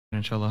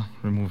Inshallah,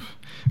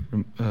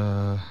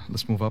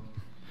 let's move up.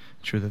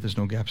 Ensure that there's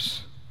no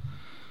gaps.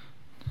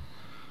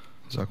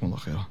 Jazakumullah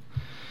khairah.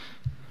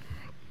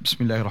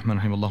 Bismillahir Rahmanir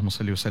Rahim. Allahumma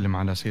salli wa sallim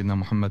ala Sayyidina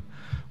Muhammad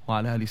wa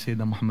ala ali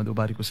Sayyidina Muhammad wa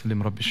barik wa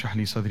sallim. Rabbi shrah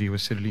li sadri wa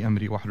yassir li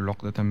amri wa hlul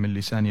 'uqdatan min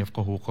lisani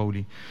yafqahu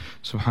qawli.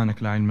 Subhanak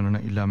la ilma lana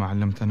illa ma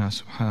 'allamtana.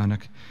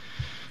 Subhanak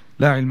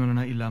لا علم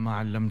لنا إلا ما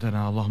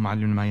علمتنا اللهم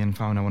علمنا ما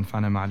ينفعنا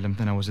وانفعنا ما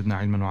علمتنا وزدنا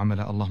علما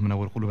وعملا اللهم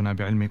نور قلوبنا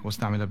بعلمك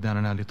واستعمل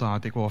أبداننا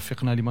لطاعتك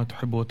ووفقنا لما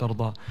تحب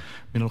وترضى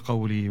من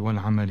القول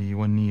والعمل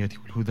والنية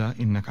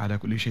والهدى إنك على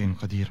كل شيء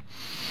قدير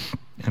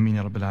آمين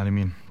يا رب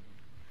العالمين.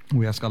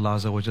 We ask Allah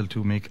Azza wa Jal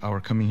to make our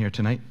coming here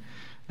tonight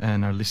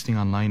and our listening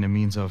online a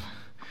means of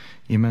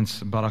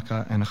immense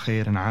barakah and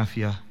khair and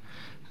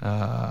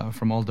afiyah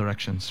from all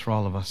directions for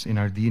all of us in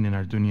our deen, in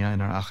our dunya, in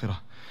our akhirah.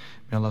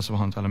 May Allah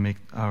subhanahu wa ta'ala make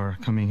our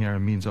coming here a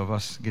means of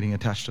us getting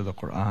attached to the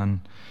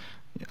Quran.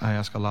 I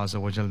ask Allah Azza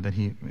wa Jal that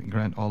He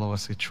grant all of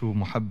us a true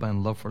muhabba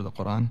and love for the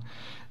Quran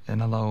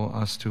and allow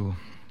us to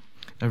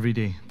every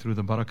day through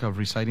the barakah of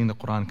reciting the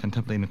Quran,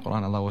 contemplating the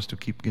Quran, allow us to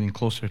keep getting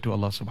closer to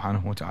Allah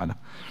subhanahu wa ta'ala.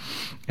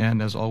 And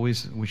as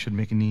always, we should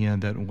make a niyyah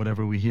that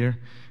whatever we hear,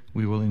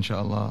 we will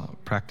inshallah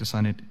practice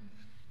on it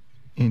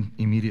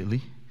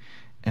immediately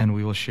and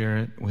we will share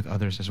it with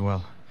others as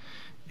well.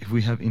 If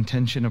we have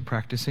intention of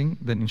practicing,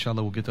 then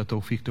inshallah we'll get the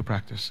tawfiq to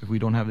practice. If we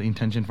don't have the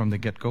intention from the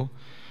get-go,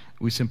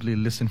 we simply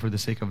listen for the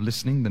sake of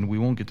listening, then we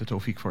won't get the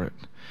tawfiq for it.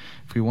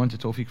 If we want the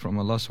tawfiq from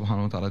Allah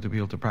subhanahu wa ta'ala to be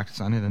able to practice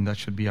on it, then that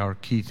should be our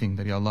key thing,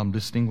 that Ya Allah, I'm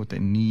listening with the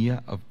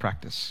niyyah of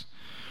practice.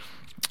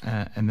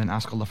 And then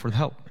ask Allah for the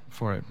help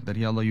for it. That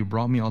Ya Allah, you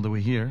brought me all the way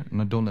here,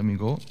 now don't let me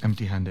go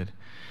empty-handed.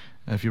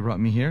 If you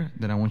brought me here,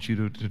 then I want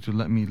you to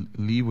let me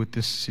leave with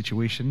this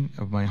situation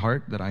of my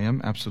heart, that I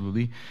am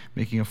absolutely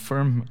making a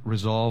firm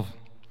resolve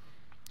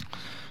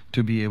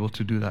to be able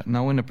to do that.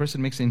 Now when a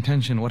person makes the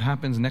intention, what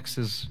happens next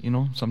is,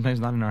 sometimes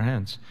not in our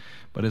hands.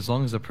 But as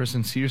long as the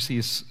person seriously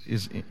is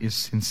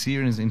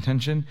sincere in his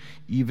intention,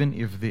 even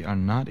if they are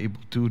not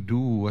able to do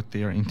what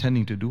they are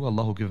intending to do,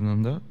 Allah will give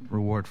them the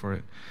reward for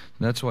it.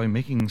 That's why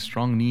making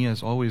strong niyyah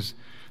is always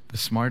the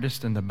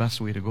smartest and the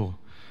best way to go.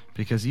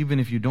 Because even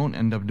if you don't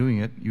end up doing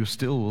it, you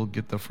still will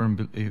get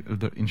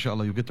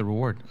inshallah, you get the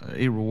reward,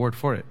 a reward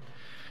for it,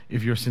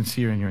 if you're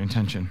sincere in your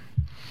intention.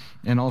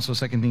 And also,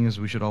 second thing is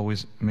we should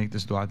always make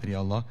this dua that, Ya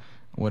Allah,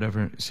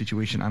 whatever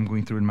situation I'm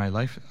going through in my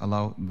life,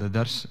 allow the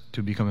dars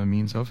to become a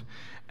means of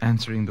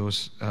answering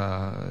those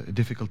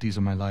difficulties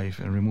of my life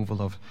and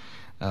removal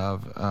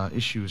of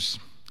issues.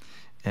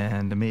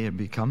 And may it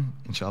become,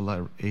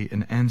 inshallah,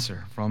 an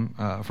answer from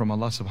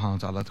Allah subhanahu wa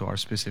ta'ala to our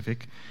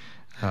specific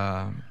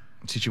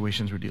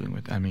situations we're dealing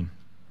with. Ameen.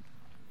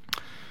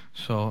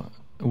 So,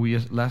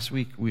 last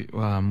week we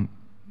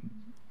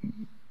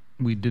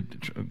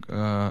did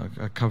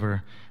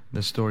cover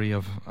the story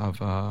of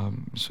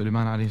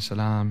Sulaiman alayhi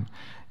salam,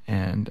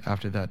 and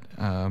after that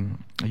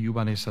Ayyub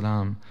alayhi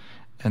salam,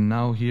 and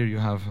now here you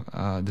have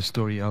the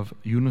story of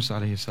Yunus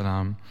alayhi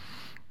salam.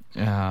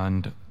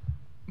 And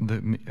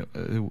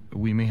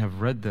we may have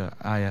read the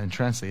ayah and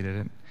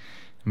translated it,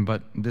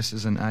 but this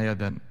is an ayah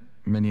that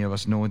many of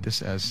us know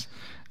this as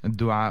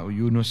Dua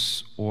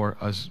Yunus, or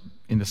as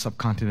in the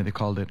subcontinent they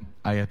called it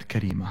Ayat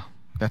Karima.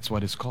 That's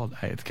what it's called,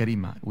 Ayat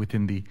Karima.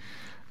 Within the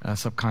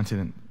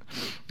subcontinent,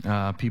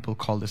 people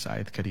call this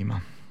Ayat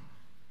Karima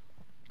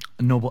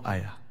a noble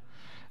ayah,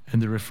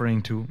 and they're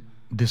referring to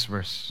this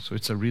verse. So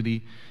it's a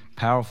really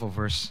powerful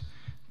verse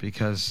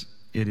because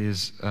it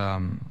is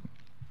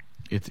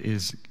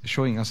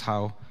showing us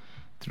how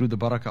through the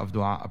barakah of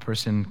dua a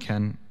person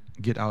can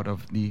get out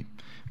of the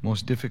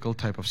most difficult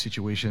type of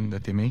situation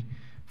that they may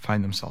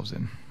find themselves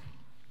in.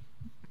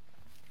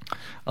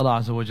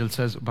 Allah Azza wa Jal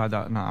says, بعد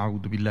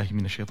أعوذ بالله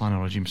من الشيطان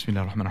الرجيم بسم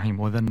الله الرحمن الرحيم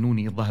وذنون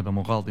إذ ذهب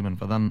مغاضبا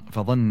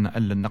فظن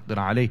أن لن نقدر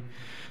عليه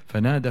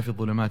فنادى في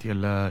الظلمات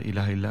أن لا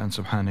إله إلا أنت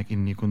سبحانك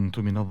إني كنت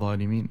من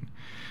الظالمين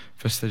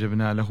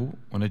فاستجبنا له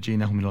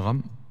ونجيناه من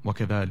الغم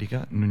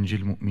وكذلك ننجي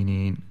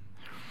المؤمنين.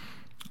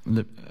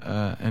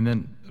 And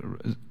then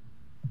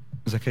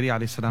Zakaria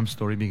alayhi salam's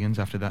story begins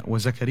after that.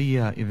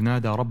 وزكريا إذ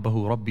نادى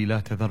ربه ربي لا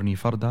تذرني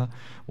فردا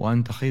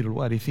وأنت خير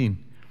الوارثين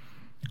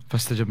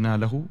فاستجبنا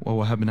له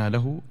ووهبنا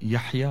له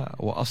يحيى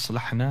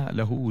وأصلحنا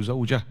له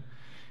زوجه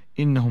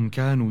إنهم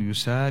كانوا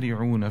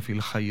يسارعون في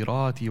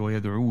الخيرات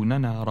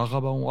ويدعوننا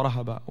رغبا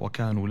ورهبا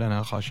وكانوا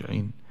لنا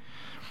خاشعين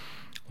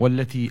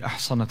والتي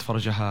أحصنت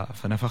فرجها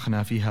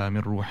فنفخنا فيها من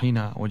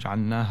روحنا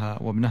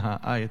وجعلناها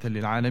وابنها آية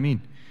للعالمين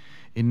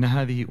إن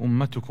هذه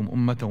أمتكم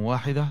أمة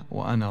واحدة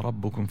وأنا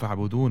ربكم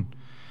فاعبدون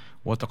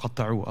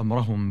وتقطعوا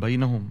أمرهم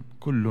بينهم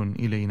كل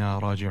إلينا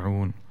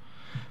راجعون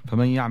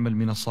فمن يعمل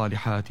من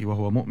الصالحات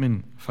وهو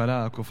مؤمن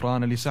فلا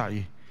كفران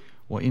لسعيه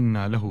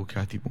وإنا له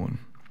كاتبون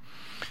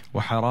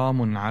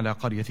وحرام على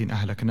قرية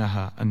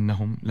أهلكناها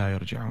أنهم لا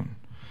يرجعون.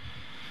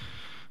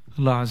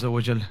 Allah Azza wa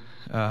Jal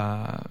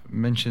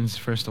mentions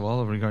first of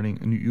all regarding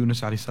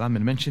Yunus alayhi salam,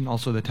 and mention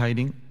also the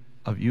tiding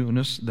of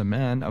Yunus, the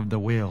man of the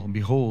whale.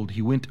 Behold,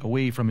 he went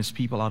away from his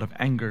people out of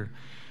anger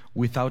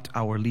without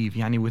our leave,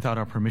 yani without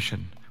our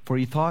permission. For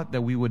he thought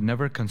that we would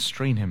never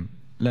constrain him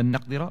لن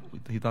نقدر,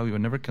 he thought we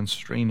would never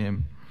constrain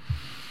him.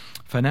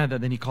 فنادى,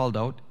 then he called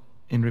out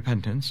in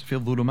repentance, في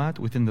الظلمات,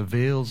 within the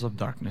veils of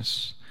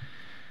darkness.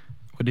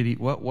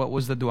 What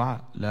was the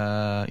dua?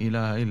 لا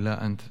إله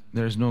إلا أنت,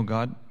 there is no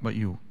God but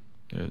you.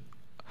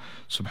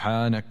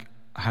 Subhanak,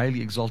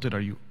 highly exalted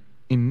are you.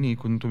 إني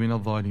كنت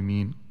من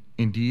الظالمين,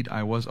 indeed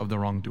I was of the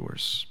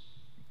wrongdoers.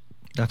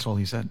 That's all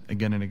he said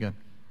again and again.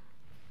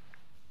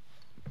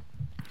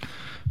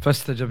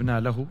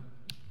 فاستجبنا له,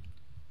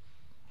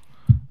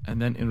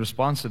 and then in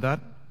response to that,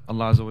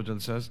 Allah Azza wa Jal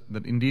says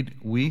that indeed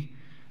we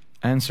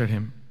answered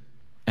him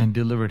and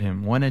delivered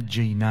him.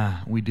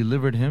 وَنَجَّيْنَاهُ, we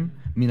delivered him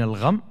مِنَ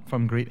الْغَمْ,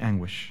 from great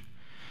anguish.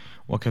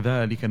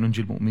 وَكَذَلِكَ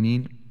نُنْجِي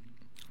الْمُؤْمِنِينَ,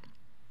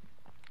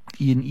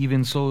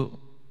 even so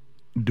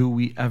do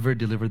we ever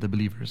deliver the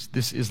believers.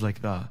 This is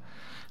like the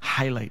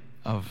highlight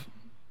of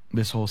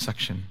this whole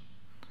section.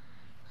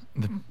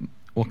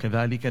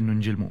 وَكَذَلِكَ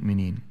نُنْجِي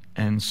الْمُؤْمِنِينَ,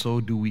 and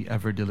so do we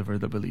ever deliver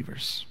the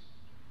believers.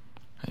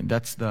 And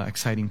that's the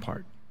exciting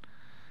part.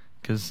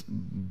 Because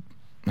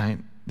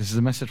this is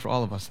a message for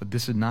all of us, that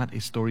this is not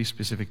a story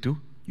specific to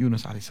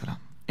Yunus alayhi salam,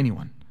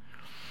 anyone.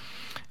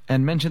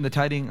 And mention the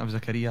tiding of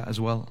Zakaria as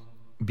well.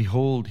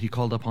 Behold, he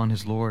called upon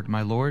his Lord,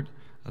 my Lord,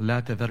 la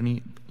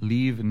tadharni,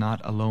 leave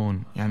not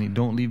alone. Yani,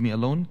 don't leave me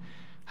alone.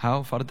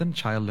 How? Fardan,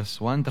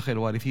 childless. Wa anta khair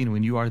warithin,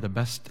 when you are the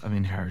best of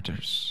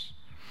inheritors.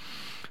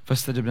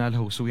 فاستجبنا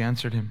له, so we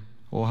answered him.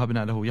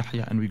 ووهبنا له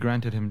يحيى, and we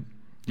granted him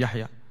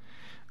Yahya.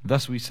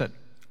 Thus we said,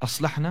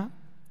 أصلحنا,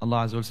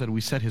 Allah Azza wa Jalla said,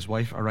 we set his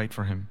wife aright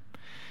for him.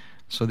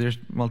 So there's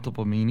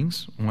multiple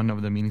meanings. One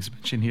of the meanings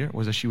mentioned here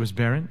was that she was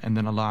barren, and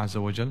then Allah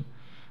Azza wa Jalla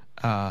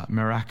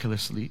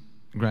miraculously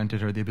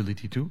granted her the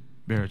ability to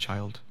bear a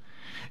child.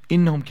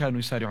 إِنَّهُمْ كَانُوا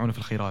يُسَارِعُونَ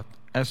فِي الْخَيْرَاتِ,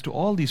 as to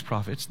all these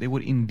prophets, they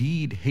would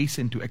indeed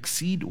hasten to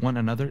exceed one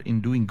another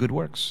in doing good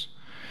works.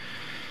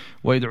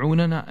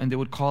 وَيَدْعُونَنَا, and they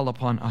would call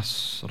upon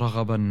us,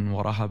 رَغَبًا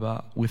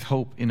وَرَهَبًا, with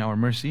hope in our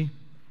mercy.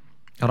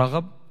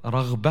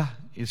 Raghbah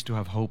is to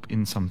have hope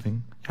in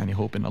something, yani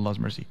hope in Allah's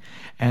mercy.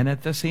 And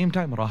at the same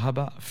time,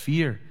 rahaba,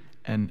 fear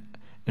and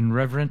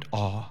reverent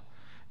awe,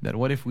 that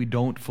what if we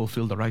don't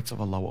fulfill the rights of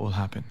Allah, what will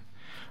happen?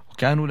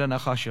 وَكَانُوا لَنَا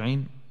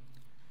خَاشِعِينَ,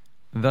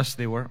 thus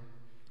they were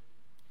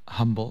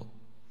humble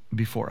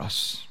before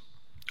us,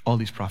 all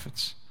these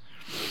prophets.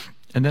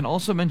 And then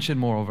also mention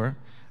moreover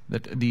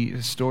that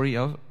the story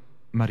of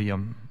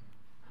Maryam,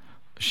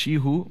 she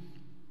who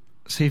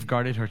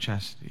safeguarded her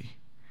chastity.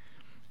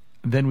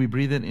 Then we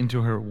breathed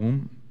into her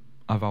womb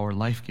of our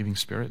life-giving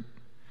spirit.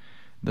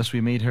 Thus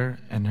we made her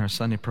and her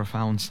son a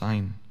profound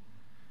sign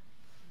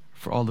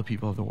for all the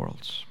people of the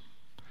world.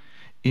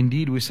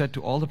 Indeed, we said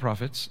to all the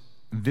prophets,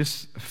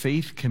 this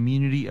faith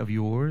community of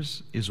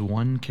yours is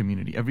one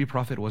community. Every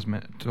prophet was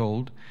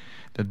told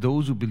that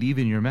those who believe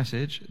in your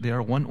message, they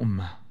are one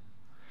ummah.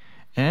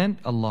 And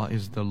Allah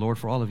is the Lord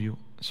for all of you.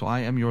 So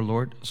I am your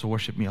Lord, so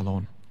worship me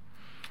alone.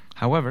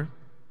 However,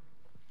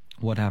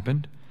 what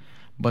happened?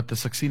 But the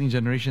succeeding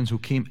generations who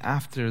came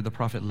after the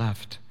Prophet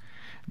left,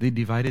 they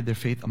divided their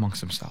faith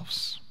amongst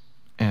themselves.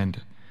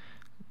 And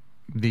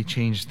they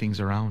changed things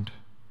around.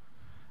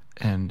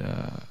 And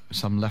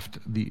some left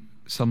the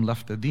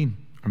deen,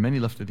 or many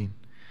left the deen.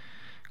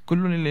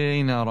 كُلٌّ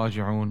إِلَيْنَا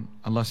رَاجِعُونَ,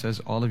 Allah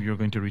says, all of you are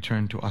going to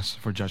return to us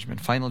for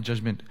judgment. Final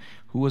judgment.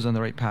 Who was on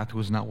the right path, who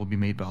was not, will be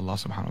made by Allah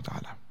subhanahu wa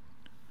ta'ala.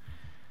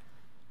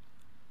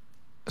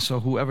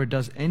 So whoever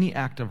does any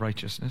act of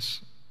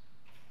righteousness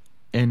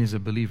and is a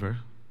believer,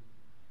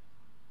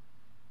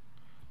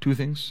 two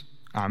things,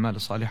 أعمال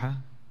صالحة,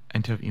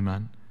 and to have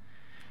iman.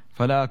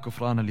 فلا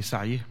كفران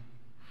لسعيه,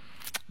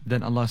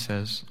 then Allah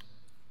says,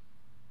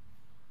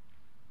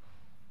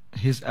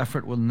 his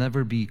effort will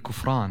never be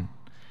kufran,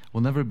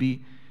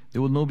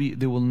 there will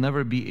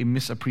never be a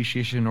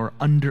misappreciation or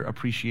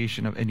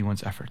underappreciation of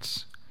anyone's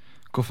efforts.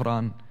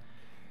 Kufran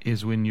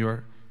is when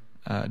you're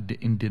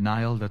in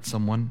denial that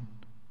someone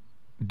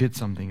did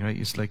something, right?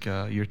 It's like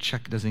your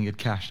check doesn't get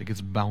cashed, it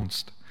gets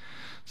bounced,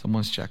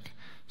 someone's check.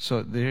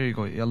 So there you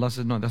go. Allah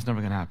says, no, that's never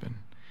going to happen.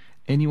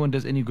 Anyone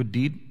does any good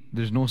deed,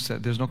 there's no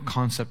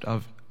concept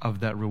of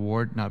that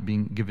reward not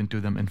being given to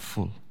them in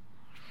full.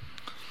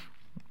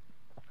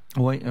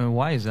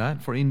 Why is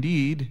that? For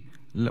indeed,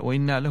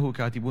 وَإِنَّا لَهُ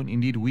كَاتِبُونَ,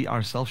 indeed we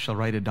ourselves shall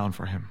write it down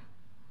for him.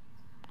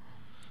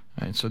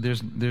 Right? So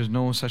there's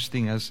no such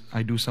thing as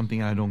I do something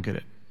and I don't get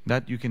it.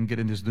 That you can get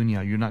in this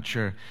dunya. You're not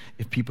sure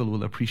if people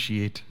will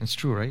appreciate. It's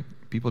true, right?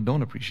 People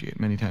don't appreciate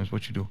many times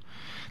what you do.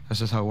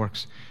 That's just how it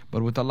works.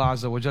 But with Allah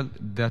Azza wa Jal,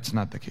 that's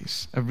not the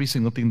case. Every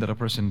single thing that a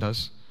person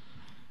does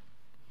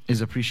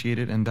is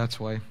appreciated, and that's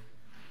why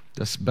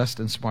the best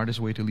and smartest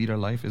way to lead our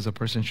life is a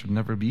person should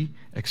never be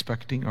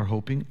expecting or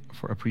hoping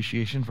for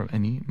appreciation from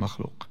any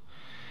makhluk.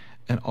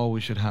 And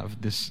always should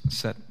have this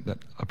set, that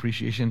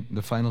appreciation,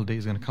 the final day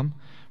is going to come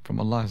from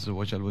Allah Azza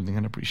wa Jal, will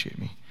going to appreciate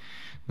me.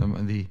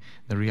 The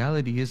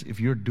reality is, if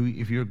your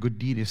good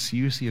deed is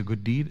seriously a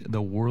good deed,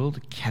 the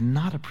world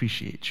cannot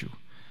appreciate you,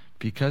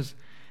 because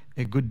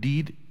a good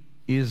deed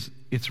is,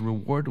 its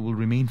reward will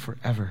remain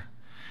forever.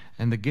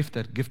 And the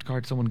gift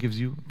card someone gives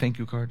you, thank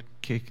you card,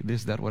 cake,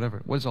 this, that,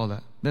 whatever, what's all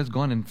that? That's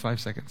gone in 5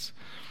 seconds.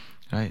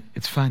 Right?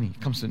 It's fani,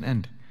 it comes to an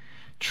end.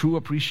 True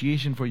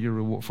appreciation for your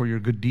reward, for your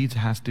good deeds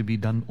has to be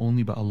done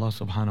only by Allah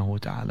subhanahu wa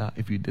ta'ala.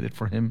 If you did it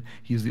for Him,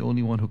 He's the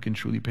only one who can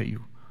truly pay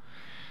you.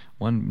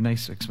 One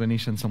nice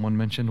explanation someone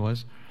mentioned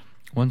was,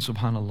 one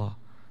subhanallah,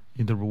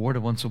 the reward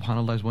of one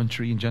subhanallah is one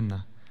tree in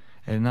Jannah.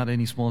 And not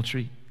any small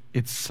tree.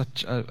 It's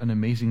such an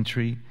amazing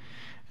tree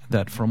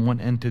that from one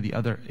end to the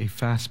other, a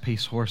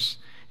fast-paced horse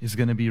is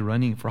going to be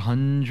running for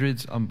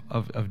hundreds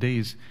of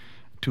days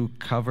to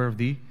cover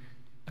the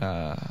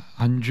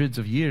hundreds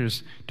of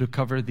years to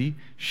cover the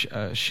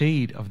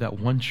shade of that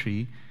one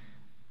tree,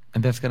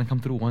 and that's going to come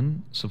through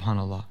one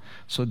subhanallah.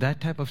 So that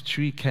type of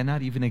tree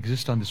cannot even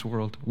exist on this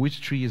world.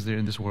 Which tree is there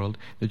in this world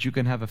that you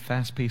can have a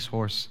fast-paced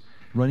horse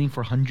running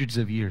for hundreds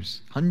of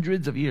years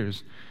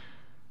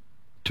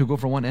to go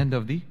from one end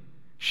of the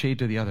shade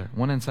to the other,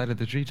 one end side of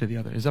the tree to the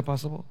other? Is that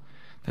possible?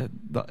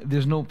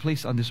 There's no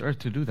place on this earth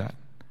to do that.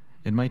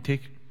 It might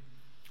take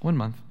 1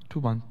 month,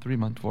 2 months, 3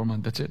 months, 4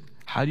 months, that's it.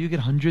 How do you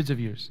get hundreds of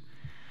years?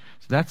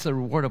 So that's the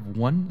reward of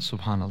one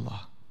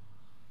subhanallah.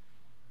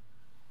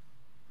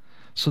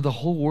 So the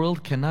whole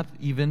world cannot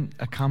even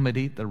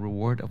accommodate the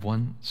reward of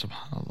one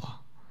subhanallah.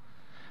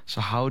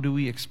 So how do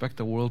we expect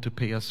the world to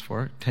pay us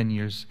for 10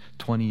 years,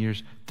 20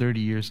 years, 30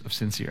 years of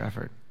sincere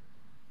effort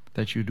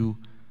that you do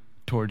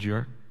towards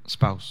your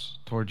spouse,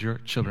 towards your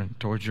children,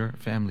 towards your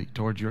family,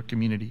 towards your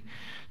community,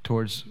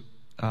 towards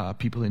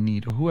people in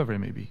need, or whoever it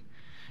may be?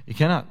 It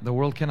cannot. The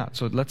world cannot.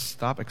 So let's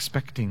stop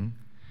expecting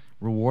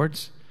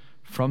rewards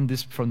from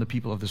the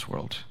people of this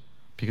world,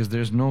 because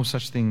there's no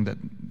such thing that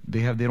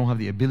they don't have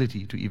the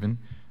ability to even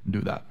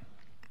do that.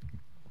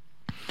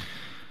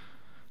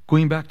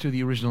 Going back to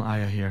the original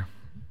ayah here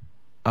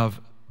of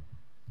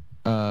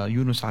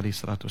Yunus alayhi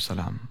salatu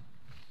wasalam.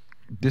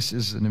 This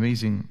is an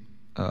amazing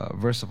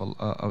verse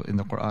in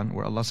the Quran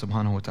where Allah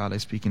subhanahu wa ta'ala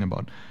is speaking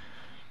about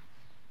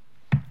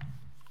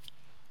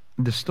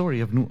the story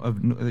of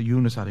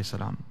Yunus alayhi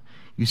salam.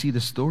 You see,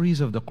 the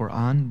stories of the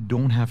Quran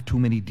don't have too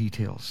many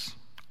details,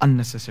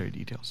 unnecessary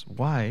details.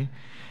 Why?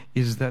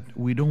 Is that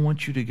we don't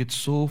want you to get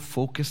so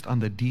focused on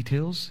the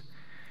details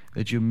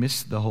that you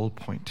miss the whole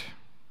point.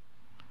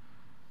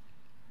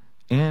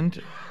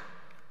 And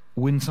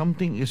when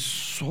something is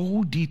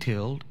so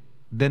detailed,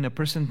 then a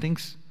person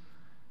thinks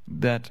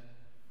that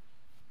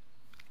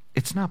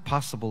it's not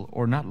possible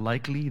or not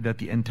likely that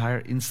the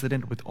entire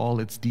incident with all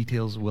its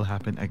details will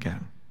happen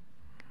again.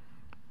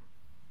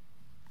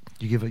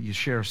 You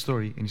share a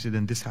story and you say,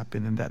 then this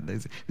happened and that.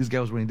 This guy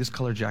was wearing this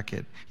color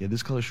jacket. He had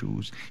this color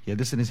shoes. He had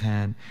this in his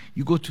hand.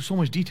 You go to so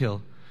much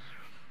detail.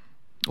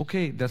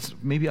 Okay, that's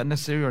maybe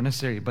unnecessary or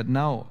necessary. But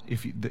now,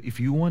 if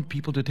you want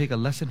people to take a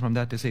lesson from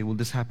that, to say, will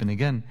this happen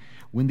again?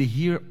 When they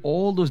hear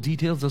all those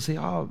details, they'll say,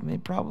 oh,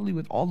 probably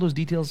with all those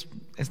details,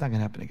 it's not going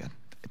to happen again.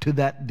 To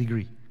that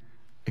degree.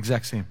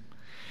 Exact same.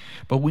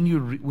 But when you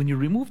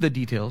remove the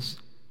details,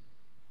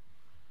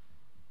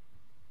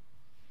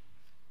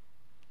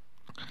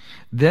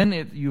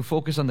 then you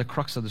focus on the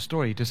crux of the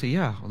story to say,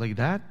 yeah, like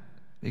that,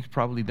 it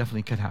probably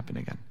definitely can happen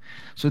again.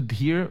 So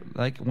here,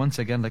 like once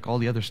again, like all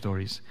the other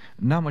stories,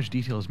 not much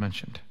detail is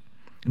mentioned.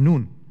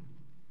 Noon,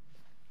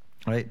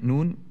 right?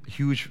 Noon,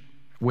 huge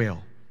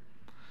whale.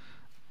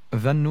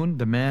 Dhannun,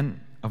 the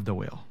man of the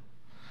whale.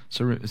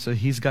 So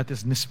he's got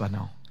this nisbah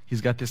now.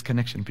 He's got this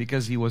connection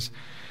because he was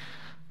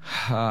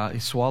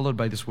swallowed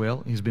by this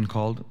whale. He's been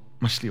called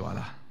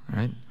Mashliwala,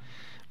 right?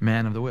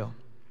 Man of the whale.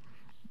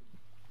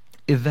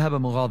 إِذْ ذَهَبَ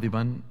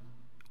مُغَاضِبًا,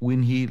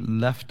 when he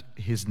left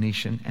his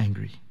nation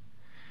angry.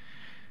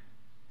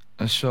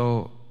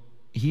 So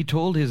he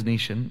told his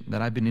nation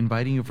that I've been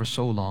inviting you for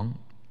so long,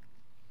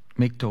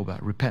 make tawbah,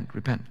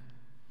 repent.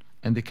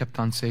 And they kept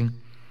on saying,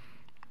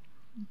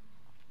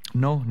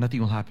 no, nothing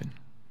will happen.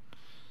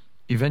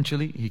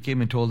 Eventually he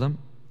came and told them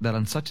that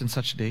on such and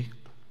such day,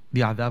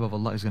 the adhab of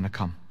Allah is going to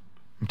come.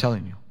 I'm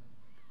telling you.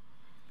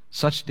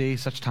 Such day,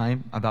 such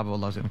time, adhab of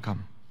Allah is going to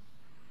come.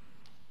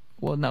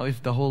 Well, now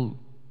if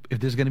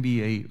there's going to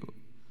be a,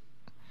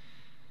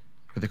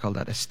 what do they call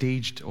that, a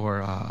staged or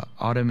a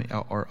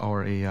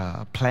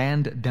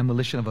planned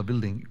demolition of a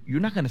building, you're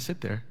not going to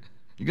sit there.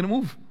 You're going to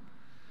move.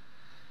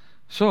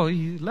 So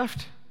he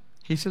left.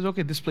 He says,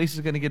 okay, this place is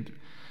going to get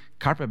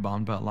carpet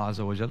bombed by Allah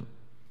Azza wa Jal.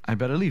 I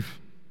better leave.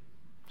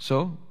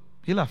 So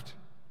he left.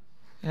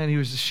 And he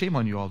was just, shame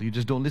on you all. You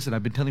just don't listen.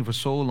 I've been telling you for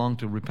so long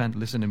to repent.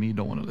 Listen to me. You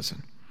don't want to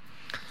listen.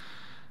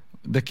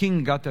 The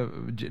king got the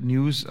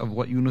news of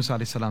what Yunus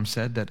alayhi salam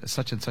said, that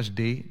such and such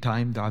day,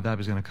 time, the adhab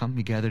is going to come.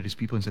 He gathered his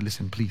people and said,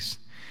 listen, please,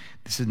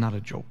 this is not a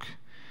joke.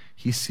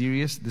 He's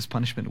serious. This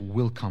punishment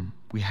will come.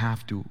 We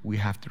have to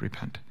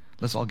repent.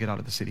 Let's all get out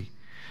of the city.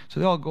 So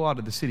they all go out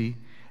of the city,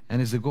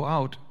 and as they go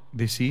out,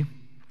 they see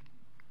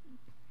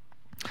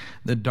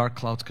the dark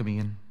clouds coming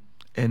in,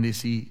 and they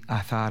see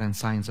athar and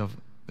signs of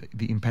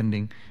the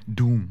impending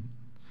doom.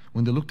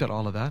 When they looked at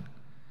all of that,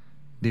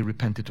 they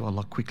repented to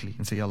Allah quickly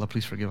and said, Ya Allah,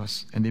 please forgive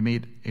us. And they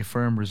made a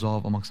firm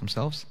resolve amongst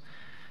themselves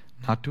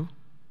not to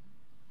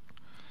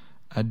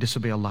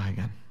disobey Allah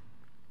again.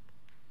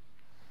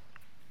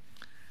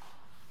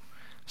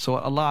 So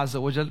Allah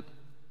Azza wa Jal,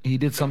 He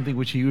did something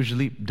which He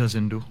usually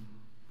doesn't do.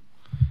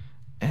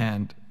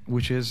 And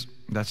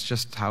that's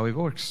just how it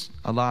works.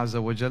 Allah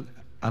Azza wa Jal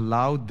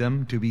allowed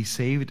them to be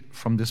saved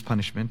from this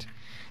punishment,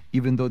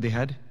 even though they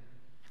had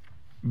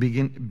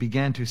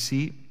began to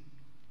see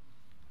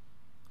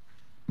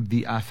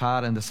the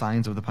athar and the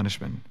signs of the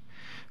punishment.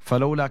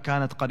 فلولا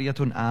كانت قرية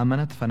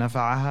آمنت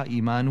فنفعها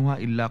إيمانها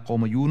إلا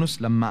قوم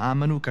يونس لما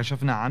آمنوا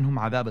كشفنا عنهم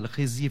عذاب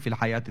الخزي في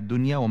الحياة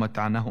الدنيا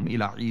ومتعناهم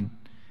إلى حين.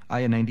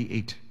 Ayah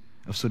 98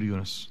 of Surah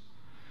Yunus.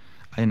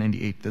 Ayah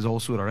 98. There's a whole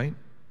surah, right?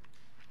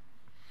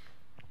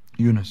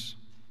 Yunus.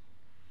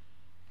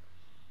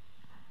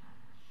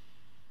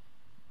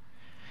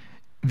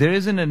 There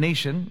isn't a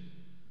nation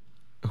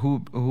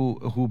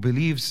who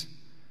believes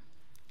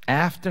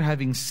after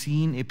having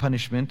seen a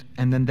punishment,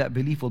 and then that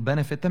belief will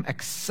benefit them,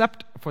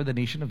 except for the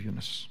nation of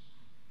Yunus.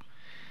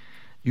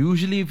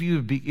 Usually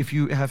if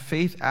you have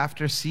faith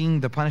after seeing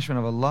the punishment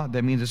of Allah,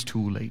 that means it's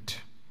too late.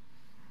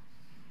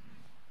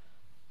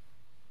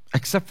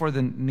 Except for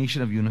the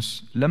nation of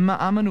Yunus. لما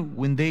آمنوا,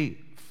 when they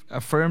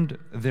affirmed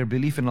their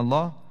belief in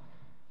Allah,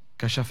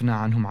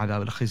 كشفنا عنهم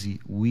عذاب الخزي,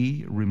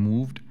 we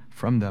removed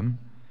from them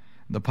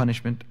the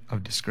punishment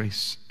of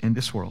disgrace in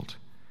this world,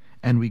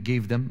 and we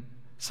gave them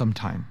some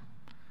time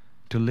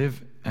to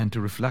live and to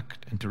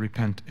reflect and to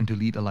repent and to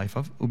lead a life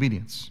of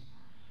obedience.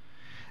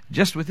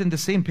 Just within the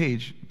same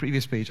page,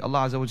 previous page,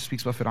 Allah Azza wa Jalla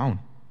speaks about Fir'aun.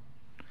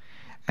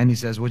 And He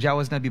says,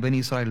 وَجَاوَزْنَا بِبَنِي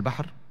إِسْرَائِيلَ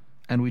الْبَحْرِ,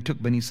 and we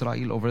took Bani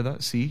Israel over the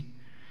sea.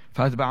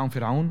 فَأَتْبَعَهُمْ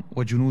فِرْعَوْنُ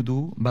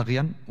وَجُنُودُهُ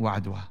بَغْيًا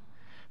وَعَدْوًا.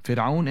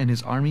 Fir'aun and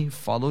his army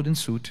followed in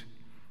suit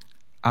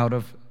out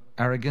of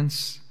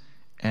arrogance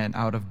and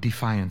out of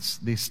defiance.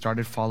 They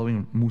started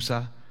following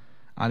Musa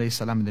alayhi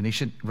salam and the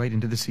nation right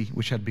into the sea,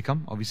 which had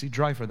become obviously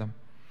dry for them.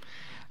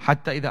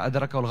 حتى إذا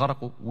أدركه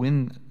الغرق,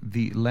 when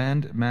the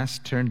land mass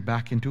turned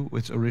back into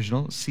its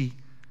original sea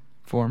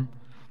form,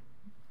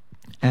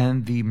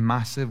 and the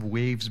massive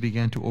waves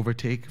began to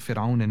overtake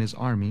Fir'aun and his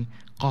army,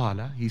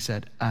 قال, he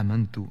said,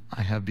 آمنت,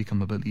 I have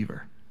become a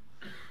believer.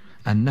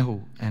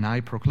 أنه, and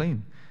I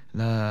proclaim,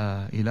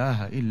 لا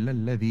إله إلا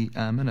الذي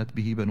آمنت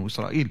به بنو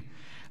إسرائيل.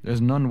 There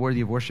is none worthy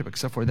of worship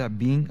except for that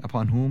being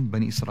upon whom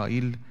Bani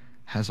Israel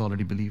has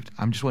already believed.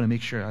 I just want to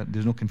make sure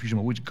there's no confusion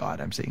about which God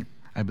I'm saying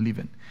I believe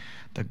in.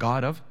 The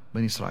God of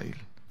Bani Israel.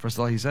 First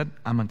of all, he said,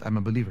 I'm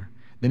a believer.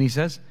 Then he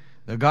says,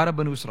 the God of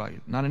Bani Israel,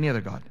 not any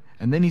other God.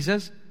 And then he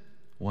says,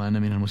 وَأَنَا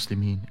مِنَ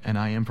الْمُسْلِمِينَ, and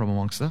I am from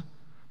amongst the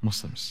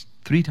Muslims.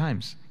 3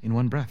 times in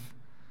one breath.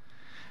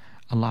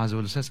 Allah Azza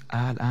wa Jalla says,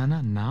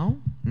 Al-ana, now?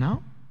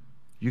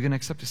 You're going to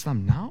accept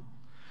Islam now?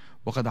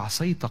 وَقَدْ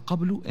عَصَيْتَ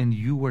قَبْلُ, and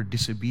you were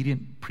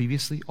disobedient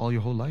previously all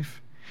your whole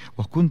life.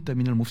 وَكُنْتَ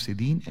مِنَ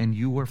الْمُفْسِدِينَ, and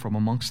you were from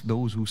amongst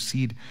those who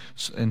seed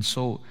and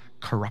sow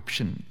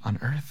corruption on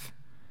earth.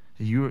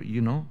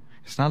 You know,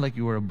 it's not like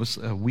you were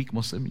a weak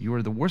Muslim, you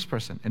were the worst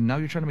person, and now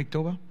you're trying to make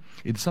tawbah?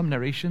 In some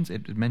narrations,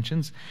 it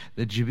mentions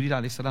that Jibreel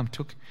alayhi salam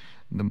took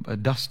the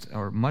dust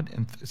or mud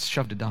and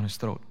shoved it down his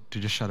throat to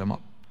just shut him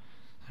up.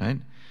 Right?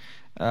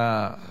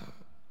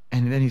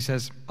 And then he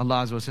says,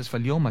 Allah Azza wa says,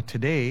 فَالْيَوْمَ,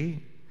 today,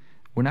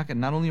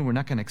 not only we're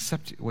not going to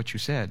accept what you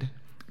said,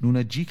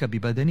 نُنَجِّيكَ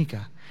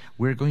بِبَدَنِكَ,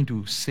 we're going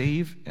to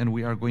save and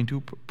we are going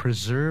to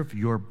preserve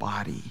your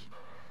body.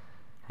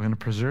 We're going to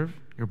preserve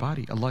your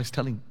body. Allah is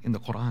telling in the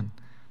Quran,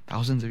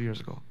 thousands of years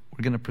ago,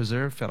 we're going to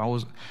preserve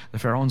the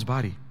Pharaoh's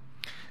body.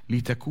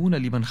 لِتَكُونَ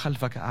لِمَنْ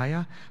خَلْفَكَ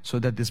آيَةً, so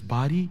that this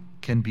body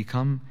can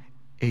become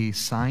a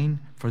sign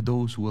for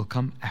those who will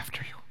come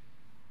after you.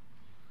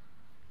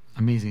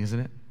 Amazing, isn't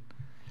it?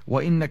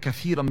 وَإِنَّ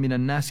كَثِيرًا مِنَ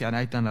النَّاسِ عَنْ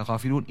آيَاتِنَا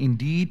لَغَافِلُونَ.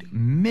 Indeed,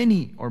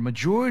 many or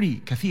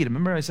majority, kathir,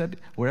 remember I said,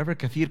 wherever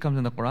kathir comes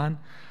in the Quran,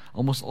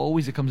 almost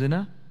always it comes in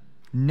a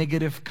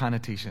negative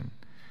connotation.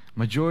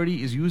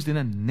 Majority is used in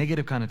a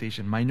negative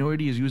connotation.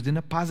 Minority is used in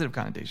a positive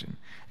connotation.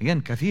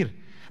 Again, kathir.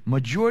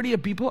 Majority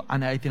of people,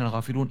 عَنْ آيَاتِنَا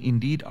لَغَافِلُونَ,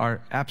 indeed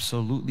are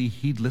absolutely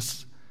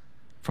heedless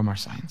from our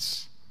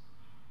signs.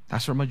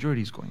 That's where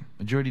majority is going.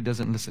 Majority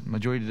doesn't listen.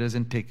 Majority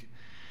doesn't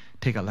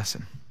take a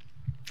lesson.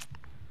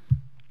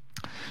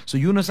 So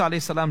Yunus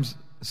alayhi salam's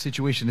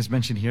situation is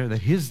mentioned here,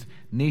 that his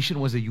nation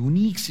was a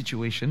unique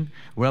situation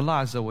where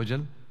Allah Azza wa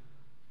Jal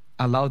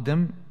allowed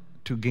them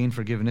to gain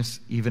forgiveness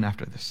even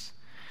after this.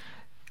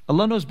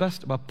 Allah knows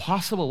best, but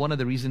possible one of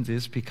the reasons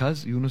is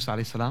because Yunus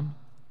alayhi salam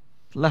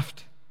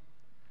left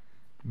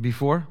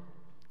before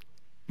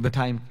the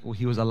time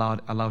he was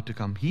allowed to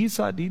come. He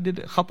said he did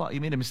khata, he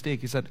made a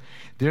mistake. He said,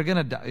 they're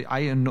gonna die.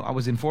 I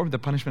was informed the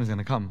punishment is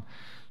gonna come.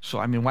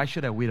 So why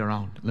should I wait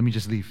around? Let me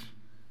just leave.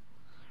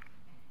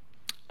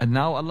 And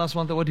now Allah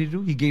SWT, what did He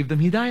do? He gave them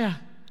hidayah.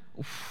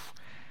 Oof.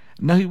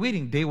 Now He's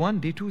waiting. Day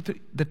 1, day 2,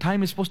 the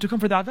time is supposed to come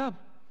for the adab.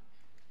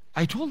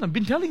 I told them,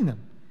 been telling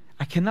them.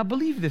 I cannot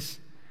believe this.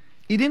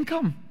 It didn't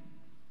come.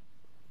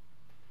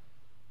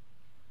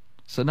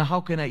 So now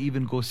how can I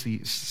even go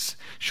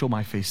show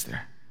my face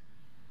there?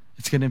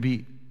 It's going to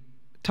be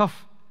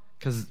tough.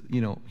 Because,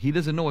 he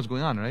doesn't know what's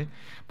going on, right?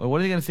 But what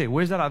are they going to say?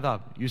 Where's that adab?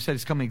 You said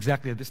it's coming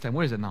exactly at this time.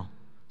 Where is it now?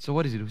 So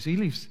what does he do? So he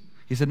leaves.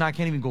 He said, no, I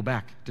can't even go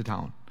back to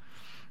town.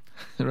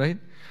 Right?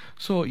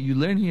 So you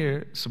learn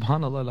here,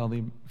 subhanAllah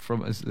al-azim,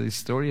 from a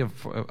story of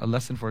a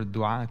lesson for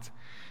du'at,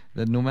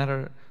 that no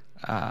matter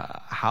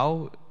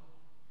how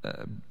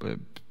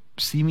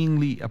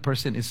seemingly a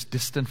person is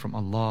distant from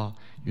Allah,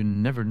 you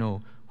never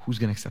know who's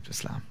going to accept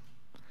Islam.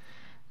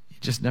 You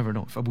just never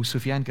know. If Abu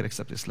Sufyan could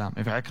accept Islam,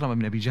 if Ikram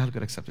ibn Abi Jahl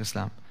could accept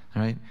Islam,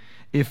 right?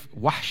 If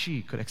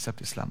Wahshi could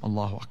accept Islam,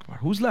 Allahu Akbar.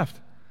 Who's left?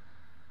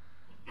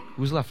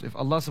 Who's left? If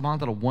Allah subhanahu wa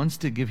ta'ala wants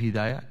to give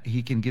hidayah,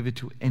 He can give it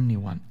to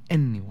anyone.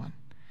 Anyone.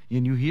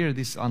 And you hear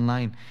this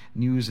online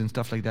news and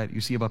stuff like that.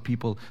 You see about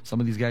people, some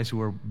of these guys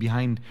who are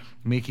behind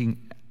making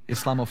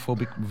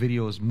Islamophobic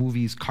videos,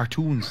 movies,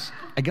 cartoons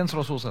against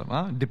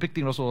Rasulullah,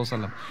 depicting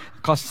Rasulullah,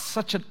 caused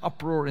such an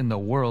uproar in the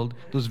world.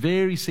 Those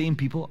very same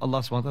people, Allah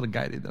subhanahu wa ta'ala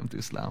guided them to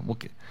Islam.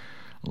 Okay.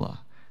 Allah.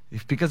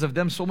 If because of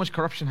them so much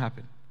corruption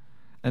happened.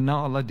 And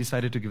now Allah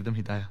decided to give them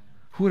hidayah.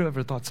 Who would have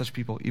ever thought such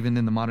people, even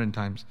in the modern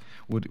times,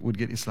 would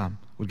get Islam,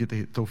 would get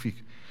the tawfiq?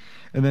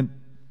 And then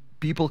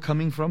people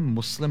coming from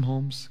Muslim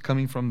homes,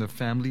 coming from the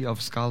family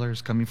of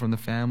scholars, coming from the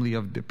family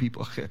of the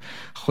people,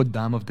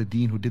 khuddam of the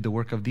deen, who did the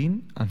work of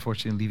deen,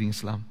 unfortunately leaving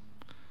Islam.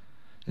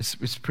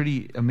 It's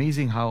pretty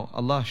amazing how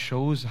Allah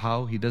shows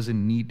how He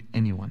doesn't need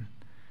anyone.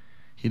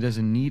 He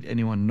doesn't need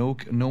anyone.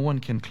 No one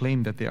can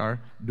claim that they are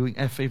doing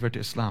a favor to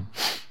Islam.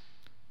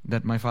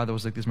 That my father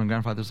was like this, my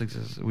grandfather was like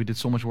this. We did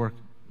so much work.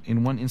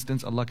 In one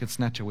instance, Allah can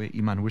snatch away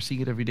iman. We're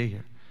seeing it every day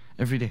here.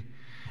 Every day.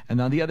 And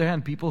on the other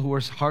hand, people who are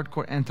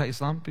hardcore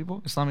anti-Islam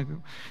people, Islamic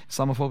people,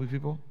 Islamophobic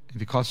people,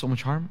 they cause so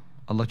much harm,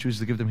 Allah chooses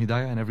to give them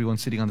hidayah, and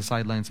everyone's sitting on the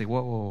sideline say,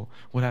 whoa,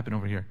 what happened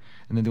over here?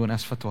 And then they want to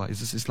ask fatwa.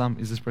 Is this Islam?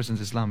 Is this person's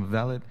Islam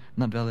valid?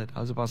 Not valid.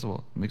 How is it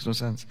possible? It makes no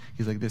sense.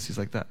 He's like this, he's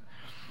like that.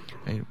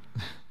 Right?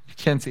 You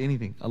can't say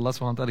anything. Allah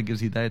subhanahu wa ta'ala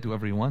gives hidayah to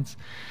whoever He wants.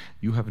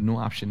 You have no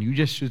option. You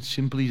just should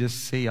simply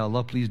just say,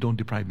 Allah, please don't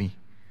deprive me.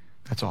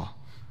 That's all.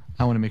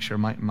 I want to make sure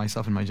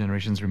myself and my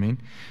generations remain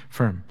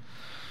firm.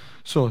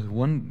 So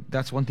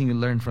that's one thing you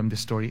learn from this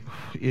story,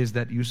 is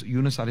that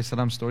Yunus alayhi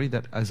salam's story,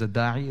 that as a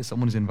da'i, as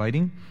someone is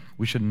inviting,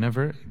 we should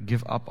never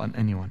give up on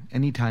anyone.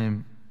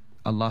 Anytime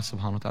Allah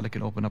subhanahu wa ta'ala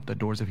can open up the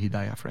doors of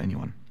hidayah for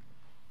anyone.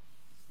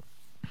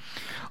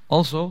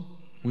 Also,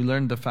 we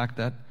learned the fact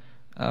that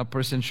a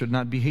person should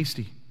not be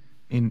hasty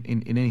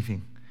in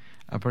anything.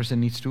 A person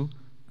needs to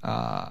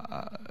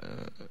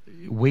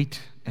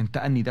wait and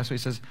ta'anni. That's why it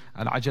says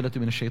al-ajalatu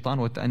min ash-shaytan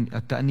wa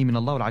at-ta'anni min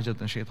Allah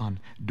wal-ajalatu min ash-shaytan.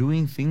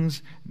 Doing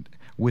things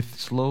with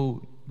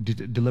slow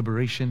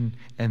deliberation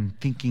and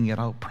thinking it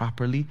out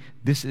properly.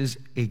 This is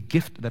a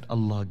gift that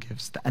Allah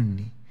gives.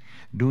 Ta'anni.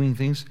 Doing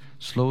things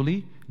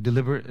slowly,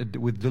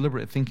 with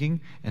deliberate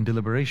thinking and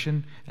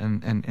deliberation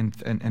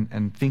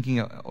and thinking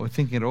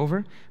it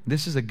over.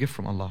 This is a gift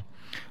from Allah.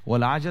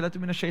 وَالْعَجَلَةُ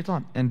مِنَ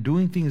الشَّيْطَانِ. And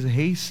doing things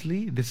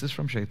hastily, this is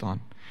from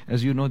shaitan.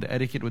 As you know, the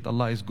etiquette with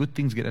Allah is good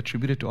things get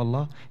attributed to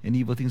Allah and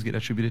evil things get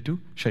attributed to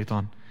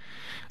shaitan.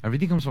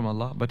 Everything comes from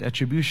Allah, but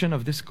attribution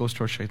of this goes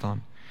towards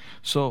shaitan.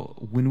 So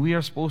when we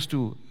are supposed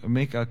to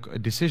make a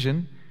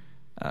decision,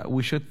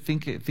 we should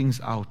think things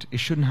out. It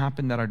shouldn't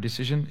happen that our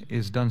decision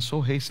is done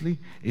so hastily,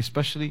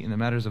 especially in the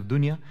matters of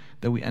dunya,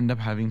 that we end up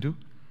having to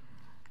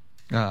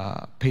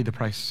pay the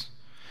price.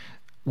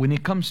 When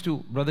it comes to,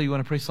 brother, you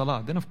want to pray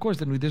salah, then of course,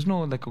 there's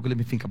no like, okay, let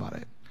me think about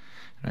it.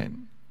 Right?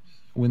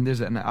 When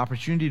there's an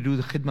opportunity to do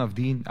the khidmah of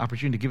deen,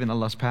 opportunity to give in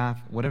Allah's path,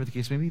 whatever the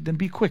case may be, then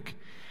be quick.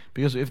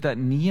 Because if that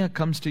niyyah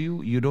comes to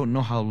you, you don't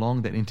know how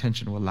long that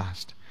intention will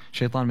last.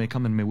 Shaitan may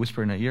come and may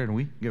whisper in our ear and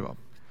we give up.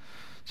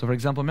 So for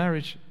example,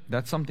 marriage,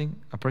 that's something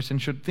a person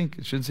should think.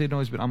 It shouldn't say, no,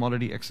 I'm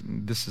already,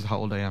 this is how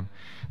old I am.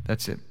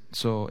 That's it.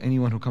 So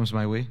anyone who comes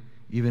my way,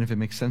 even if it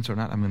makes sense or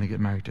not, I'm going to get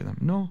married to them.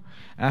 No.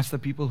 Ask the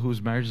people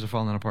whose marriages are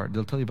falling apart.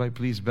 They'll tell you,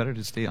 please, better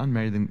to stay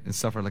unmarried than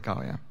suffer like how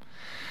I am.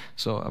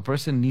 So a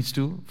person needs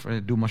to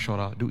do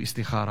mashwara, do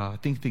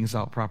istikhara, think things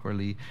out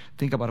properly,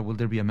 think about it, will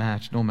there be a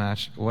match, no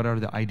match, what are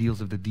the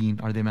ideals of the deen,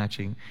 are they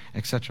matching,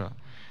 etc.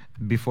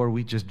 Before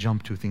we just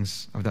jump to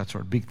things of that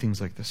sort, big things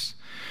like this.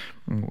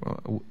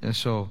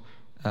 So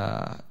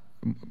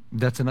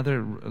that's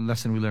another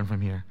lesson we learn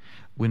from here.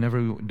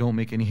 Don't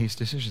make any haste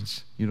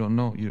decisions. You don't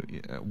know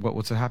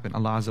what's to happen.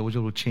 Allah Azza wa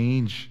Jalla will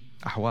change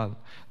ahwal.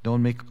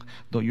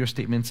 Your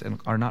statements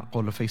are not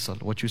qawl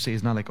faisal. What you say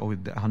is not like,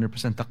 100%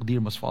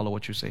 taqdeer must follow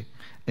what you say.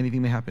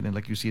 Anything may happen, and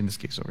like you see in this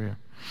case over here.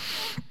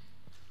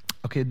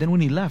 Okay, then when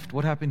he left,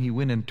 what happened? He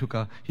went and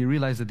he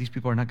realized that these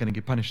people are not going to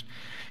get punished.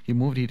 He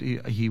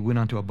went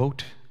onto a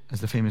boat,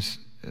 as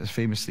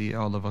famously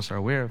all of us are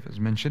aware of, as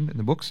mentioned in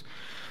the books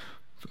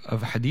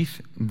of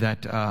hadith,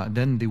 that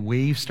then the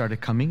waves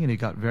started coming and it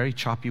got very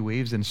choppy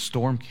waves and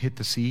storm hit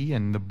the sea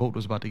and the boat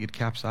was about to get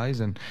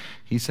capsized. And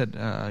he said,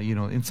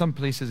 in some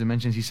places it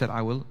mentions, he said,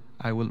 I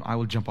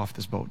will jump off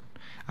this boat.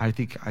 I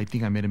think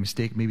I made a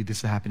mistake. Maybe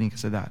this is happening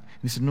because of that.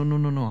 And he said,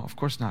 no, of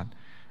course not.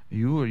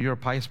 You're a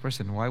pious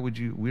person. Why would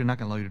you? We're not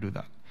going to allow you to do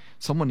that.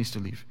 Someone needs to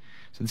leave.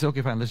 So they said,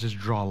 okay, fine, let's just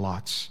draw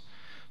lots.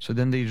 So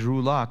then they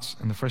drew lots,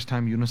 and the first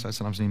time Yunus alayhi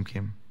salam's name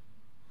came.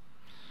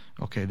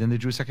 Okay, then they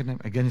drew a second time,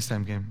 again his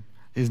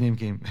name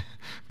came.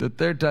 The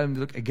third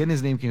time, again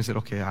his name came and said,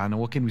 okay, I know,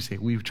 what can we say?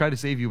 We've tried to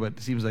save you, but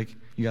it seems like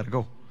you got to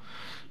go.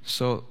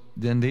 So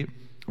then they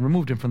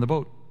removed him from the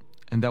boat.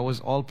 And that was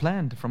all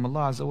planned from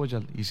Allah Azza wa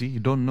Jal. You see, you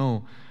don't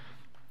know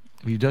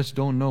We just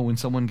don't know. When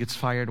someone gets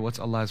fired, what's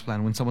Allah's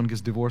plan? When someone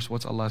gets divorced,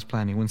 what's Allah's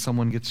planning? When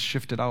someone gets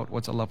shifted out,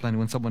 what's Allah planning?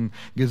 When someone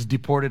gets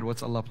deported,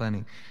 what's Allah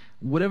planning?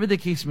 Whatever the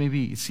case may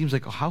be, it seems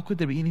like, how could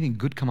there be anything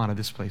good come out of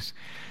this place?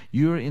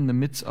 You're in the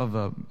midst of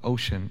an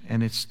ocean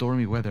and it's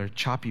stormy weather,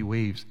 choppy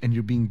waves, and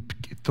you're being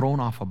thrown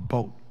off a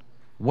boat.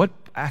 What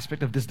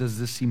aspect of this does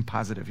this seem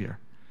positive here?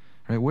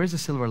 Right? Where's the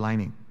silver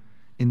lining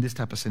in this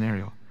type of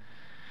scenario?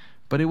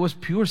 But it was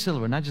pure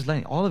silver, not just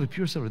lining, all of it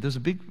pure silver. There's a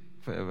big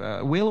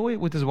whale away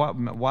with his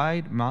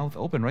wide mouth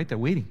open right there,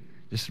 waiting,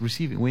 just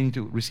waiting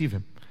to receive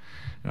him,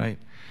 right?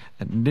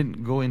 And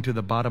didn't go into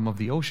the bottom of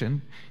the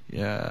ocean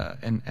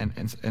and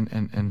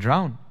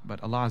drown.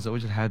 But Allah Azza wa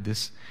Jal had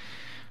this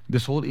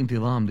whole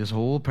intilam, this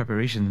whole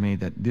preparation made,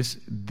 that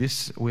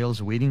this whale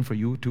is waiting for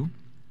you to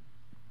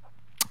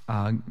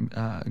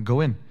go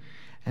in.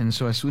 And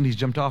so as soon as he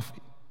jumped off,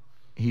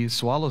 he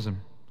swallows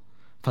him.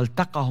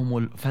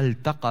 فَالْتَقَمَهُ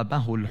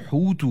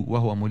الْحُوتُ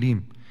وَهُوَ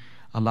مُلِيمٌ.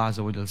 Allah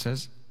Azza wa Jal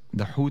says,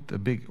 the hoot, the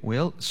big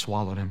whale,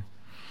 swallowed him.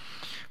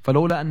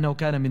 فَلَوْلَا أَنَّهُ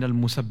كَانَ مِنَ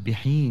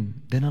الْمُسَبِّحِينَ.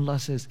 Then Allah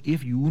says,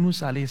 if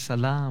Yunus alayhi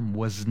salam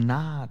was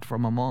not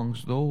from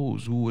amongst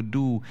those who would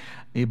do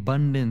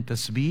abundant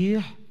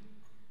tasbih,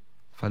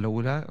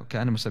 فَلَوْلَا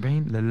كَانَ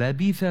مُسَبِّحِينَ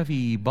لَلَبِثَ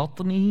فِي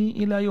بَطْنِهِ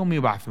إِلَى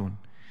يَوْمِ يُبْعَثُونَ.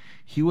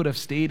 He would have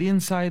stayed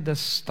inside the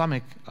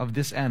stomach of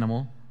this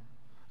animal,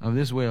 of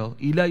this whale,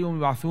 إِلَى يَوْمِ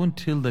يُبْعَثُونَ,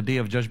 till the day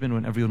of judgment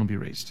when everyone will be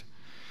raised.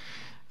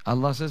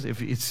 Allah says,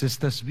 if it's his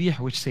tasbih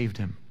which saved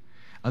him.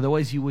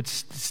 Otherwise he would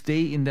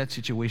stay in that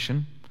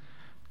situation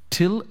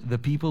till the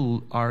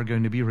people are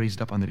going to be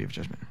raised up on the day of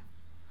judgment.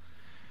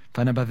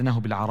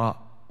 فَنَبَذْنَاهُ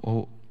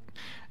بِالْعَرَاءِ.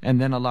 And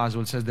then Allah Azza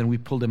wa Jalla says, then we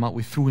pulled him out,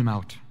 we threw him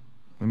out.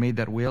 We made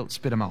that whale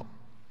spit him out.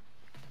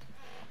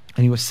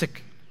 And he was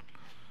sick.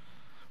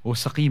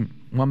 وَسَقِيمٌ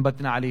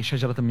وَأَنبَتْنَا عَلَيْهِ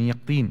شَجَرَةً مِّن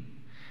يَقْطِينٍ.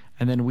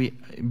 And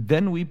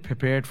then we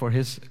prepared for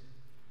his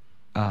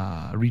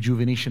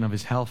rejuvenation of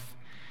his health.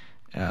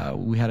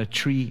 We had a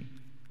tree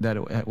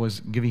that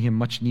was giving him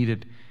much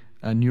needed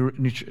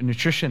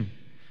nutrition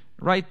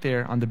right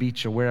there on the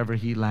beach or wherever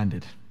he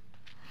landed.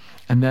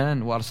 And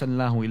then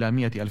وَأَرْسَلْنَاهُ إِلَى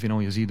مِئَةِ أَلْفٍ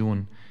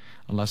وَيَزِيدُونَ.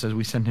 Allah says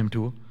we sent him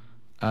to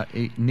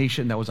a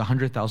nation that was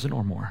 100,000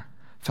 or more.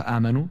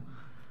 فَآمَنُوا.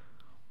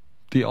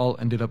 They all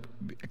ended up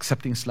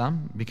accepting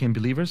Islam, became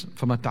believers.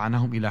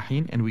 فَمَتَّعْنَاهُمْ إِلَى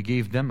حِينٍ. And we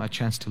gave them a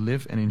chance to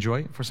live and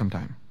enjoy for some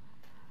time.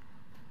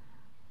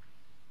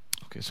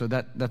 Okay, so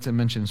that's a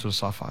mention in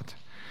Surah Safat.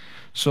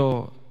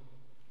 So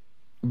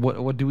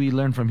what do we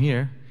learn from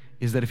here?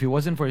 Is that if it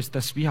wasn't for his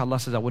tasbih, Allah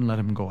says, I wouldn't let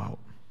him go out.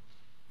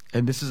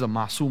 And this is a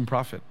ma'soom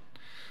prophet.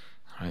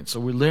 All right, so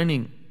we're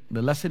learning,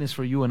 the lesson is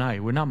for you and I.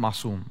 We're not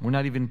ma'soom. We're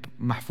not even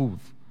mahfuz.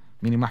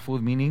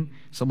 Meaning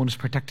someone who's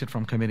protected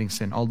from committing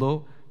sin.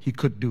 Although he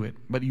could do it,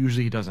 but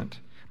usually he doesn't.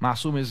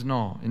 Ma'soom is,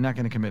 no, you're not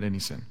going to commit any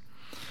sin.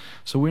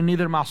 So we're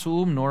neither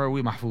ma'soom nor are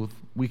we mahfuz.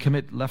 We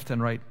commit left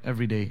and right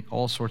every day,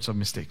 all sorts of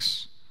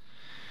mistakes.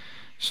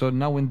 So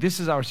now when this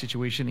is our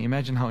situation,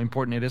 imagine how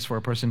important it is for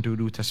a person to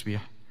do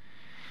tasbih.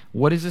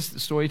 What is this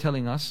story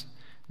telling us?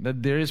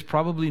 That there is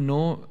probably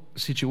no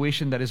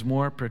situation that is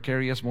more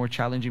precarious, more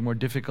challenging, more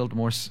difficult,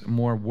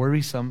 more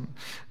worrisome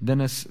than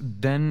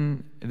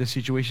the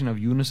situation of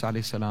Yunus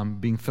alayhi salam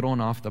being thrown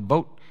off the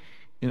boat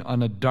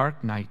on a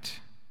dark night,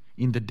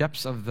 in the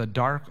depths of the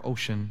dark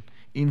ocean,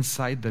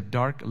 inside the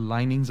dark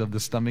linings of the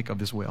stomach of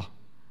this whale.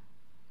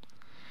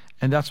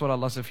 And that's what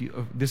Allah says,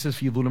 this is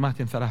fi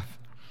dhulumatin thalath.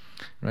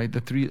 Right?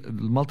 The three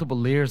multiple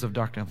layers of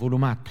darkness,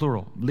 dhulumat,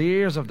 plural,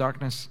 layers of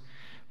darkness.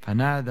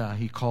 Fanada,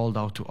 he called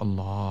out to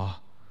Allah.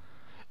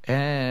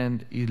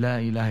 And ila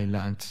ilaha illa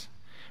ant.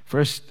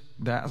 First,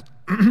 the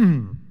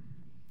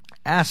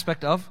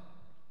aspect of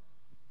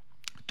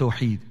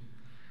Tawheed.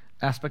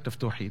 Aspect of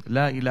Tawheed.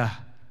 La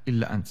ilaha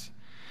illa ant.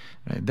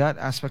 Right? That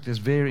aspect is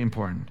very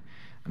important.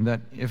 And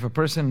that if a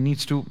person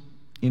needs to,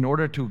 in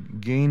order to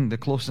gain the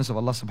closeness of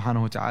Allah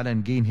subhanahu wa ta'ala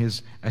and gain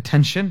his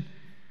attention,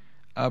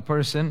 a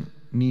person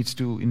needs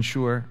to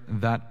ensure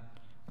that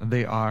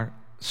they are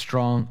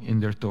strong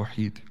in their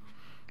Tawheed.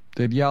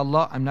 That, Ya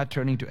Allah, I'm not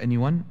turning to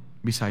anyone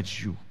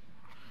besides you.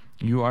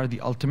 You are the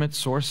ultimate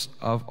source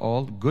of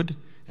all good,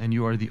 and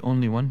you are the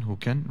only one who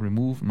can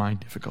remove my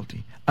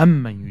difficulty.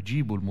 أَمَّنْ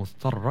يُجِيبُ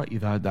الْمُضْطَرَّ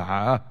إِذَا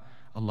دَعَاهُ.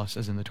 Allah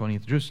says in the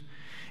 20th juz,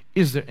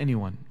 is there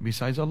anyone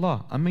besides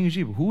Allah? أَمَّنْ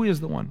يُجِيبُ. Who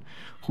is the one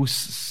who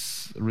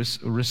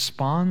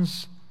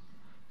responds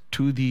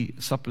to the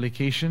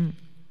supplication?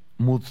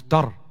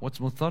 Mudtar. What's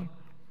mudtar?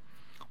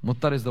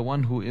 Mudtar is the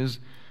one who is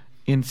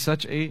in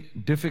such a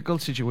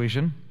difficult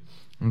situation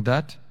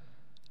that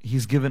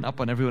he's given up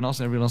on everyone else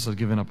and everyone else has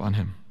given up on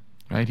him.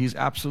 Right? He's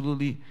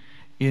absolutely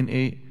in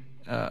a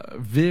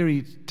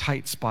very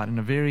tight spot, in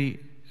a very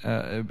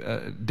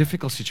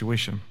difficult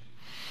situation.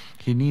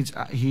 He needs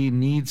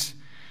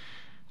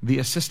the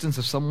assistance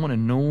of someone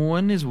and no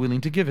one is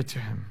willing to give it to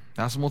him.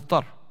 That's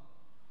muttar.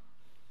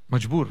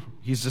 Majbur.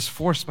 He's just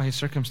forced by his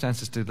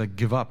circumstances to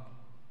give up.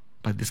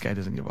 But this guy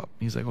doesn't give up.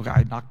 He's like, okay,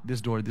 I knocked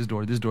this door, this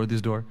door, this door,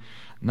 this door.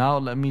 Now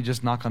let me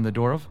just knock on the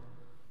door of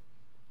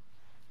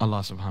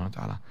Allah subhanahu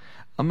wa ta'ala.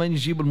 أَمَّنْ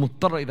يُجِيبُ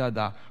الْمُضْطَرَّ إِذَا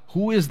دَعَاهُ.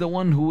 Who is the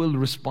one who will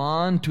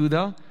respond to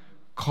the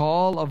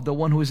call of the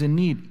one who is in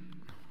need.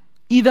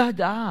 إِذَا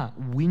دَعَا,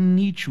 when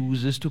He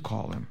chooses to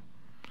call him.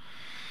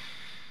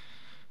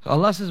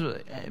 Allah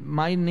says,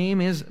 my name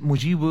is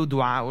Mujibu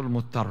Du'a'ul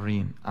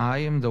Muttarreen. I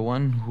am the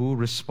one who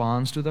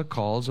responds to the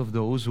calls of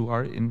those who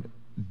are in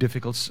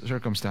difficult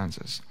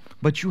circumstances.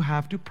 But you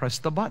have to press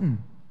the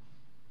button.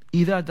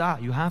 إِذَا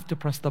دَعَا, you have to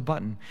press the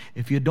button.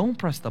 If you don't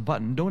press the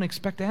button, don't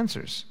expect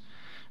answers.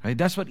 Right?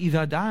 That's what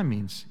إِذَا دَعَا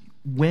means.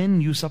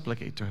 When you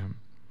supplicate to Him.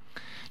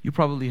 You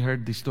probably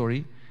heard the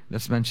story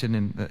that's mentioned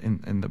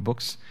in the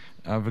books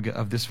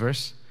of this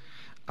verse,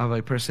 of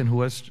a person who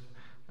was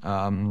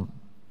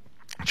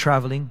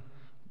traveling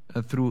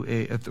through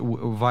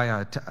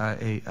via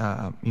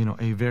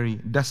a very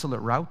desolate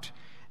route,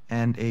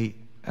 and a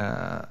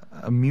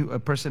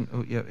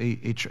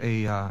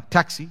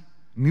taxi,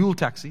 mule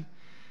taxi,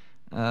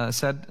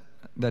 said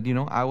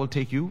that, I will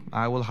take you,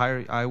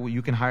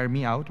 you can hire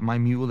me out, my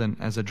mule, and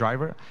as a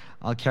driver,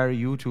 I'll drive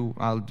you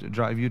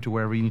to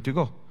wherever you need to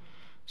go.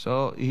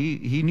 So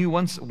he knew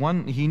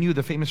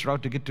the famous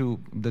route to get to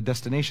the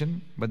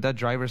destination, but that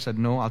driver said,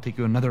 no, I'll take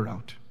you another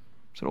route.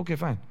 I said, okay,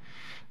 fine.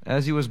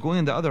 As he was going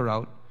in the other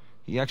route,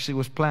 he actually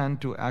was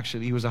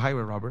he was a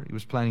highway robber. He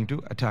was planning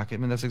to attack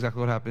him, and that's exactly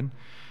what happened.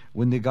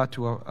 When they got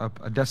to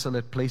a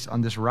desolate place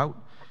on this route,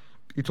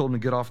 he told him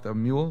to get off the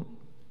mule,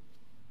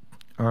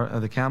 or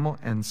the camel,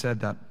 and said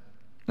that,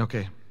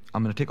 okay,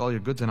 I'm going to take all your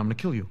goods and I'm going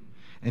to kill you.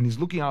 And he's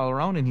looking all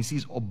around and he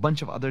sees a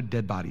bunch of other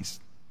dead bodies.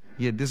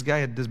 This guy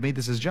had made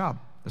this his job.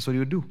 That's what he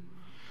would do.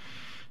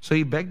 So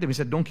he begged him. He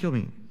said, don't kill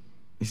me.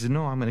 He said,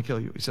 no, I'm going to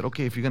kill you. He said,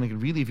 okay, if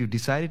you've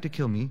decided to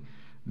kill me,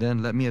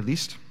 then let me at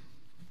least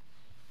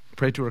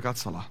pray 2 rakat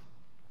salah.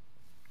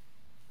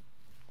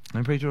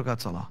 And pray 2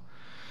 rakat salah.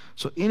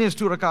 So in his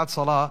 2 rakat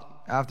salah,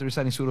 after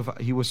reciting Surah,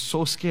 he was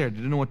so scared, he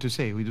didn't know what to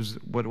say.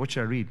 What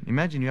should I read?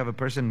 Imagine you have a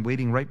person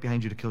waiting right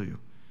behind you to kill you.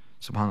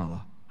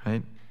 SubhanAllah.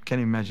 Right? Can't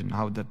you imagine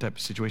how that type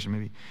of situation may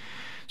be?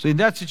 So in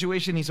that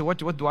situation, he said, what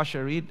dua should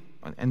I read?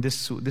 And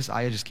this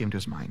ayah just came to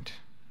his mind.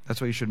 That's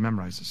why you should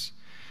memorize this.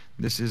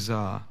 This is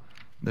the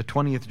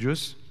 20th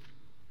juz.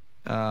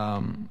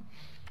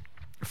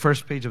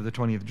 First page of the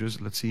 20th juz.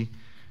 Let's see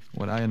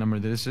what ayah number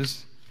this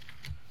is.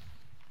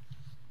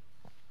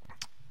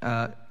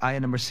 Ayah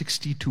number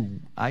 62.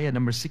 Ayah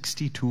number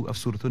 62 of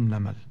Surah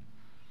An-Naml.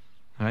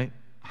 Right?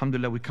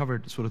 Alhamdulillah, we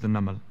covered Surah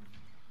An-Naml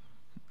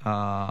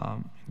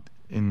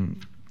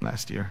in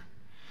last year.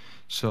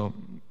 So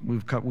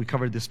we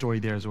covered this story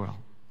there as well.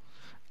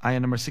 Ayah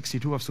number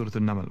 62 of Surah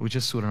An-Naml, which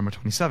is Surah number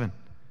 27.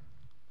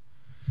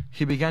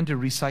 He began to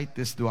recite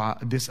this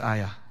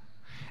ayah.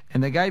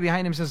 And the guy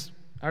behind him says,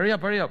 hurry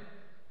up, hurry up.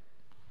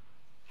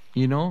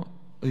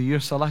 Your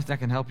salah is not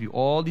going to help you.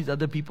 All these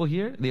other people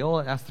here, they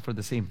all asked for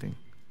the same thing.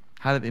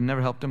 How did it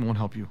never help them? It won't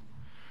help you.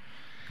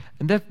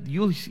 And that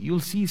you'll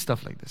see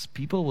stuff like this.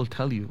 People will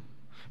tell you.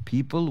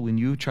 People, when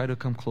you try to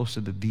come close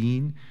to the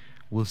deen,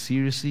 will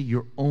seriously,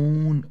 your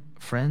own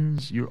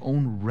friends, your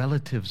own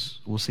relatives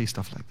will say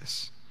stuff like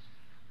this.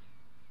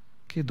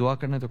 Okay, dua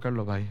karna to kar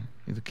lo bhai.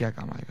 Ye to kya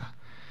kaam aayega?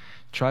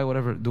 Try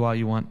whatever dua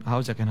you want. How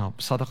is that can help?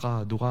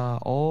 Sadaqah, dua,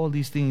 all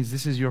these things.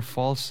 This is your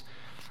false,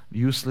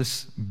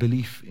 useless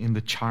belief in the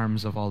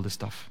charms of all this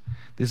stuff.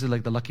 This is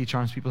like the lucky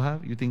charms people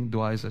have. You think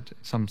dua is that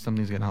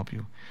something's going to help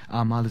you.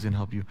 Amal is going to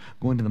help you.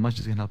 Going to the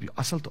masjid is going to help you.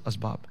 Asal to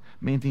asbab.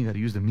 Main thing, you got to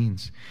use the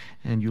means.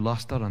 And you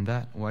lost out on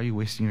that. Why are you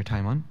wasting your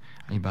time on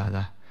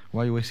ibadah?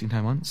 Why are you wasting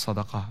time on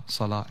sadaqah,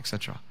 salah,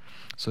 etc.?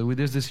 So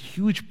there's this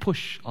huge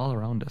push all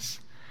around us,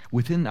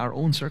 within our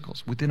own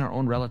circles, within our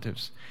own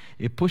relatives.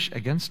 A push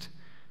against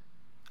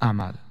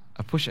amal.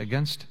 A push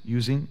against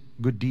using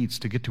good deeds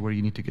to get to where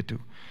you need to get to.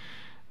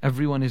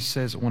 Everyone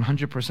says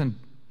 100%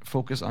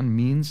 focus on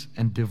means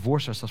and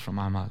divorce ourselves from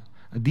amal.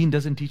 Deen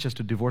doesn't teach us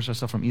to divorce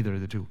ourselves from either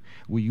of the two.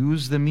 We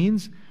use the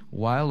means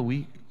while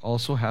we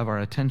also have our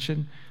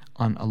attention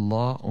on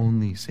Allah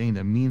only, saying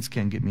that means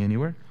can't get me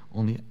anywhere,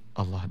 only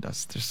Allah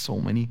does. There's so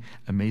many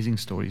amazing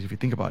stories if you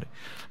think about it.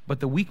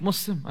 But the weak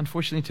Muslim,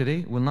 unfortunately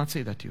today, will not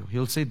say that to you.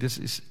 He'll say,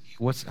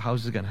 how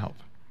is it going to help?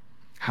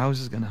 How is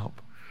this going to help?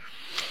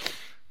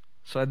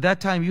 So at that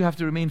time, you have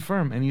to remain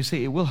firm and you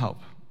say, it will help.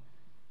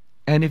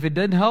 And if it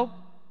didn't help,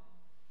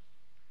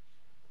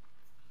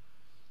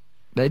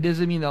 that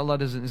doesn't mean that Allah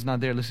is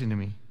not there listening to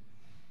me.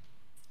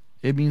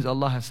 It means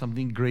Allah has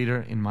something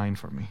greater in mind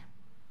for me.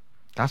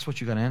 That's what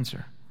you got to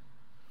answer.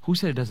 Who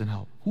said it doesn't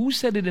help? Who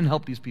said it didn't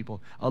help these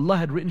people? Allah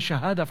had written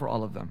shahada for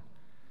all of them.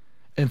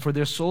 And for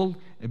their soul,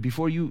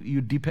 before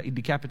you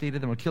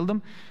decapitated them or killed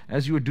them,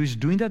 as you were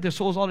doing that, their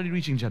soul is already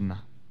reaching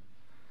Jannah.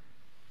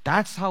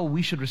 That's how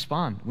we should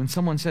respond. When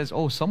someone says,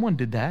 oh, someone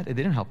did that, it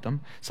didn't help them.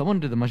 Someone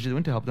did the masjid, it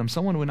went to help them.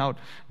 Someone went out,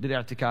 did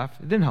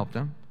i'tikaf, it didn't help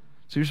them.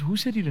 So who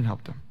said you didn't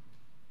help them?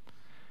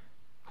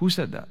 Who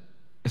said that?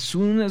 As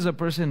soon as a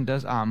person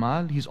does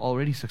a'mal, he's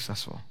already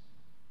successful.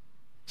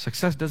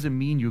 Success doesn't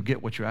mean you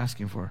get what you're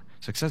asking for.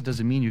 Success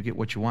doesn't mean you get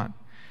what you want.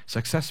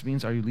 Success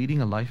means, are you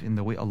leading a life in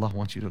the way Allah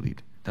wants you to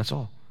lead? That's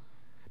all.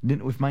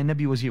 If my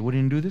Nabi was here,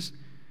 wouldn't he do this?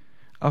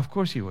 Of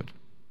course he would.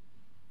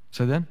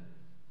 So then,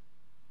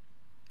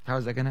 how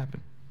is that going to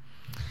happen?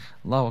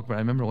 Allahu Akbar. I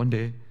remember one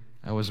day,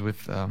 I was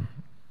with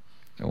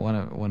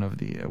one of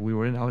the, we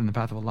were out in the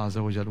path of Allah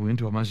Azza wa Jal. We went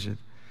to a masjid,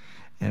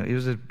 and it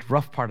was a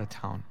rough part of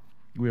town.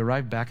 We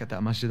arrived back at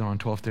that masjid around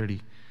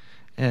 12:30,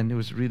 and it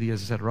was really,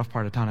 as I said, a rough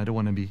part of town. I don't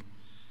want to be,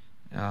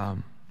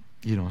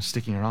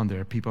 sticking around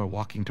there. People are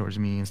walking towards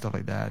me and stuff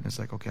like that, and it's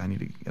like, okay, I need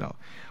to get out.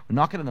 We're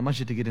knocking on the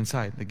masjid to get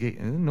inside. The gate,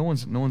 and no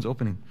one's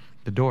opening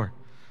the door.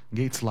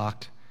 Gate's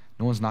locked.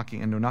 No one's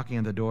knocking, and they're knocking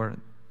on the door,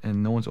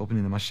 and no one's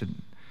opening the masjid.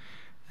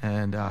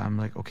 And I'm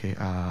like, okay,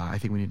 I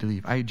think we need to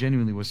leave. I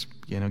genuinely was,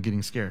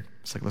 getting scared.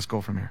 It's like, let's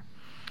go from here.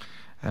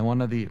 And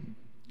one of the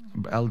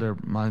elder,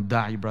 my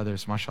da'i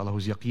brothers, mashallah,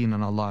 who's yaqeen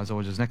on Allah Azza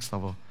wa Jal's next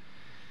level,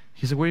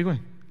 he said, where are you going?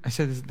 I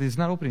said, it's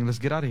not opening. Let's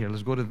get out of here.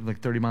 Let's go to like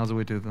 30 miles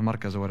away to the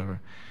markaz or whatever.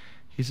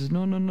 He says,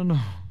 no.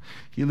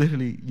 He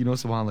literally,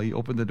 subhanAllah, he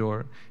opened the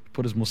door, he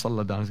put his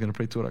musalla down, he's going to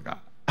pray 2 rak'ah.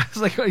 I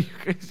was like, are you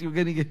crazy?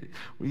 We're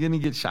going to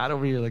get shot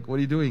over here. Like, what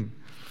are you doing?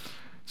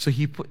 So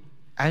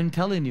I'm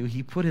telling you,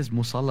 he put his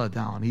musalla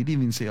down. He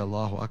didn't even say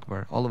Allahu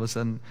Akbar. All of a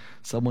sudden,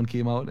 someone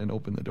came out and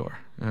opened the door,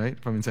 right,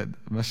 from inside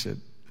the masjid.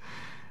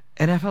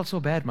 And I felt so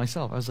bad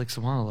myself. I was like,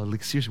 subhanAllah,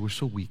 like seriously, we're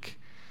so weak,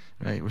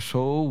 right? We're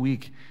so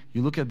weak.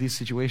 You look at these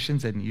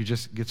situations and you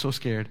just get so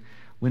scared.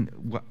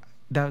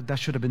 That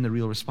should have been the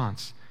real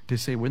response. To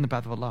say, we're in the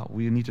path of Allah.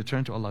 We need to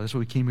turn to Allah. That's why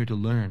we came here to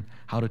learn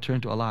how to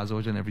turn to Allah Azza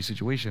wa Jalla in every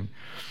situation.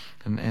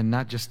 And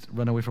not just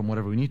run away from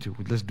whatever we need to.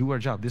 Let's do our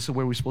job. This is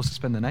where we're supposed to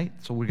spend the night,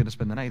 so we're going to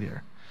spend the night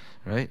here.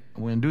 Right?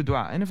 We're going to do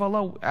dua. And if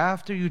Allah,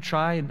 after you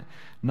try and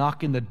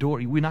knock in the door,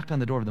 we knocked on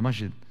the door of the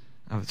masjid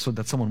so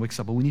that someone wakes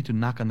up, but we need to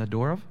knock on the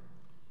door of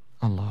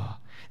Allah.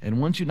 And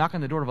once you knock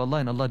on the door of Allah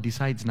and Allah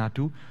decides not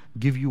to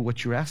give you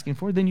what you're asking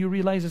for, then you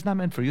realize it's not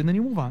meant for you, and then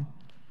you move on.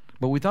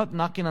 But without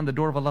knocking on the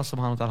door of Allah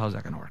subhanahu wa ta'ala, how's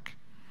that going to work?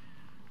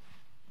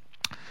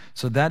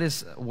 So that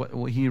is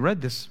what he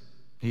read this.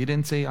 He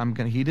didn't say,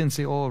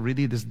 oh,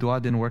 really, this dua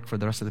didn't work for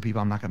the rest of the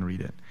people, I'm not going to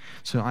read it.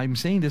 So I'm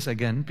saying this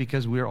again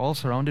because we're all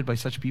surrounded by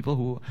such people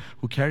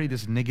who carry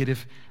this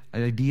negative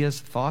ideas,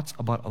 thoughts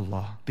about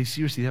Allah. They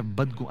seriously have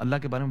Allah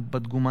ke bare mein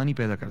badgumani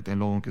paida karte hain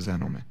logon ke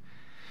zehnon mein.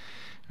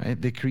 Right?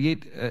 They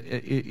create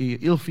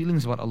ill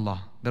feelings about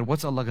Allah. That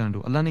what's Allah going to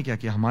do? Allah ne kya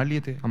kiya? Hamare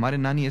liye the, hamare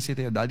nani aise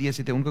the, dadi aise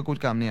the, unka kuch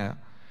kaam nahi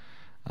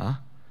aaya.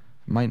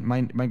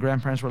 My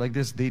grandparents were like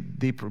this.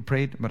 They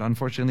prayed, but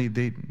unfortunately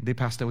they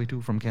passed away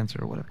too from cancer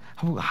or whatever.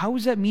 How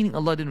is that meaning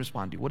Allah didn't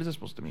respond to you? What is that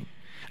supposed to mean?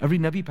 Every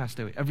Nabi passed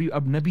away. Every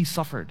Nabi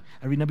suffered.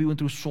 Every Nabi went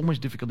through so much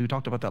difficulty. We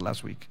talked about that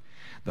last week.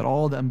 That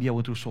all the Anbiya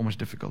went through so much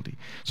difficulty.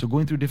 So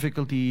going through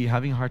difficulty,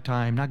 having a hard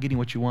time, not getting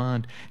what you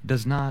want,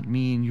 does not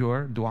mean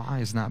your dua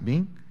is not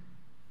being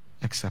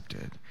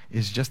accepted.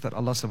 It's just that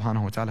Allah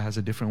subhanahu wa ta'ala has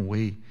a different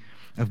way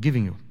of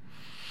giving you.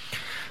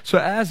 So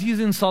as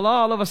he's in salah,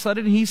 all of a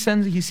sudden he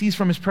sees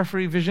from his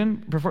periphery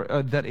vision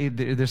that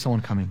there's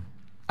someone coming,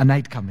 a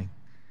knight coming.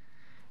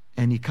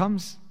 And he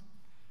comes,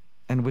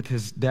 and with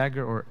his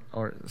dagger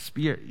or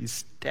spear, he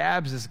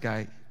stabs this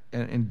guy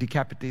and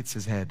decapitates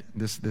his head,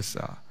 this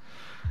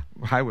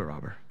highway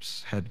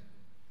robber's head.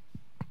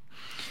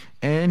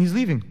 And he's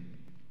leaving.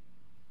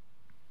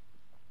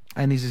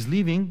 And as he's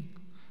leaving,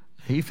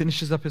 he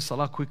finishes up his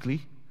salah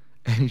quickly,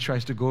 and he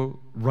tries to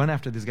go run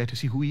after this guy to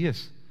see who he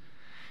is.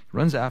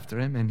 Runs after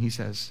him, and he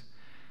says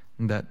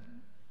that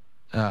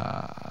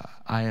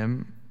I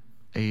am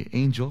an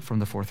angel from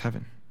the 4th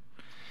heaven.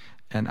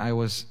 And I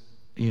was,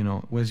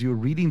 as you were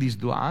reading these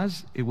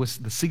du'as, it was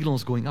the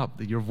signals going up,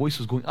 that your voice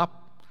was going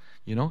up,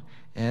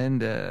 and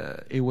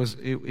there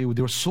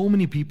were so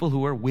many people who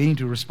were waiting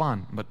to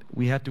respond. But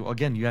we had to,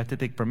 again, you have to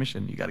take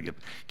permission. You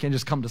can't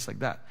just come just like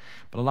that.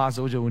 But Allah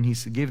Azza wa Jalla, when He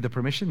gave the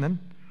permission, then,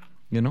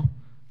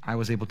 I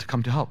was able to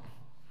come to help.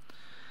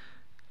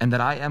 And that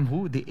I am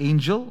who? The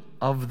angel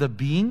of the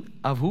being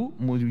of who?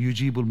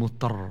 Yujibul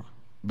Muttar.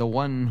 The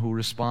one who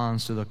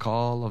responds to the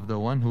call of the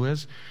one who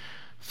has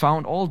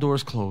found all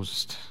doors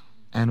closed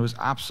and was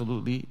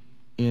absolutely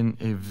in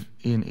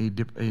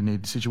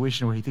a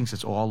situation where he thinks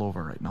it's all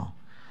over right now.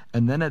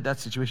 And then at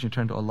that situation, you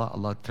turn to Allah,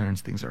 Allah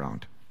turns things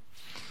around.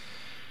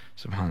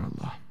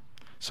 Subhanallah.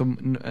 So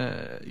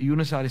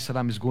Yunus alayhi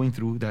salam is going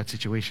through that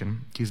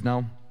situation. He's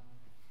now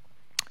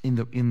in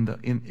doing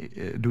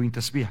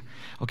tasbih.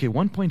 Okay,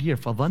 one point here.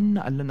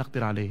 فَظَنَّ أَن لَّن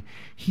نَقْدِرَ عَلَيْهِ.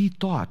 He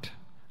thought.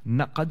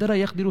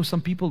 قَدَرَ يَقْدِرُ.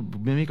 Some people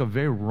may make a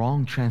very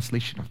wrong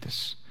translation of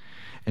this,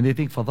 and they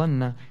think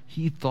فَظَنَّ.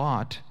 He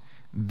thought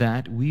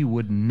that we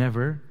would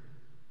never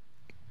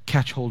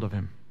catch hold of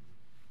him.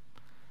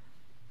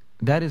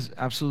 That is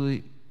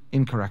absolutely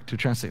incorrect to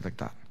translate like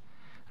that,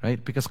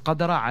 right? Because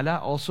قَدَرَ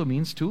عَلَى also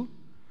means to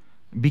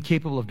be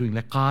capable of doing,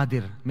 like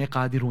qadir. Main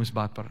qadir hu is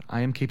baat par. I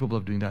am capable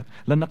of doing that.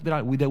 Lan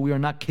naqdir, that we are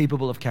not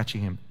capable of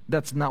catching him.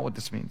 That's not what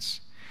this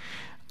means.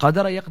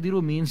 Qadara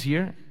yaqdiru means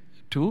here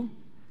to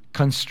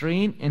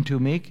constrain and to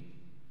make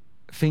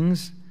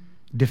things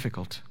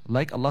difficult.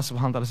 Like Allah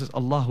subhanahu wa ta'ala says,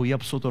 Allahu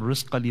yabsutu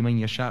rizqa liman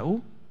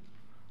yasha'u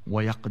wa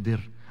yaqdir.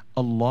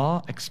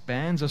 Allah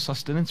expands a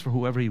sustenance for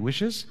whoever He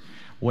wishes,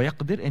 wa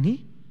yaqdir, and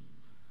He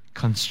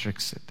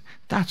constricts it.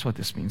 That's what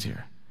this means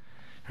here.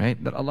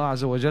 Right? That Allah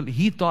Azza wa Jal,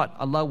 he thought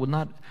Allah would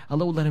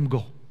let him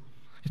go.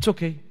 It's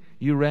okay.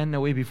 You ran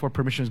away before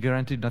permission was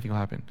granted, nothing will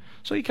happen.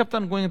 So he kept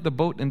on going at the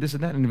boat and this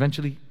and that, and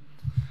eventually,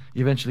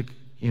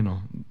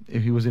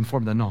 if he was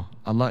informed that no,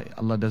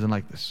 Allah doesn't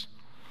like this.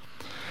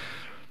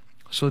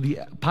 So the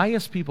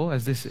pious people,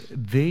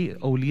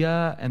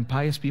 awliya and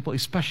pious people,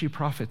 especially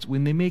prophets,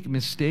 when they make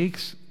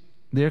mistakes,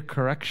 their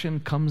correction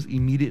comes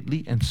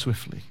immediately and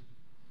swiftly.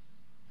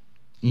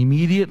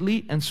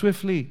 Immediately and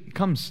swiftly it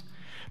comes.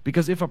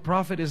 Because if a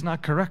prophet is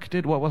not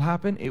corrected, what will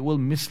happen? It will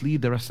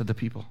mislead the rest of the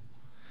people.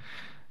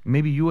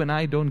 Maybe you and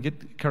I don't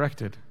get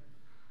corrected.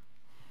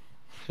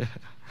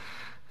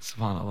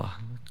 SubhanAllah.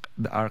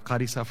 Our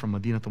Qarisa from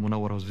Madinatul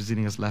Munawwara was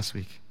visiting us last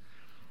week.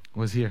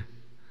 Was here.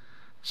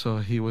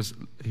 So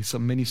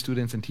many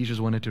students and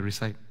teachers wanted to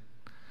recite.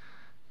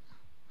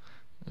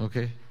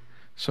 Okay?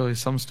 So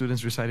some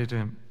students recited to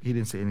him. He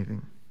didn't say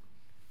anything.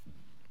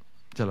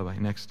 Chalo bhai,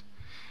 next.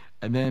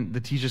 And then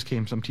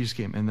some teachers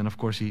came, and then of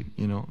course he,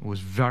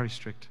 was very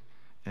strict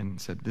and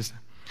said this.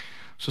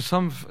 So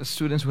some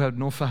students who had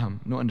no faham,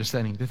 no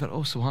understanding, they thought,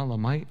 oh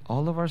subhanAllah,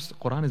 all of our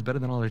Quran is better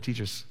than all our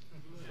teachers.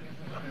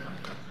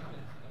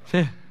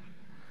 Yeah.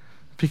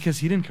 Because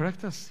he didn't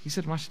correct us. He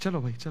said, Masha,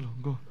 chalo bhai, chalo,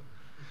 go.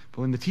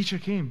 But when the teacher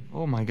came,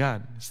 oh my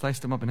God,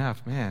 sliced him up in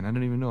half. Man, I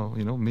don't even know,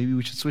 maybe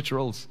we should switch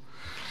roles.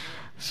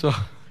 So,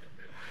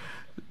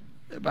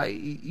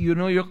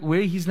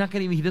 where he's not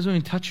going to he doesn't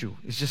even touch you.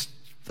 It's just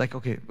like,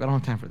 okay, I don't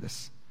have time for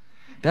this.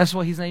 That's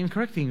why he's not even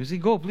correcting you. You say,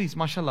 go please,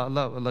 mashallah,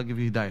 Allah give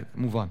you hidayat,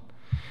 move on.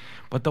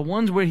 But the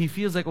ones where he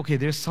feels like, okay,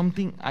 there's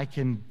something I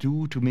can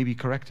do to maybe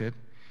correct it,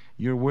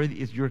 you're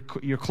worthy,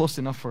 you're close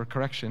enough for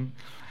correction,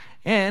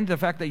 and the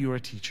fact that you're a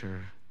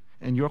teacher,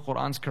 and your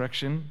Qur'an's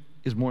correction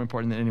is more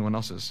important than anyone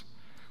else's.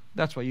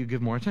 That's why you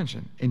give more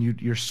attention, and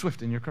you're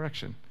swift in your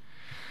correction.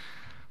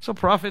 So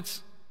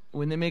prophets,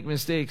 when they make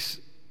mistakes,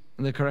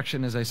 the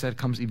correction, as I said,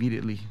 comes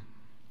immediately.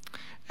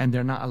 And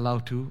they're not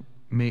allowed to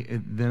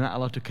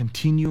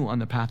continue on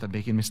the path of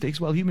making mistakes.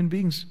 Well, human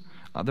beings,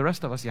 the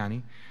rest of us,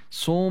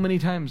 so many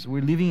times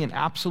we're living in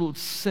absolute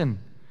sin.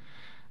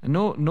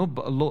 No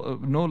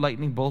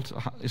lightning bolt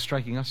is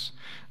striking us.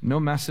 No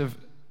massive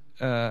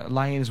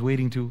lion is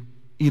waiting to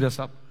eat us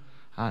up.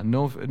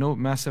 No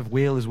massive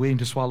whale is waiting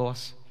to swallow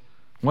us.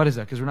 What is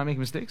that? Because we're not making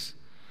mistakes?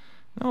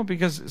 No,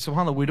 because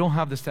subhanAllah, we don't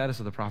have the status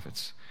of the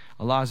prophets.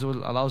 Allah Azza wa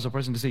Jalla allows a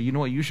person to say, you know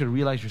what, you should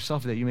realize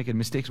yourself that you're making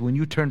mistakes. When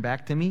you turn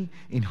back to me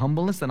in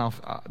humbleness, then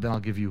I'll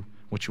give you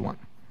what you want.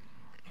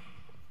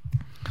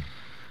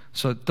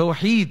 So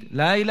Tawheed,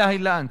 La ilaha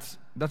illa ant.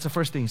 That's the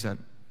first thing he said.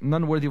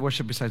 None worthy of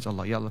worship besides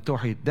Allah. Ya Allah,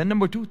 Tawheed. Then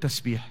number 2,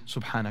 Tasbih,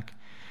 Subhanak.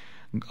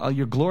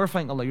 You're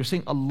glorifying Allah. You're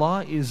saying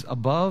Allah is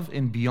above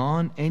and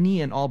beyond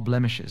any and all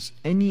blemishes,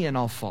 any and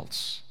all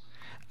faults.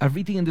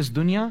 Everything in this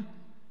dunya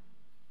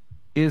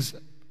is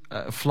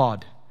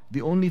flawed.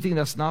 The only thing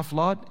that's not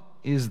flawed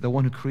is the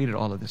one who created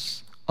all of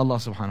this, Allah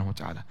subhanahu wa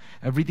ta'ala.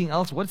 Everything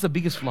else, what's the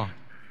biggest flaw?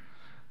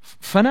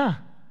 Fana.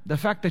 The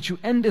fact that you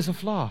end is a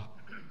flaw.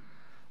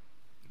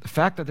 The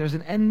fact that there's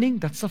an ending,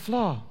 that's a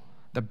flaw.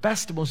 The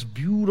best, most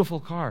beautiful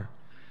car,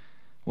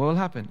 what will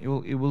happen? It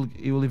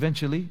will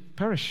eventually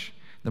perish.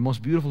 The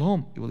most beautiful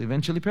home, it will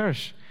eventually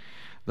perish.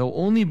 The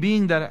only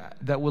being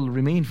that will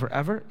remain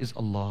forever is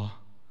Allah.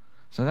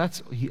 So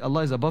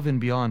Allah is above and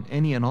beyond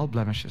any and all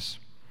blemishes.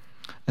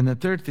 And the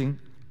third thing,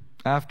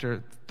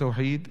 after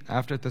Tawheed,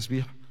 after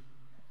Tasbih,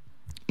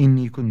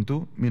 Inni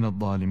kuntu min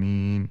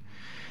al-zalimin.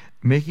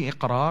 Making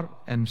iqrar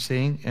and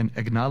saying and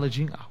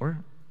acknowledging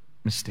our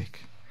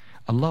mistake.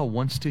 Allah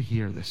wants to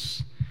hear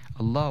this.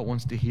 Allah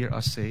wants to hear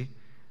us say,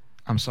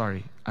 I'm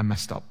sorry, I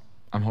messed up,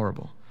 I'm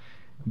horrible.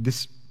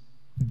 This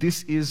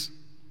is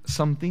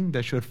something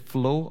that should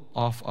flow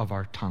off of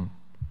our tongue.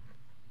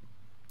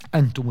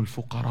 Antumul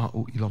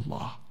fuqara'u ila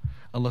Allah.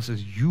 Allah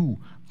says, you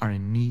are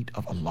in need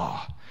of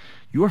Allah.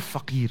 You are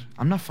faqir.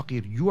 I'm not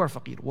faqir. You are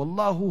faqir.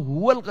 Wallahu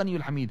huwal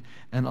ghaniyul hamid.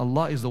 And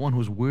Allah is the one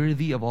who's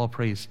worthy of all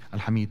praise.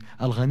 Al-Hamid.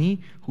 Al-Ghani,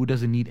 who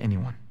doesn't need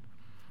anyone.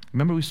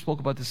 Remember we spoke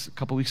about this a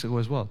couple weeks ago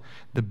as well.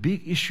 The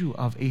big issue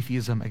of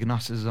atheism,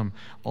 agnosticism,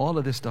 all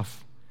of this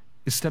stuff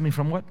is stemming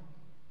from what?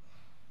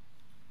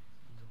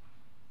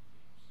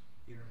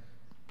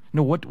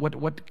 No,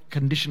 what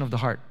condition of the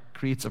heart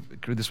creates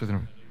this within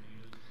him?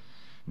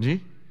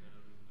 Gee?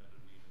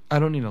 I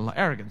don't need Allah.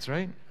 Arrogance,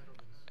 right?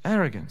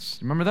 Arrogance.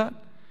 Remember that?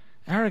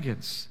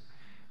 Arrogance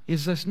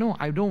is this, no,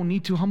 I don't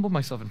need to humble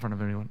myself in front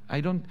of everyone.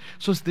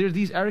 So there are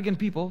these arrogant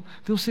people,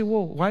 they'll say,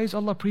 whoa, why is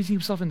Allah praising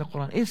himself in the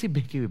Quran? Aise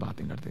behke hui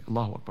baatein karte.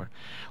 Allahu Akbar.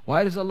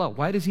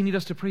 Why does he need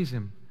us to praise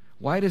him?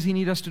 Why does he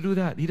need us to do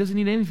that? He doesn't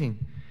need anything.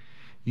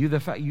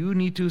 You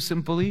need to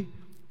simply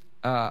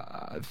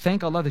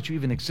thank Allah that you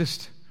even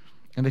exist,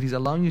 and that he's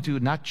allowing you to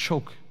not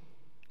choke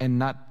and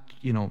not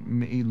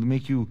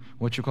make you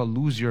what you call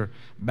lose your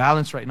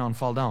balance right now and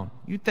fall down.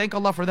 You thank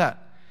Allah for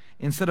that.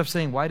 Instead of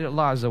saying, why did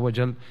Allah Azza wa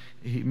Jal,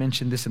 He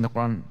mentioned this in the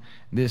Quran,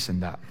 this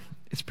and that.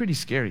 It's pretty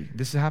scary.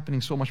 This is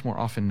happening so much more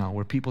often now,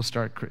 where people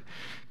start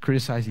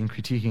criticizing,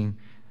 critiquing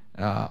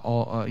the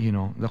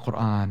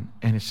Quran,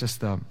 and it's just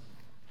the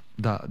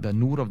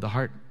noor of the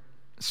heart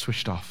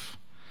switched off.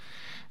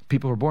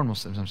 People who are born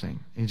Muslims, I'm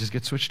saying. It just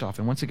gets switched off.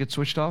 And once it gets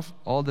switched off,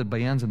 all the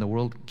bayans in the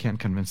world can't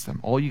convince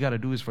them. All you got to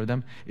do is for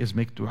them is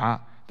make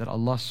dua that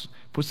Allah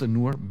puts the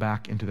nur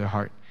back into their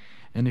heart.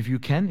 And if you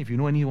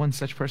know anyone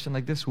such person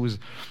like this who's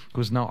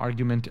now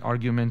arguing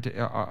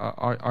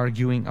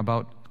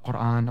about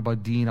Quran,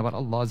 about Deen, about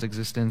Allah's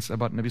existence,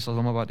 about Nabi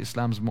Sallallahu Alaihi Wasallam, about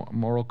Islam's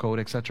moral code,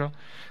 etc.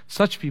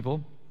 Such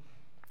people,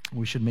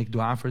 we should make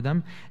dua for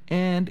them.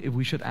 And if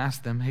we should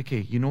ask them,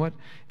 hey, you know what?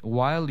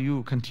 While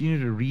you continue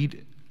to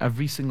read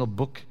every single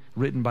book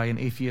written by an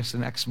atheist,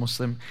 an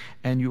ex-Muslim,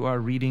 and you are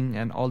reading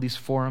and all these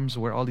forums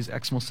where all these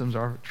ex-Muslims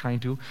are trying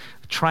to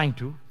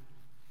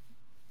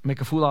make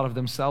a fool out of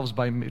themselves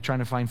by trying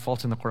to find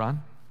faults in the Quran.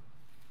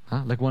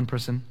 Like one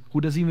person who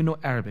doesn't even know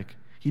Arabic.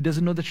 He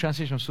doesn't know the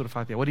translation of Surah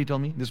Fatiha. What did he tell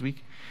me this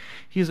week?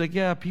 He's like,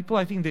 yeah, people,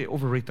 I think they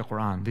overrate the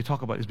Quran. They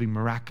talk about it as being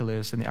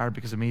miraculous and the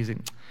Arabic is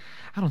amazing.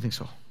 I don't think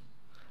so.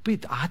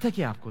 But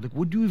like,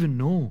 what do you even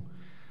know?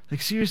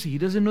 Like seriously, he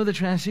doesn't know the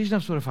translation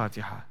of Surah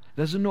Fatiha.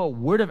 Doesn't know a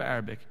word of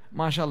Arabic.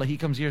 MashaAllah, he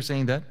comes here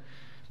saying that.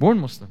 Born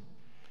Muslim.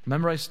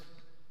 Memorized,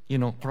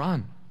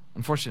 Quran.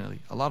 Unfortunately,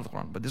 a lot of the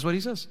Quran. But this is what he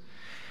says.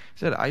 He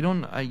said, I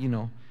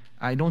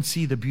don't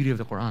see the beauty of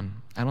the Quran.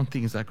 I don't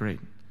think it's that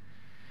great.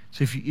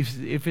 So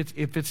if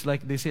it's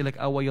like they say like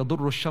awa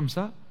yadurru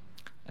shamsa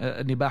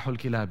nibahul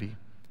kilabi,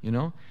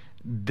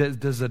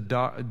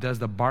 does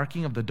the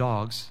barking of the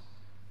dogs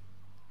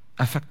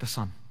affect the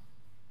sun?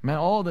 Man,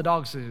 all the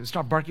dogs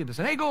start barking at the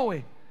sun. Hey, go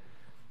away.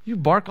 You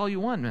bark all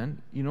you want,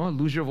 man.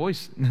 Lose your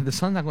voice. The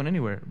sun's not going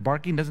anywhere.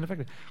 Barking doesn't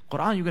affect it.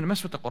 Quran, you're going to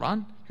mess with the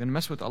Quran? You're going to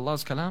mess with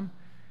Allah's kalam?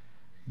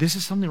 This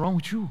is something wrong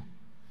with you.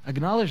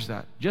 Acknowledge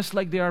that. Just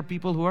like there are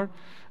people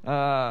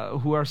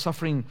who are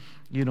suffering,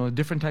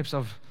 different types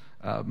of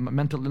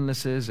mental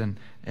illnesses and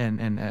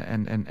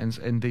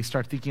they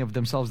start thinking of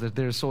themselves that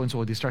they're so and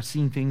so. They start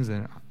seeing things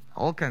and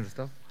all kinds of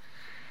stuff.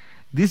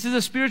 This is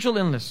a spiritual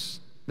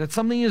illness. That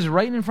something is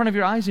right in front of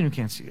your eyes and you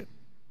can't see it.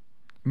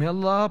 May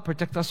Allah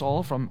protect us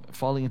all from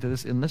falling into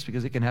this illness,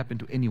 because it can happen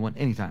to anyone,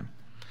 anytime.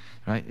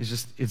 Right?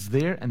 It's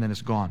there and then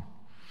it's gone.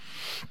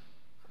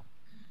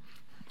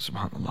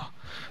 SubhanAllah.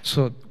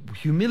 So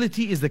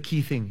humility is the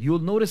key thing. You'll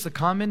notice the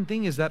common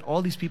thing is that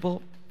all these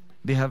people,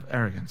 they have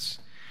arrogance.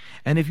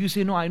 And if you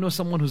say, no, I know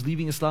someone who's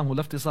leaving Islam, who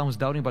left Islam, who's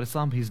doubting about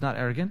Islam, he's not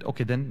arrogant.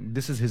 Okay, then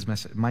this is his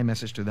message. My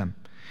message to them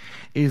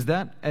is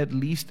that at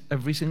least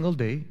every single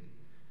day,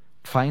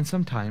 find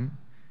some time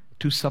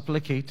to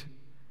supplicate,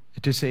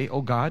 to say,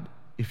 oh God,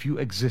 if you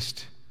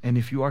exist and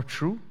if you are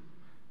true,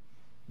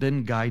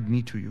 then guide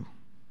me to you.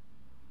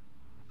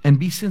 And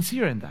be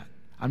sincere in that.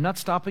 I'm not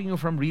stopping you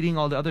from reading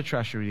all the other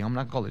trash you're reading. I'm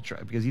not calling it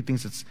trash because he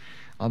thinks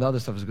all the other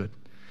stuff is good.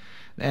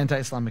 The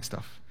anti-Islamic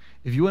stuff.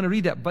 If you want to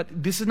read that, but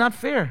this is not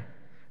fair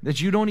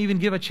that you don't even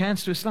give a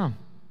chance to Islam.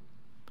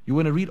 You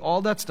want to read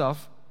all that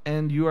stuff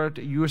and you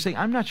are saying,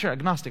 I'm not sure,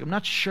 agnostic. I'm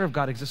not sure if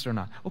God exists or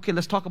not. Okay,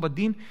 let's talk about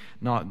deen.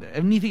 No,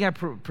 anything I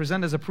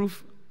present as a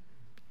proof,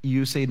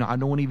 you say, no, I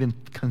don't want to even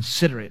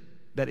consider it.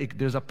 That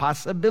there's a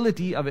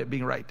possibility of it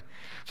being right.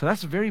 So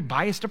that's a very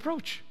biased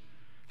approach.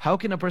 How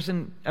can a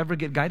person ever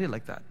get guided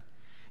like that?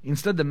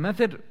 Instead, the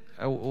method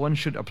one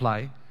should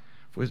apply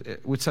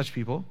with such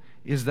people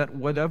is that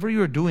whatever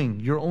you're doing,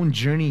 your own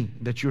journey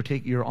that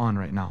you're on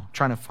right now,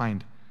 trying to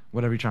find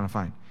whatever you're trying to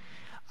find.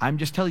 I'm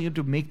just telling you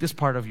to make this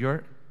part of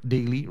your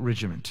daily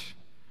regiment,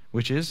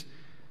 which is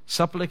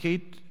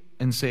supplicate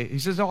and say, he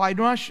says, oh, I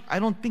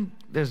don't think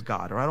there's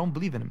God, or I don't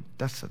believe in him.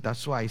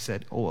 That's why I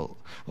said, oh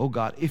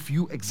God, if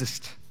you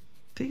exist.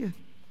 Take it.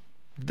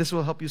 This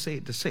will help you say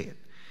it, to say it.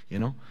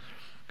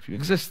 If you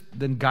exist,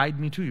 then guide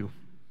me to you.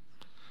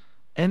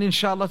 And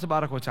inshallah,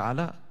 tabarak wa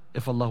ta'ala,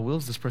 if Allah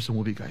wills, this person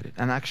will be guided.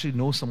 And I actually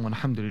know someone,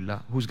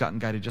 alhamdulillah, who's gotten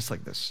guided just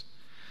like this.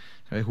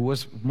 Right? Who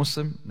was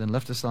Muslim, then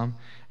left Islam,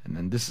 and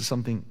then this is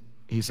something,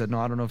 he said, no,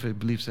 I don't know if he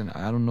believes in,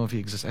 I don't know if he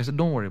exists. I said,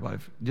 don't worry about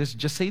it.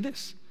 Just say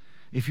this.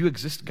 If you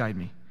exist, guide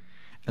me.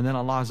 And then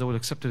Allah Azza wa Jalla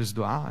accepted his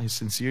dua, his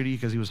sincerity,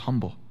 because he was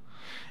humble.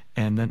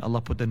 And then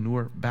Allah put the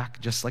nur back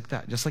just like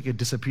that. Just like it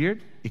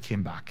disappeared, it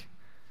came back.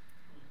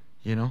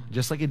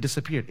 Just like it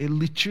disappeared. It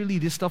literally,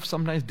 this stuff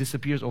sometimes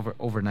disappears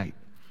overnight.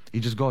 It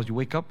just goes, you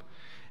wake up,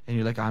 and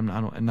you're like,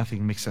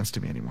 nothing makes sense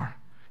to me anymore.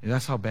 And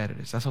that's how bad it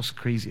is. That's how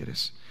crazy it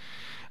is.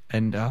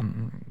 And,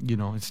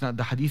 it's not,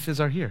 the hadiths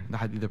are here.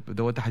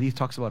 What the hadith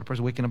talks about, a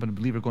person waking up and a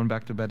believer going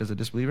back to bed as a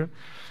disbeliever.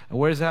 And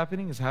where is it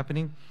happening? It's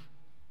happening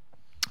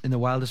in the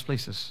wildest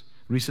places.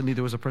 Recently,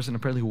 there was a person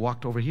apparently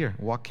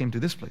who came to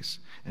this place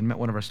and met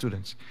one of our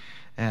students.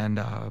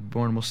 And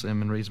born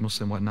Muslim and raised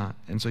Muslim, whatnot.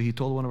 And so he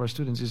told one of our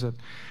students, he said,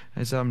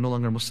 I'm no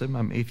longer Muslim,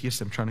 I'm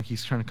atheist,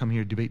 he's trying to come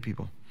here to debate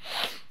people.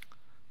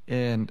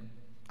 And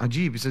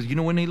Ajib, he says, you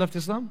know when he left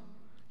Islam?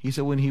 He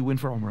said when he went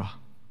for Umrah.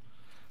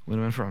 When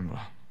he went for Umrah.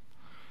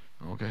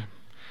 Okay.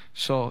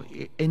 So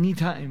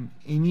anytime,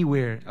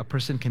 anywhere, a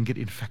person can get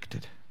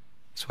infected.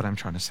 That's what I'm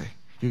trying to say.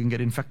 You can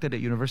get infected at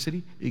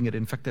university, you can get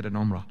infected at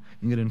Umrah, you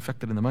can get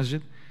infected in the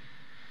masjid.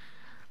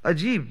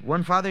 Ajib,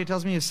 one father, he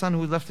tells me his son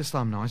who left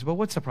Islam now. I said, but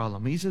what's the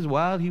problem? He says,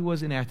 while he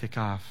was in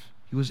i'tikaf,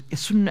 he was a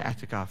sunnah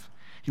i'tikaf,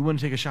 he wanted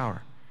to take a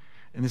shower.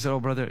 And they said, oh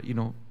brother,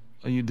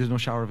 there's no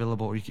shower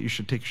available, or you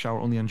should take a shower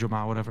only on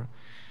Jum'ah or whatever.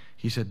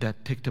 He said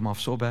that ticked him off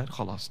so bad,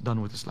 khalas,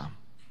 done with Islam.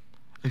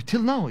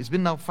 Till now, it's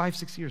been now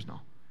 5-6 years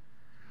now.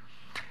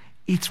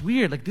 It's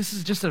weird, like this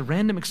is just a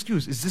random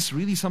excuse. Is this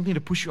really something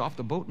to push you off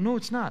the boat? No,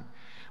 it's not.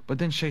 But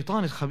then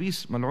shaitan is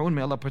khabis, mal'oon,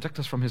 may Allah protect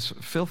us from his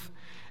filth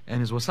and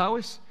his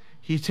wasawis.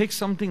 He takes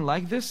something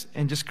like this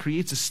and just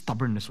creates a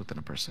stubbornness within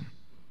a person.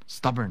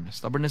 Stubbornness.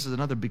 Stubbornness is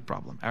another big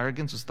problem.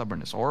 Arrogance is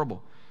stubbornness.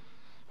 Horrible.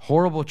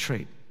 Horrible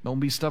trait. Don't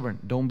be stubborn.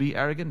 Don't be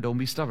arrogant. Don't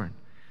be stubborn.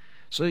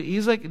 So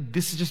he's like,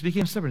 this just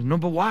became stubborn. No,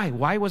 but why?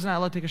 Why wasn't I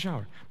allowed to take a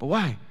shower? But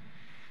why?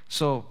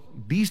 So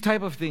these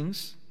type of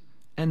things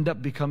end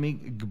up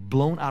becoming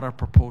blown out of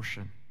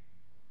proportion.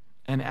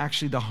 And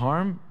actually the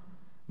harm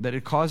that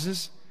it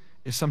causes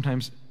is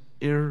sometimes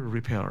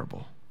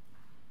irreparable.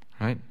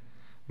 Right?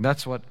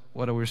 That's what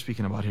we're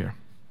speaking about here.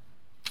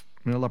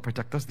 May Allah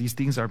protect us. These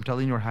things, I'm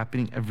telling you, are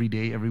happening every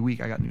day, every week.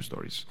 I got new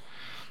stories.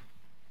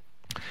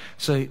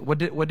 So what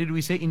did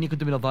we say? إِنِّي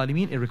كُنْتُ مِنَ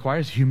الظَّالِمِينَ. It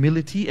requires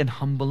humility and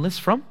humbleness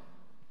from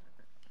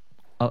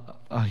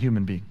a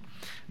human being.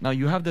 Now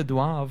you have the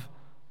dua of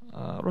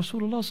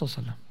Rasulullah sallallahu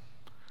alaihi wasallam.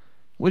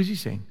 What is he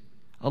saying?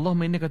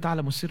 Allahumma innaka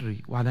ta'lamu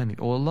sirri wa alani.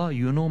 Oh Allah,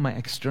 you know my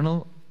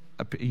external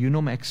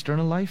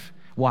life.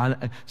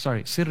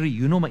 Sirri,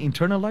 you know my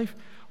internal life.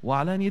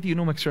 Wa alaniyati, you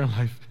know my external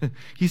life.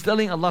 He's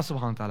telling Allah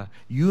subhanahu wa ta'ala,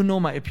 you know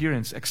my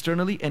appearance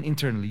externally and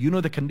internally. You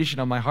know the condition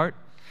of my heart,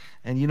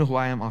 and you know who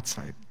I am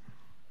outside.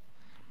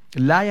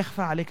 لا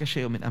يخفى عليك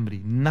شيء من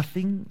أمري.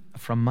 Nothing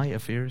from my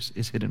affairs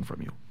is hidden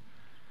from you.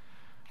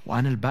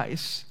 وأنا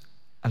البائس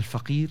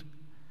الفقير.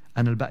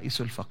 أنا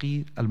البائس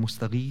الفقير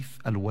المستغيث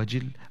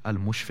الوجل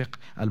المشفق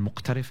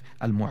المقترف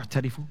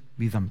المعترف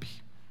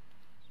بذنبي.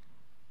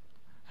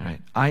 All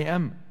right. I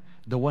am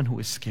the one who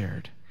is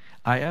scared.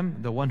 I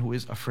am the one who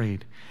is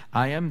afraid.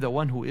 I am the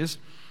one who is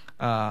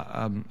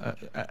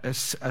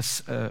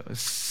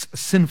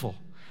sinful.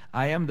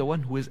 I am the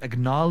one who is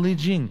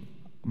acknowledging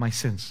my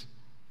sins.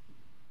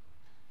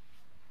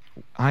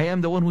 I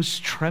am the one who is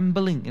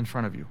trembling in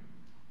front of you.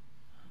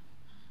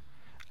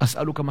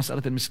 أسألك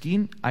مسألة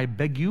المسكين. I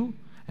beg you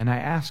and I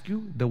ask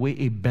you the way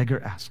a beggar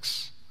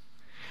asks.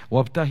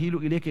 وابتهل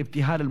إليك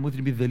ابتهال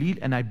المذنب الذليل.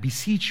 And I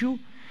beseech you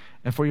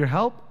and for your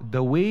help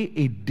the way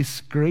a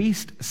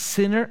disgraced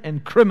sinner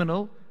and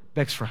criminal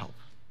begs for help.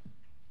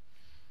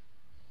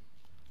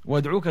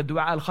 وادعوك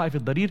الدعاء الخائف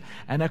الضرير.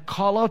 And I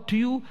call out to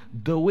you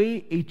the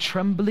way a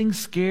trembling,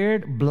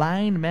 scared,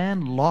 blind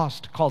man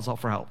lost calls out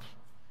for help.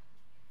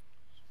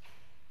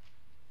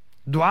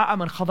 دعاء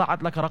من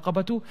خضعت لك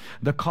رقبته.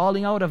 The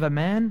calling out of a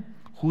man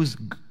whose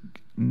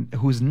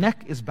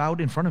neck is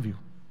bowed in front of you.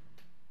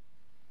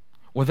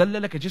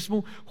 وذل لك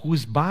جسمه.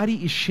 Whose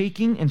body is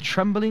shaking and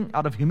trembling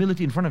out of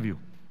humility in front of you.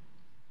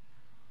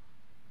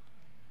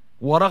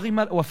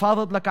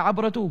 وفاضت لك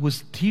عبرته.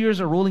 Whose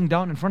tears are rolling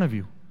down in front of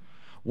you.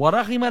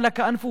 ورغم لك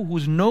أنفه.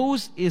 Whose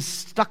nose is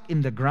stuck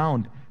in the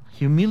ground,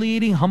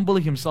 humiliating,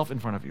 humbling himself in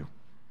front of you.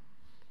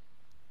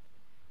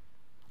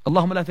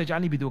 اللهم لا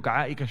تجعلني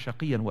بدعائك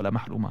شقيا ولا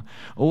محروما.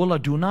 Oh Allah,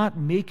 do not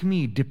make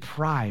me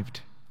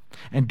deprived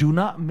and do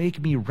not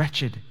make me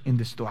wretched in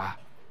this dua.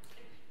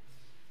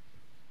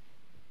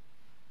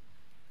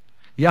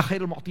 يا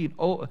خير المعطين.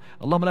 Oh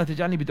اللهم لا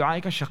تجعلني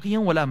بدعائك شقيا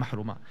ولا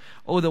محروما.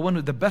 Oh, the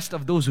one, the best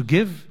of those who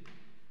give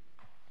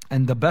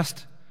and the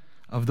best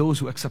of those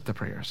who accept the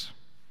prayers.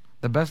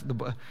 The best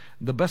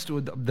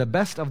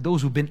of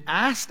those who've been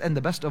asked and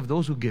the best of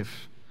those who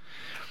give.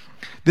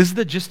 This is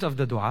the gist of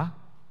the dua.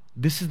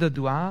 This is the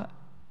dua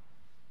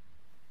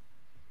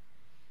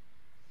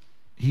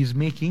he's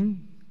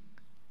making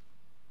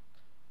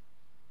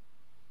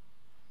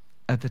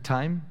at the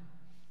time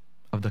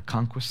of the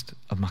conquest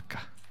of Mecca.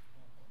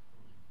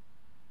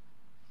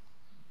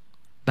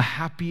 The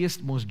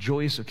happiest, most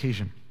joyous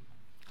occasion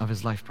of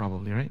his life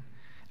probably, right?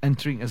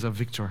 Entering as a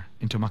victor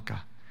into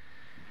Mecca.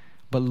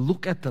 But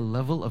look at the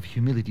level of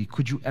humility.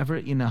 Could you ever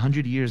in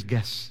 100 years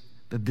guess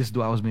that this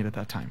dua was made at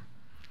that time?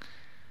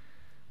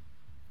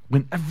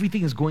 When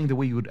everything is going the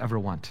way you would ever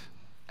want,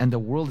 and the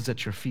world is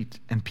at your feet,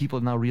 and people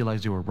now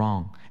realize they were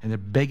wrong, and they're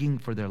begging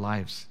for their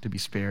lives to be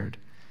spared.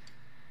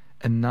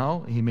 And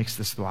now he makes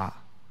this dua.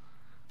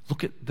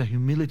 Look at the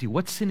humility.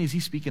 What sin is he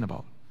speaking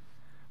about?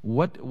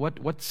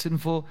 What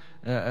sinful,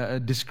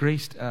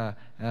 disgraced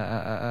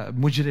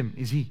mujrim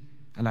is he?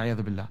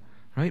 Al-'iyadhu billah.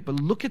 Right? But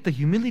look at the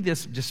humility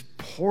that's just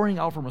pouring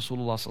out from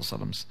Rasulullah sallallahu alaihi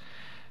wasallam's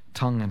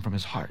tongue and from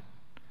his heart.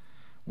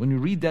 When you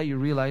read that, you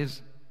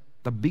realize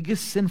the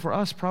biggest sin for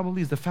us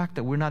probably is the fact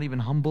that we're not even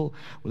humble.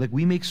 Like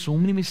we make so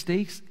many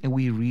mistakes and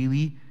we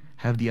really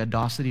have the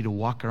audacity to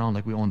walk around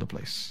like we own the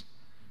place.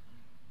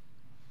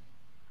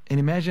 And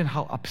imagine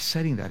how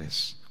upsetting that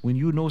is. When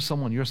you know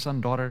someone, your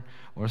son, daughter,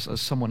 or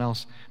someone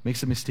else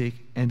makes a mistake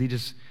and they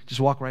just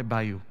walk right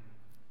by you.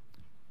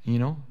 You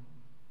know?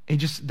 And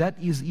that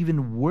is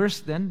even worse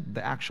than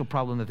the actual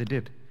problem that they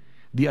did.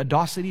 The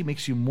audacity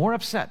makes you more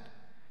upset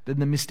than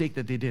the mistake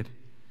that they did.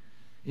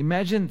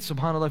 Imagine,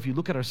 subhanAllah, if you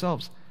look at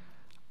ourselves,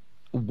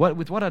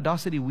 with what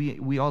audacity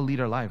we all lead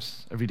our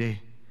lives every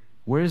day.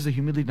 Where is the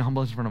humility and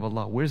humbleness in front of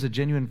Allah? Where is the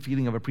genuine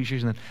feeling of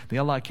appreciation that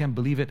Allah, I can't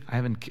believe it, I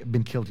haven't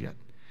been killed yet.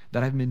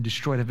 That I haven't been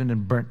destroyed, I haven't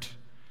been burnt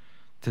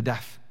to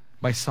death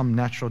by some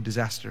natural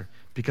disaster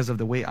because of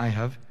the way I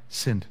have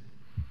sinned.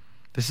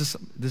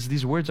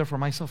 These words are for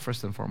myself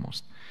first and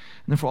foremost.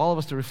 And then for all of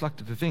us to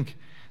reflect, to think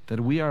that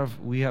we have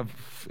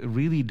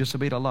really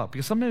disobeyed Allah.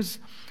 Because sometimes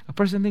a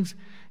person thinks,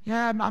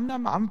 yeah,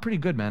 I'm pretty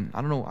good, man. I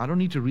don't know. I don't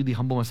need to really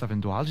humble myself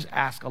in dua. I'll just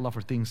ask Allah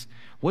for things.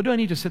 What do I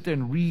need to sit there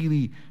and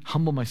really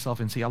humble myself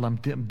and say, Allah, I'm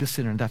this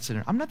sinner and that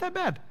sinner? I'm not that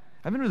bad.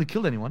 I haven't really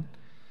killed anyone.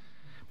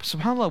 But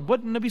subhanAllah,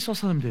 what Nabi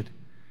Sallallahu Alaihi Wasallam did.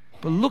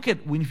 But look at,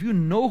 if you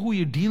know who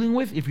you're dealing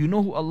with, if you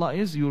know who Allah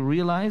is, you'll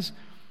realize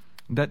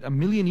that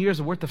 1,000,000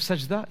 years worth of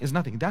sajda is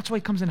nothing. That's why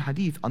it comes in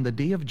hadith on the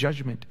day of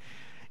judgment.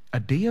 A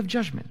day of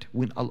judgment,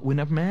 when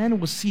a man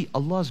will see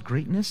Allah's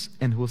greatness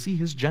and will see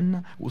His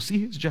Jannah, will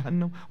see His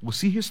Jahannam, will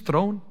see His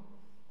throne.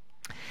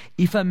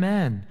 If a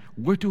man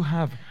were to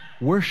have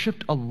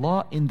worshipped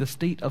Allah in the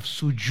state of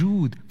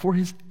sujood for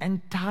his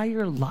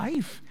entire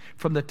life,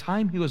 from the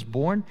time he was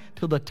born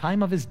till the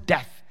time of his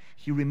death,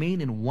 he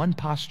remained in one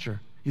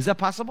posture. Is that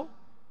possible?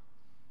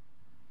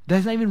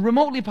 That's not even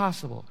remotely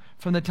possible.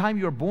 From the time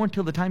you're born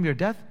till the time of your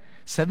death,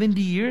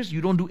 70 years, you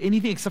don't do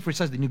anything except for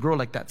sajda, and you grow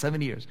like that,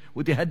 70 years,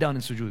 with your head down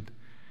in sujood.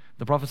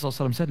 The Prophet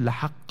ﷺ said,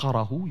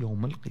 لَحَقَّرَهُ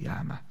يَوْمَ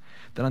الْقِيَامَةِ,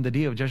 that on the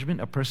day of judgment,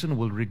 a person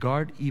will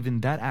regard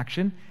even that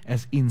action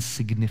as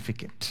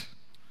insignificant.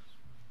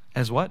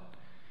 As what?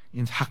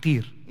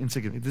 Haqir,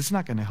 insignificant. This is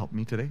not going to help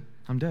me today.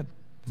 I'm dead.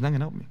 It's not going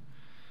to help me.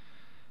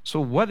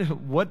 So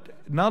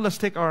now let's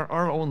take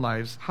our own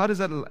lives. How does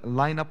that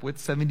line up with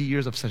 70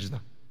 years of sajda?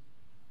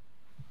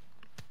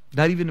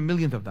 Not even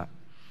 1,000,000th of that.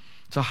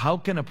 So how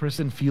can a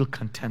person feel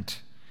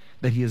content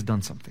that he has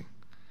done something?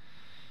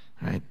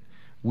 Right?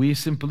 We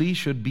simply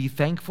should be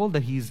thankful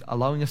that He's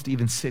allowing us to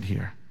even sit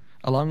here,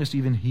 allowing us to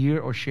even hear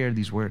or share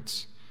these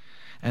words.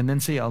 And then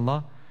say,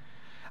 Allah,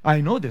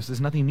 I know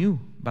there's nothing new,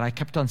 but I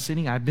kept on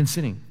sinning, I've been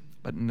sinning.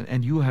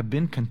 And You have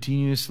been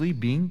continuously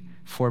being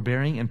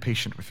forbearing and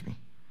patient with me.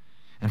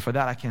 And for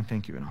that I can't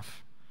thank You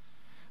enough.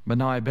 But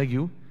now I beg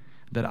You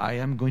that I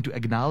am going to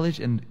acknowledge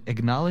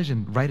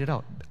and write it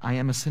out. I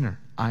am a sinner.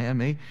 I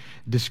am a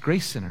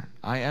disgraced sinner.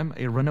 I am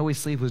a runaway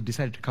slave who has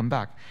decided to come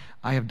back.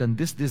 I have done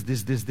this.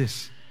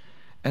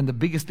 And the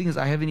biggest thing is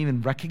I haven't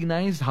even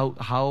recognized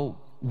how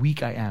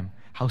weak I am,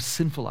 how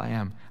sinful I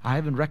am. I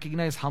haven't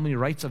recognized how many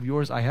rights of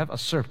Yours I have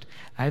usurped.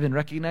 I haven't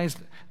recognized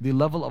the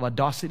level of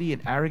audacity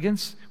and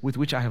arrogance with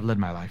which I have led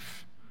my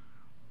life.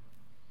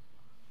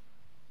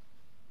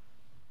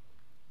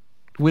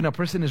 When a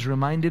person is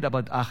reminded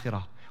about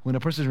akhirah, when a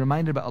person is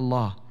reminded about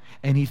Allah,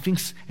 and he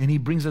thinks and he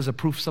brings as a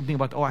proof something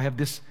about, I have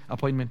this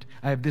appointment,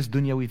 I have this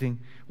dunyawi thing.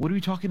 What are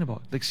we talking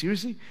about? Like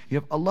seriously? You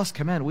have Allah's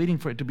command waiting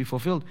for it to be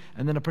fulfilled,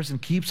 and then a person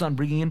keeps on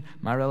bringing in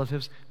my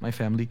relatives, my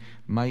family,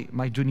 my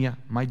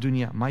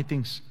dunya, my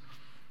things.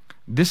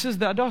 This is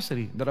the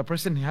audacity that a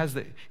person has.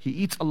 He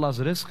eats Allah's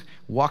rizq,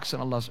 walks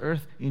on Allah's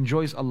earth,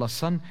 enjoys Allah's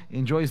sun,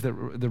 enjoys the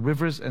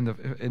rivers and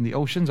the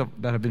oceans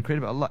that have been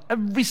created by Allah.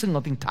 Every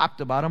single thing, top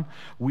to bottom,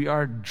 we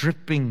are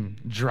dripping,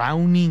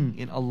 drowning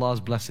in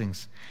Allah's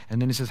blessings.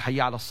 And then He says,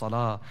 Hayya ala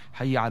salah,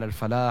 Hayya ala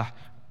al-falah.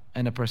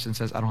 And a person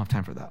says, I don't have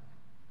time for that.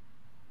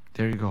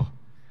 There you go.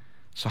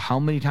 So how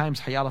many times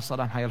Hayya ala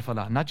salah and Hayya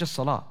al-falah? Not just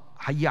salah,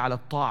 Hayya ala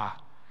ta'ah.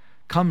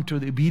 Come to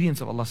the obedience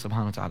of Allah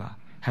subhanahu wa ta'ala.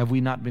 Have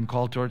we not been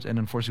called towards, and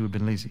unfortunately we've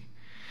been lazy.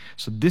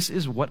 So this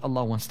is what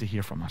Allah wants to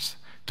hear from us.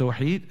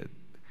 Tawheed,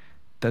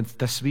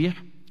 tasbih,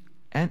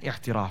 and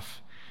i'tiraf.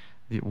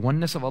 The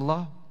oneness of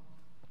Allah,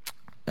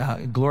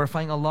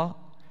 glorifying Allah,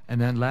 and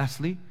then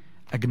lastly,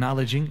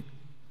 acknowledging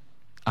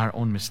our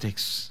own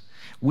mistakes.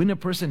 When a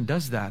person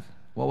does that,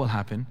 what will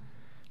happen?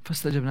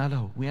 فَاسْتَجَبْنَا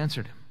لَهُ. We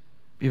answered him,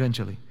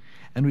 eventually.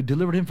 And we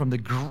delivered him from the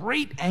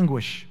great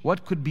anguish.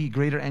 What could be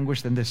greater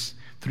anguish than this?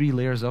 3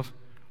 layers of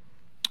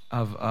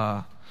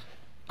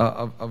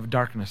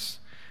darkness.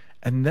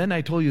 And then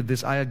I told you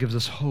this ayah gives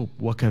us hope.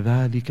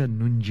 وَكَذَلِكَ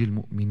نُنْجِي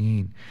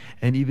الْمُؤْمِنِينَ.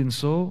 And even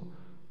so,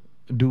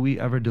 do we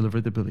ever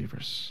deliver the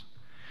believers.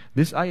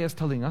 This ayah is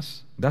telling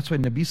us, that's why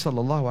Nabi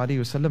sallallahu alayhi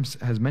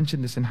wasallam has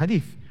mentioned this in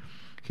hadith.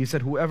 He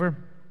said, whoever,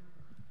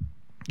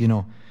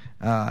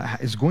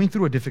 is going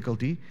through a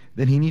difficulty,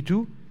 then he need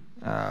to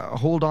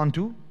hold on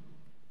to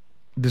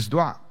this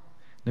dua.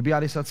 Nabi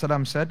alayhi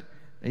salam said,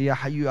 Ya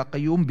Hayyu Ya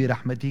Qayyum bi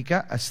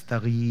rahmatika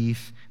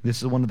astaghith. This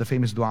is one of the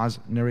famous du'as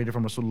narrated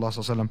from Rasulullah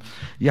sallallahu alaihi wasallam.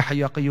 Ya Hayyu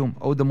Ya Qayyum,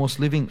 O the most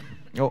living,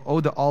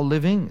 O the all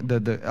living,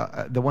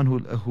 the one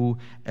who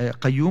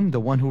Qayyum, the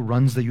one who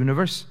runs the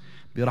universe.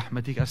 Bi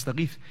rahmatika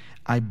astaghith.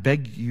 I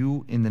beg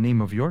You in the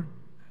name of Your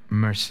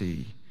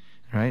mercy.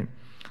 Right?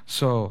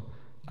 So,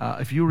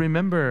 if you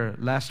remember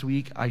last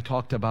week, I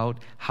talked about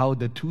how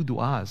the 2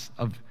 du'as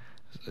of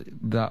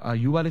the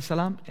Ayyub alayhi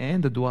salam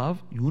and the dua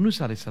of Yunus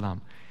alayhi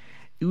salam,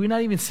 we're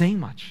not even saying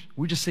much.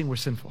 We're just saying we're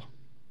sinful.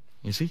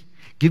 You see?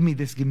 Give me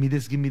this, give me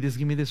this, give me this,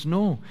 give me this.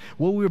 No.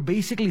 What we're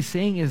basically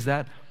saying is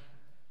that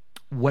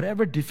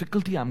whatever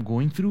difficulty I'm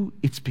going through,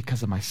 it's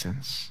because of my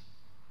sins.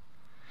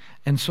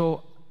 And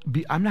so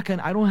I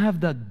don't have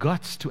the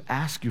guts to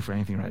ask You for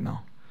anything right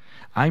now.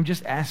 I'm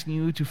just asking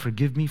you to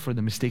forgive me for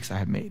the mistakes I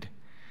have made.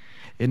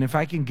 And if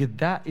I can get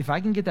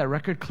that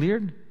record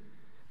cleared,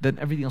 then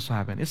everything else will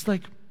happen. It's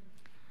like,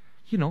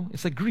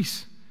 it's like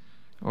grease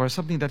or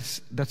something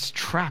that's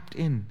trapped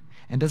in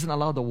and doesn't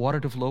allow the water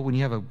to flow when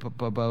you have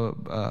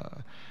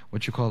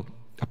what you call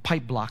a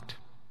pipe blocked.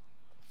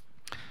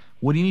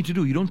 What do you need to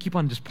do? You don't keep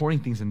on just pouring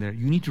things in there.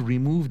 You need to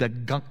remove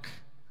that gunk.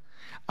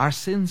 Our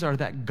sins are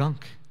that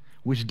gunk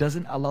which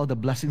doesn't allow the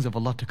blessings of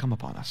Allah to come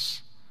upon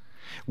us.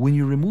 When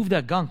you remove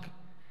that gunk,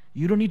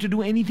 you don't need to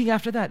do anything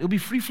after that. It'll be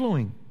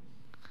free-flowing.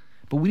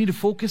 But we need to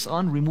focus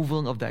on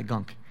removal of that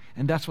gunk.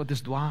 And that's what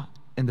this dua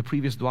and the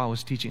previous dua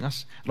was teaching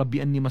us. Rabbi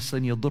anni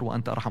massani ad-dur wa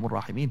anta arhamur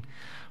rahimin.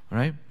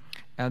 Right?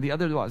 And the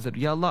other dua is that,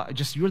 Ya Allah,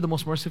 you're the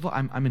most merciful.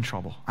 I'm in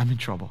trouble. I'm in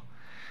trouble.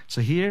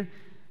 So here,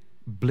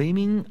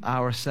 blaming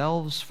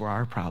ourselves for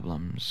our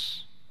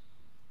problems.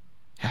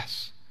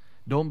 Yes.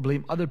 Don't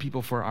blame other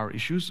people for our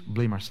issues.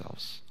 Blame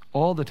ourselves.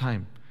 All the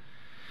time.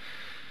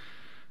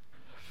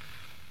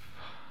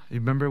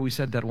 Remember we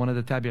said that one of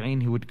the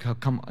tabi'een,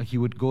 he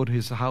would go to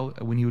his house,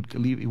 when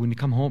he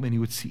come home and he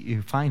would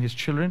find his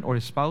children or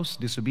his spouse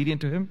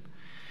disobedient to him,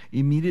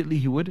 immediately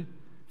he would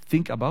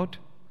think about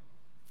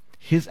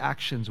his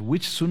actions.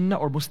 Which sunnah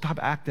or mustahab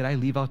act did I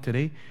leave out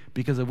today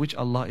because of which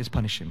Allah is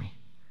punishing me?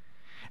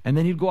 And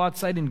then he'd go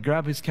outside and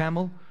grab his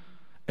camel,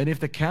 and if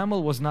the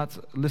camel was not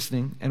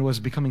listening and was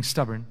becoming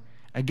stubborn,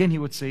 again he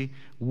would say,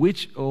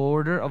 which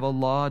order of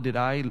Allah did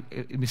I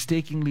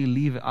mistakenly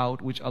leave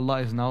out, which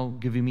Allah is now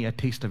giving me a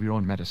taste of your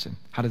own medicine?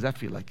 How does that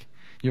feel like?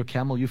 Your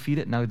camel, you feed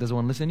it, now it doesn't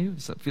want to listen to you?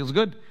 So it feels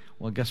good.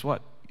 Well, guess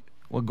what?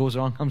 What goes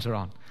around comes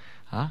around.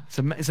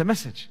 It's a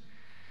message.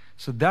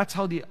 So that's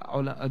how the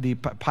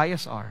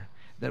pious are.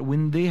 That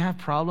when they have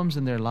problems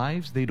in their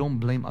lives, they don't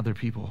blame other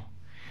people.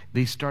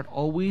 They start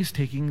always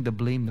taking the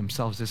blame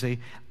themselves. They say,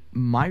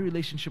 my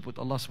relationship with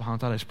Allah subhanahu wa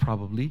ta'ala is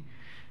probably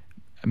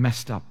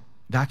messed up.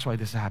 That's why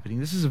this is happening.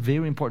 This is a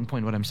very important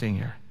point, what I'm saying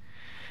here.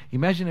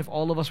 Imagine if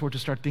all of us were to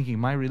start thinking,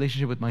 my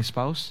relationship with my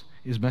spouse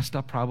is messed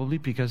up probably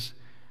because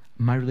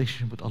my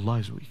relationship with Allah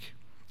is weak.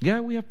 Yeah,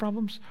 we have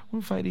problems.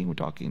 We're fighting, we're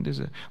talking.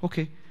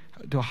 Okay,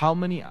 to how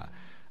many,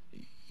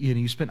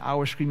 you spend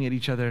hours screaming at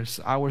each other,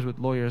 hours with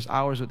lawyers,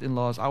 hours with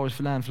in-laws, hours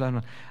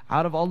filan.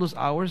 Out of all those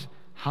hours,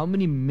 how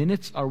many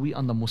minutes are we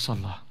on the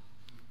musalla?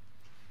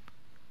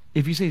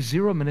 If you say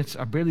 0 minutes,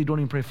 I barely don't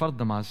even pray fard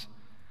namaz,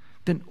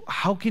 then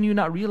how can you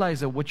not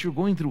realize that what you're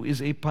going through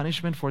is a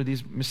punishment for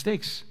these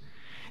mistakes?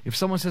 If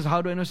someone says,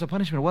 how do I know it's a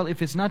punishment? Well,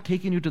 if it's not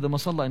taking you to the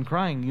musalla and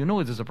crying, you know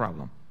it is a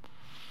problem.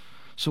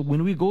 So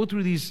when we go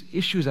through these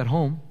issues at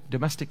home,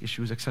 domestic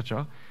issues,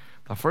 etc.,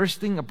 the first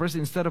thing a person,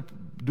 instead of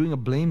doing a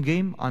blame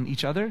game on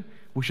each other,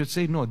 we should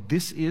say, no,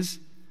 this is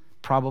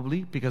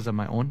probably because of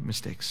my own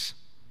mistakes.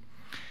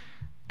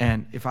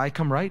 And if I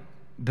come right,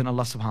 then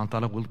Allah subhanahu wa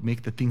ta'ala will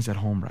make the things at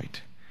home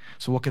right.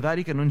 So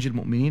وَكَذَلِكَ نُنْجِي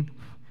الْمُؤْمِنِينَ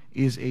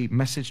is a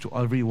message to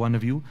every one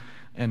of you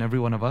and every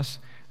one of us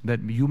that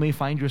you may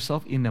find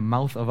yourself in the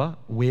mouth of a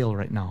whale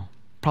right now.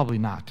 Probably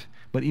not,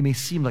 but it may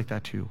seem like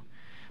that to you.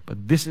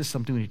 But this is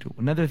something we need to do.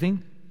 Another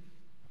thing,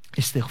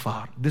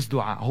 istighfar. This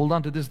dua. Hold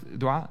on to this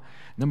dua.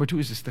 Number 2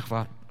 is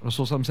istighfar.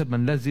 Rasulullah said,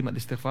 "Man lazim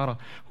al-istighfara."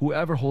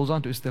 Whoever holds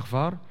on to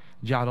istighfar,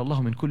 جَعَلَ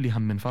اللَّهُ مِنْ كُلِّ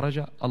هَمٍّ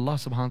فَرَجًا. Allah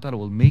subhanahu wa ta'ala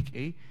will make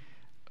a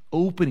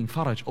opening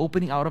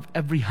out of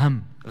every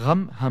ham.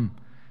 Gham, ham.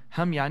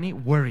 Ham yani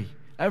worry.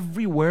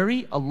 Every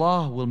worry,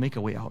 Allah will make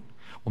a way out.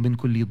 وَمِنْ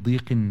كُلِّ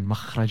ضِيقٍ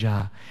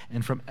مَخْرَجًا.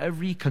 And from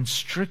every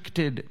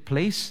constricted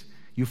place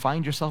you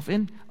find yourself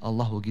in,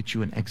 Allah will get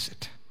you an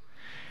exit.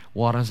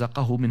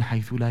 وَرَزَقَهُ مِنْ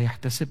حَيْثُ لَا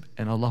يَحْتَسِبْ.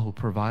 And Allah will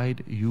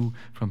provide you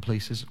from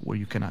places where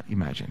you cannot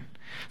imagine.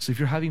 So if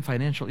you're having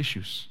financial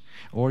issues,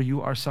 or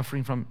you are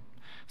suffering from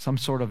some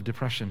sort of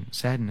depression,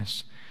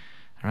 sadness,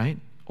 right?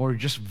 Or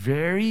just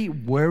very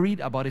worried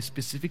about a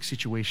specific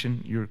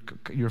situation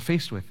you're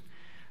faced with,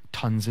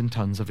 tons and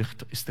tons of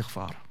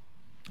istighfar.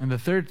 And the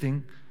third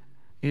thing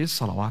is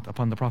salawat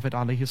upon the Prophet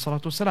alayhi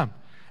salatu wasalam.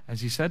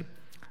 As he said,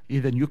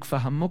 إِذَنْ يُكْفَ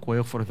هَمُّكْ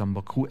وَيُغْفَرُ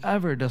ذَنْبُكْ.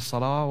 Whoever does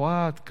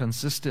salawat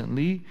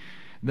consistently,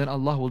 then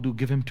Allah will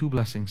give him 2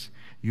 blessings.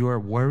 Your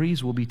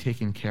worries will be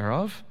taken care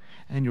of,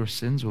 and your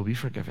sins will be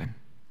forgiven.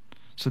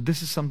 So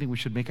this is something we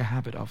should make a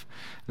habit of.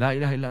 La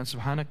ilaha illa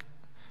subhanak,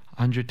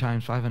 100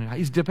 times, 500.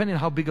 It's depending on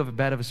how big of a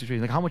bad of a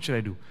situation. Like, how much should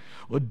I do?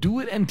 Well, do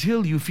it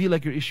until you feel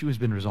like your issue has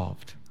been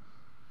resolved.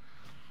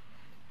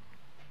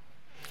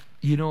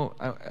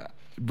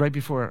 Right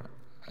before,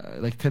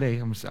 like today,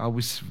 I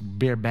always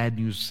bear bad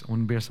news. I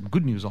want to bear some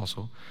good news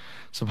also.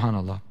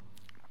 Subhanallah.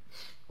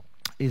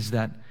 Is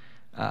that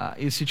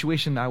a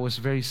situation I was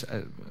very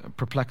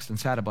perplexed and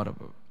sad about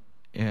of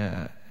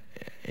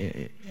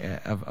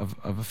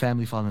a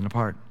family falling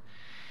apart.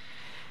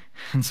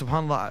 And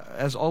subhanAllah,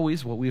 as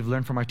always, what we've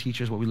learned from our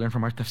teachers, what we learned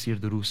from our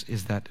tafsir durus,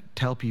 is that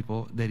tell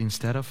people that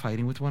instead of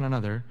fighting with one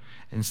another,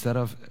 instead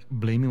of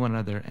blaming one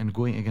another and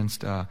going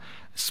against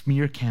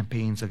smear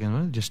campaigns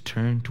again, just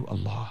turn to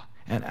Allah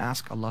and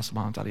ask Allah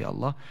subhanahu wa ta'ala, Ya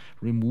Allah,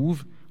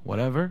 remove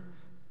whatever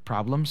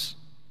problems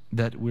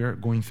that we're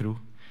going through.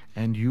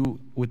 And you,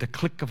 with the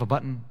click of a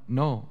button,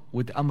 no.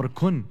 With Amr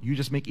Kun, you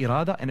just make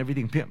irada and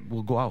everything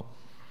will go out.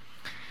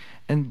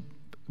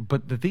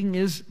 But the thing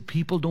is,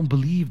 people don't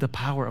believe the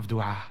power of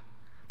dua.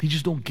 They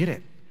just don't get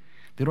it.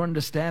 They don't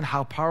understand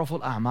how powerful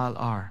a'mal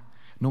are.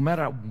 No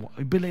matter,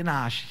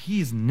 Bilinash,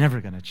 he's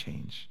never going to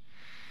change.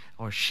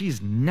 Or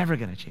she's never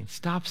going to change.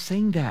 Stop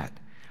saying that.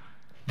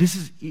 This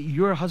is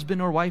your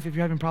husband or wife if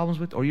you're having problems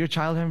with, or your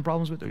child having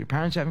problems with, or your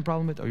parents having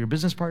problems with, or your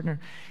business partner.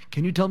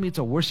 Can you tell me it's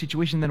a worse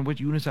situation than what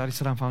Yunus a.s.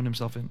 found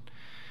himself in?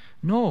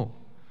 No.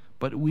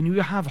 But when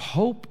you have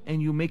hope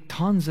and you make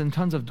tons and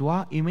tons of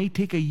dua, it may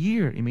take a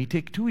year, it may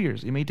take 2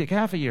 years, it may take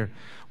half a year,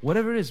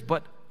 whatever it is.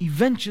 But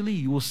eventually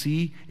you will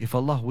see, if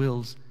Allah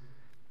wills,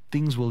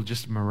 things will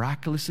just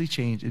miraculously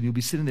change, and you'll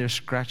be sitting there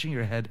scratching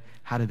your head,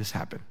 how did this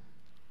happen?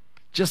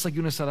 Just like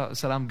Yunus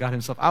salam got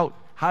himself out.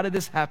 How did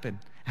this happen?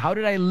 How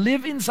did I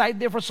live inside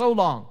there for so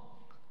long?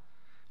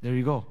 There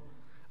you go.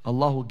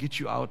 Allah will get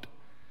you out.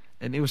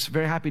 And it was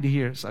very happy to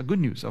hear. It's a good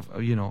news of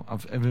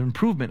an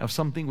improvement of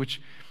something which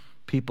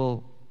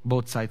people,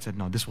 both sides said,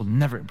 no, this will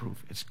never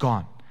improve. It's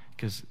gone.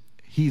 Because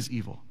he's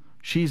evil.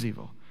 She's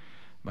evil.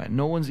 But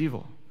no one's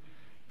evil.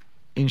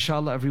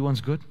 Inshallah,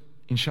 everyone's good.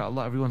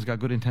 Inshallah, everyone's got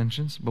good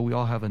intentions. But we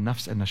all have a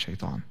nafs and a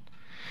shaitan.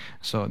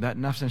 So that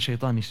nafs and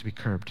shaitan needs to be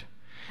curbed.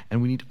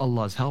 And we need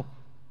Allah's help.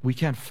 We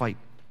can't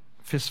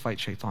fist fight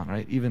shaitan,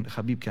 right? Even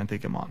Khabib can't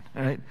take him on,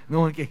 right?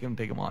 No one can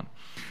take him on.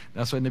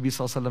 That's why Nabi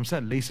sallallahu alaihi wasallam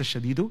said, "Laysa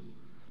shadidu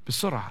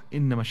bisur'ah,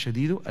 innama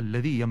shadidu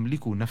alladhi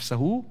yamliku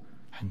nafsahu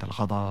inda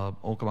al-ghadab."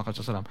 Oh, kama qala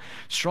sallam.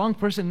 Strong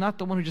person, not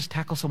the one who just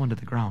tackles someone to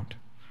the ground.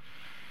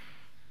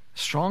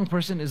 Strong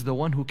person is the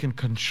one who can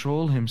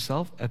control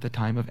himself at the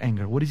time of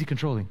anger. What is he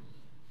controlling?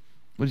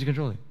 What is he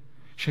controlling?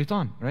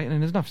 Shaitan, right?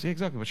 And his nafs,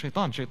 exactly. But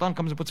shaitan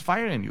comes and puts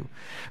fire in you.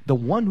 The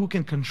one who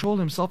can control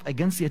himself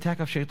against the attack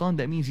of shaitan,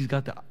 that means he's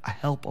got the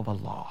help of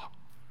Allah.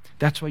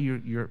 That's why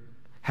your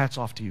hats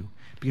off to you,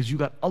 because you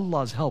got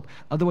Allah's help.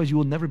 Otherwise, you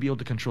will never be able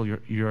to control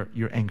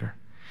your anger.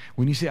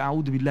 When you say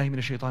 "A'udhu billahi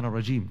minash shaitanir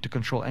rajim" to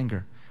control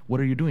anger,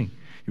 what are you doing?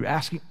 You're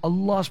asking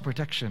Allah's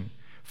protection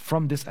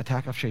from this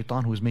attack of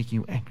shaitan who is making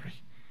you angry,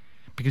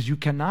 because you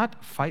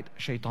cannot fight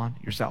shaitan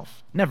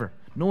yourself. Never.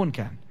 No one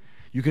can.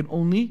 You can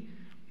only,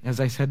 as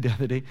I said the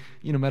other day,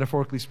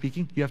 metaphorically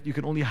speaking, you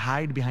can only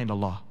hide behind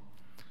Allah.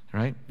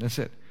 Right? That's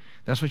it.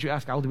 That's what you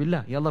ask. A'udhu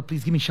billah. Ya Allah,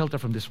 please give me shelter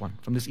from this one,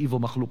 from this evil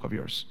makhluk of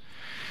yours.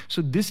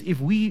 So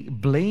if we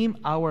blame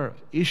our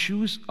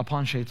issues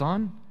upon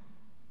shaitan,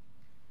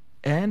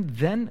 and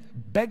then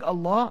beg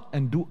Allah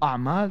and do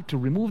a'mal to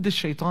remove this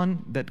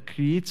shaitan that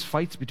creates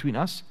fights between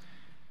us,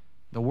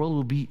 the world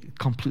will be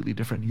completely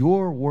different.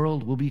 Your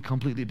world will be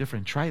completely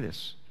different. Try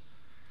this.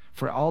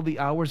 For all the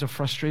hours of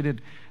frustration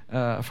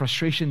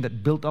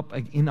that built up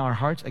in our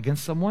hearts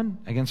against someone,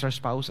 against our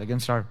spouse,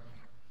 against our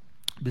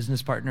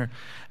business partner,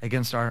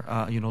 against our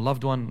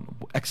loved one,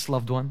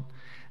 ex-loved one,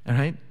 all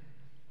right?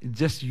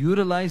 Just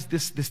utilize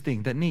this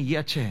thing. That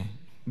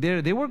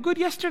they were good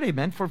yesterday,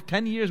 man. For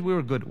 10 years we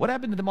were good. What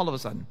happened to them all of a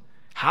sudden?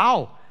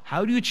 How?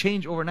 How do you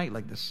change overnight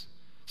like this?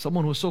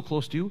 Someone who was so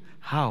close to you,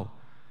 how?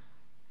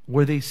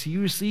 Were they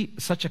seriously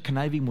such a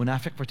conniving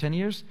munafiq for 10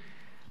 years?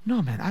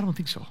 No, man, I don't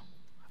think so.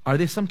 Are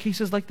there some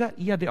cases like that?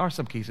 Yeah, there are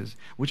some cases,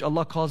 which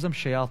Allah calls them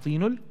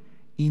shayatinul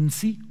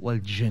insi wal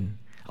jinn.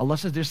 Allah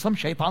says there's some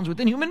shaitans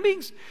within human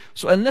beings.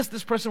 So unless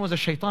this person was a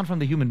shaitan from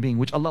the human being,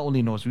 which Allah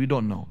only knows, we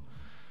don't know.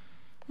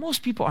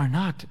 Most people are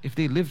not. If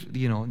they live,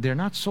 they're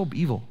not so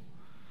evil.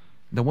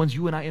 The ones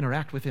you and I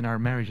interact with in our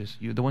marriages,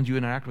 the ones you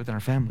interact with in our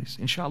families,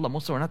 inshallah,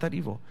 most of them are not that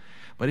evil.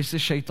 But it's the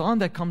shaitan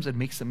that comes and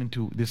makes them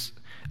into this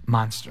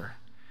monster.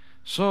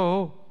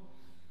 So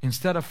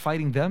instead of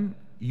fighting them,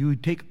 you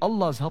take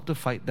Allah's help to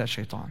fight that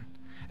shaitan.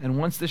 And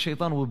once the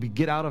shaitan will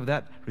get out of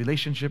that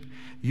relationship,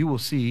 you will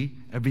see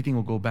everything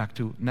will go back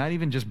to, not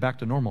even just back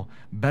to normal,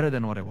 better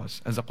than what it was.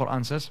 As the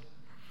Quran says,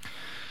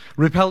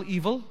 repel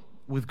evil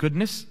with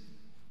goodness.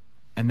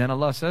 And then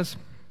Allah says,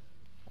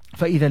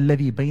 فَإِذَا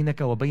الَّذِي بَيْنَكَ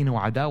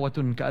وَبَيْنَهُ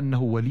عَدَاوَةٌ كَأَنَّهُ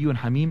وَلِيٌّ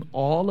حَمِيمٌ.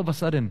 All of a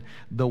sudden,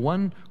 the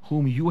one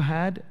whom you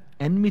had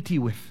enmity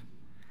with,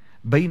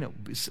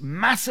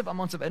 massive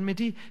amounts of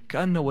enmity,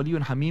 كَأَنَّهُ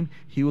وَلِيٌّ حَمِيمٌ,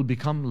 he will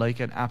become like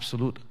an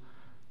absolute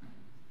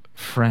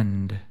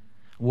friend.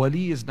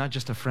 Wali is not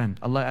just a friend.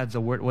 Allah adds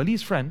a word. Wali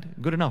is friend,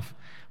 good enough.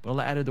 But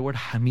Allah added the word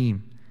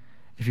Hamim.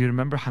 If you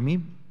remember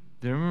Hamim,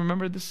 do you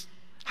remember this?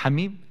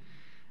 Hamim,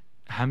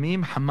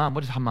 Hammam.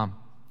 What is Hammam?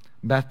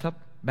 Bathtub,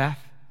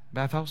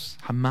 bathhouse,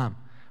 Hammam.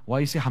 Why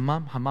you say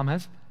Hammam? Hammam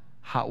has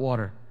hot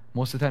water.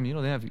 Most of the time,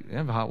 they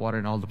have hot water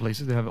in all the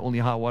places. They have only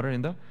hot water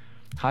in the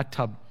hot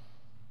tub,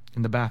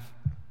 in the bath.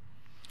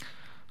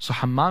 So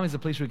Hammam is the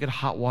place where you get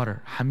hot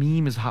water.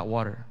 Hamim is hot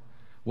water.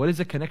 What is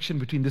the connection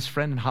between this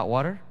friend and hot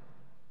water?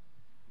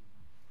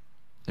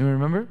 You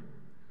remember?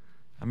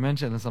 I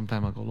mentioned it some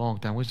time ago, long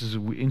time, which is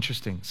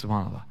interesting,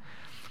 subhanAllah.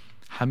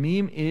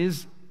 Hamim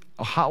is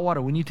a hot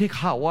water. When you take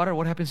hot water,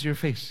 what happens to your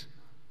face?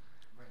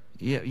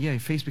 Yeah, your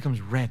face becomes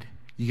red.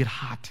 You get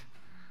hot.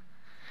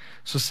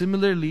 So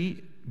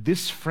similarly,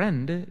 this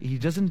friend, he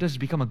doesn't just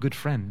become a good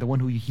friend, the one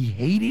who he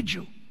hated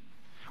you.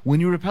 When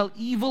you repel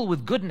evil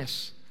with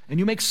goodness, and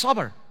you make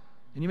sabr,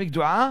 and you make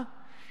dua,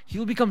 he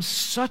will become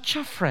such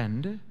a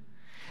friend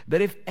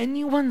that if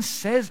anyone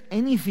says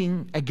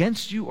anything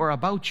against you or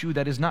about you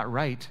that is not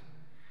right,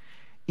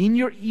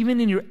 even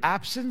in your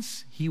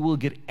absence, he will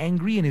get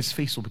angry and his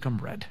face will become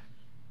red.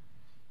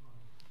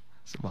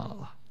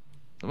 SubhanAllah.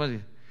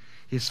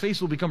 His face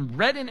will become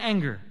red in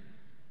anger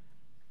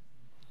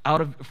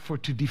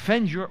to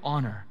defend your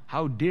honor.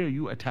 How dare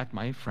you attack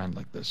my friend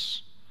like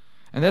this?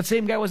 And that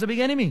same guy was a big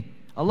enemy.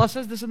 Allah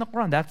says this in the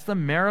Quran. That's the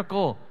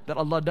miracle that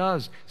Allah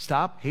does.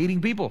 Stop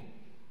hating people.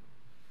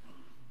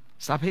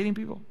 Stop hating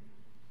people.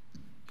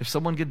 If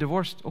someone get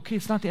divorced, okay,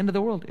 it's not the end of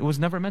the world. It was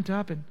never meant to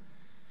happen.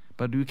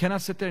 But you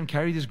cannot sit there and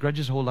carry these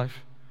grudges whole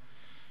life.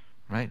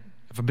 Right?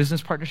 If a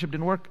business partnership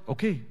didn't work,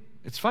 okay,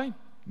 it's fine.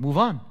 Move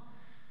on.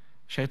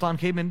 Shaitan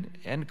came in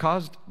and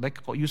caused, like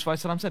Yusuf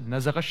said,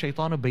 نَزَغَ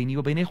الشَّيْطَانُ بَيْنِي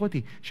وَبَيْنِ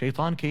إِخْوَتِي.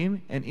 Shaitan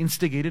came and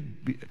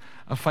instigated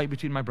a fight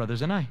between my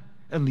brothers and I.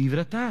 And leave it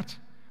at that.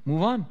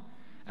 Move on.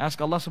 Ask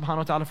Allah subhanahu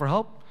wa ta'ala for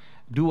help.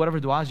 Do whatever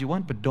du'as you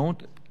want, but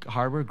don't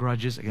harbor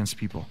grudges against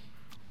people.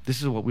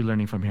 This is what we're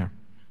learning from here.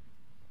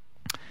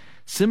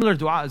 Similar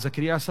dua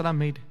Zakaria salam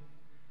made.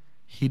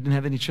 He didn't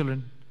have any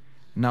children.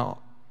 Now,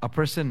 a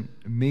person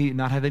may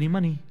not have any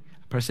money.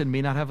 A person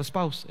may not have a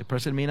spouse. A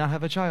person may not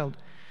have a child.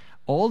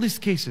 All these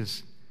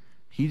cases,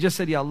 he just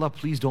said, Ya Allah,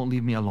 please don't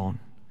leave me alone.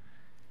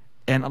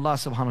 And Allah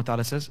subhanahu wa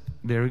ta'ala says,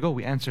 there we go,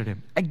 we answered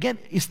him. Again,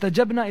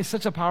 istajabna is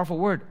such a powerful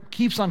word.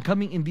 Keeps on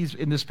coming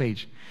in this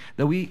page.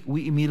 That we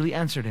immediately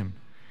answered him.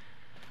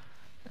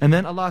 And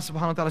then Allah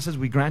subhanahu wa ta'ala says,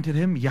 we granted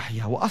him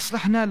Yahya. Wa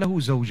aslahna lahu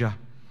zawja.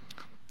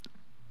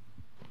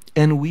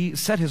 And we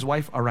set his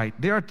wife aright.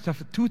 There are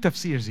two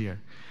tafsirs here.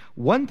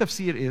 One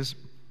tafsir is,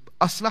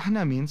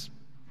 aslahna means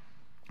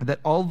that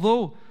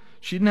although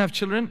she didn't have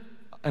children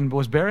and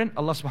was barren,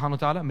 Allah subhanahu wa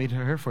ta'ala made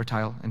her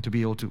fertile and to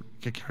be able to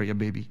carry a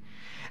baby.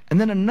 And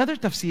then another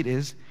tafsir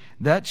is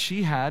that she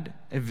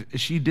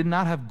did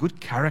not have good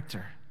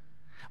character.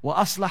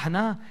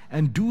 وَأَصْلَحْنَا,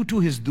 and due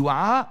to his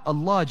dua,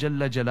 Allah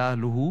Jalla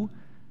Jalaluhu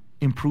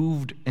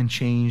improved and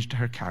changed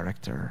her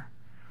character.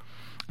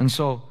 And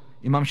so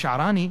Imam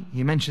Sha'rani,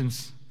 he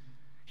mentions,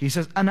 he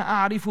says, أَنَا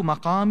أَعْرِفُ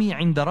مَقَامِي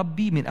عِنْدَ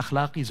رَبِّي مِنْ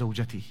أَخْلَاقِ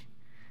زَوْجَتِي.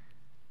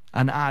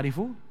 أَنَا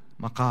أَعْرِفُ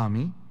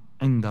مَقَامِي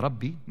عِنْدَ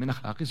رَبِّي مِنْ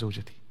أَخْلَاقِ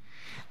زَوْجَتِي.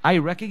 I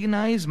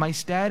recognize my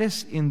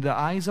status in the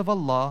eyes of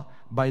Allah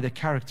by the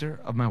character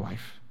of my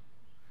wife.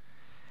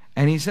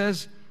 And he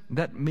says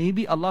that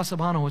maybe Allah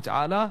subhanahu wa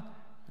ta'ala,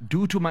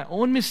 due to my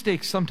own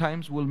mistakes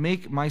sometimes, will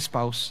make my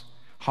spouse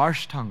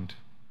harsh-tongued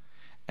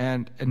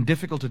and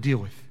difficult to deal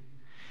with.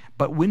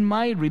 But when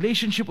my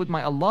relationship with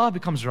my Allah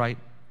becomes right,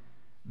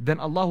 then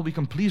Allah will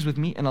become pleased with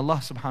me, and Allah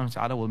subhanahu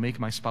wa ta'ala will make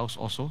my spouse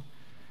also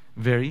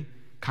very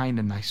kind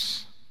and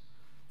nice.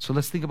 So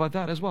let's think about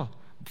that as well.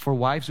 For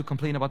wives who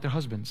complain about their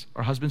husbands,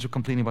 or husbands who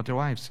complain about their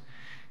wives.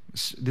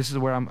 This is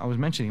where I was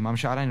mentioning, Imam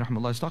Sha'rani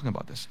rahimahullah is talking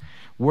about this.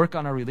 Work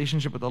on our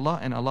relationship with Allah,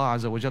 and Allah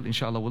Azza wa Jal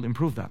inshallah will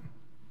improve that.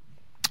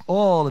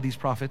 All of these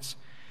prophets,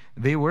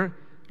 they were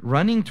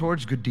running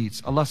towards good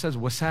deeds. Allah says,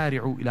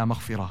 وَسَارِعُوا إِلَى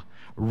مَغْفِرَةٍ.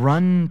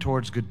 Run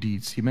towards good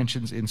deeds. He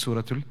mentions in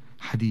Surah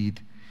Al-Hadid,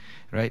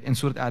 right? In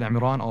Surah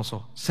Al-Imran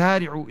also.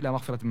 سَارِعُوا إِلَى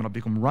مَغْفِرَةٍ مِّن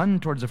رَبِّكُمْ.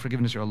 Run towards the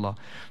forgiveness of Allah.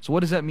 So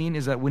what does that mean?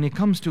 Is that when it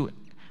comes to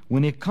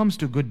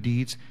good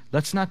deeds,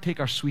 let's not take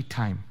our sweet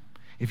time.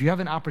 If you have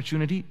an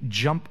opportunity,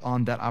 jump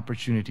on that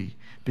opportunity,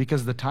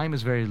 because the time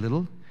is very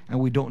little and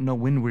we don't know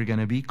when we're going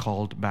to be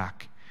called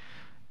back.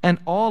 And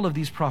all of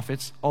these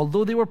prophets,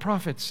 although they were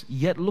prophets,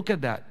 yet look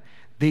at that.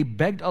 They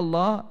begged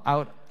Allah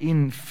out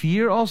in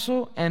fear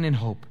also and in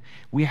hope.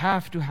 We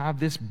have to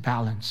have this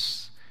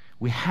balance.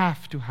 We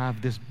have to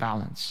have this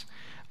balance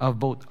of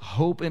both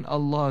hope in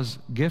Allah's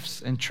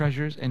gifts and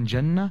treasures and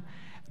Jannah,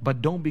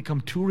 but don't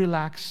become too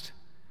relaxed.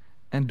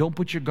 And don't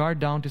put your guard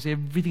down to say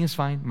everything is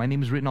fine. My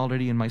name is written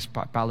already in my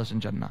palace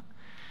in Jannah.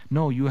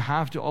 No, you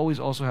have to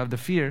always also have the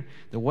fear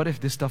that what if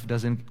this stuff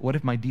doesn't, what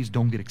if my deeds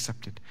don't get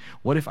accepted?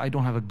 What if I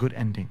don't have a good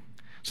ending?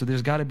 So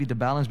there's got to be the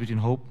balance between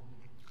hope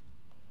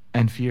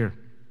and fear.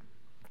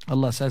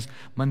 Allah says,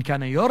 "Man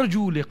kana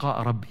yarju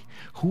liqa Rabbi."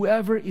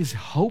 Whoever is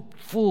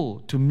hopeful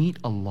to meet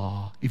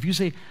Allah. If you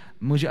say,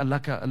 "Mujhe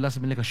Allah se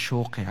milne ka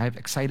shauq hai, I am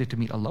excited to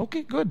meet Allah."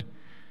 Okay, good.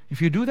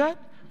 If you do that,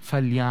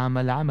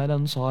 فَلْيَعْمَلْ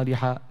عَمَلًا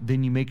صَالِحًا.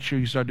 Then you make sure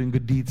you start doing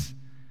good deeds.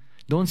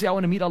 Don't say, I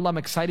want to meet Allah, I'm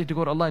excited to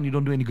go to Allah, and you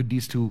don't do any good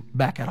deeds to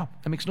back it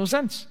up. That makes no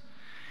sense.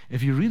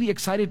 If you're really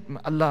excited,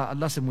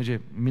 Allah se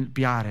mujhe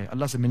pyar hai,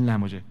 Allah se milna hai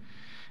mujhe.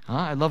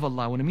 I love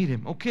Allah, I want to meet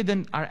Him. Okay,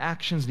 then our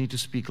actions need to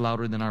speak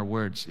louder than our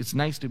words. It's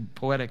nice to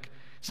poetic,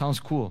 sounds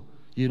cool.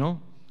 You know,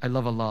 I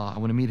love Allah, I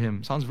want to meet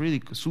Him. Sounds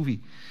really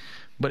Sufi.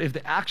 But if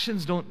the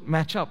actions don't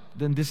match up,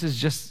 then this is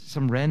just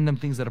some random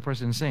things that a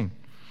person is saying.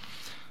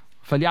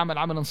 فَلْيَعْمَلْ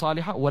عَمَلًا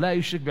صَالِحًا وَلَا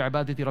يُشْرِكْ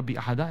بِعِبَادَةِ رَبِّهِ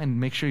أَحَدًا. And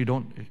make sure you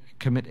don't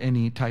commit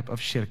any type of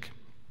shirk.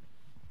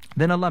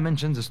 Then Allah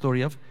mentions the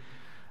story of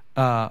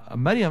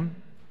Maryam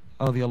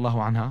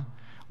radiallahu anha,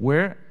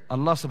 where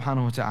Allah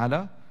subhanahu wa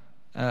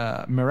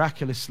ta'ala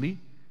miraculously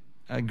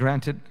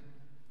granted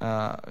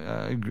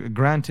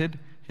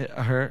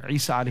her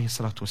Isa alayhi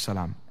salatu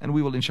wasalam. And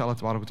we will inshallah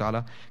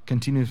ta'ala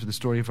continue with the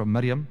story from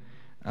Maryam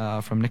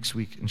from next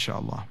week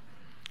inshallah.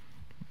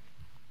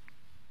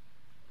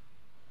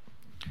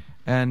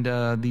 And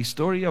the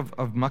story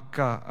of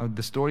Makkah,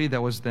 the story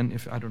that was then,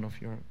 if I don't know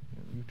if you're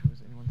YouTube,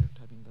 is anyone there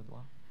typing the dua?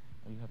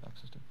 Or you have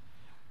access to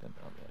that?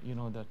 You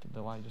know that the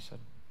dua you just said.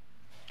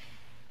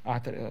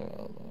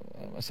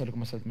 أسألكم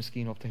مسألة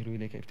مسكين وابتهل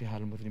إليك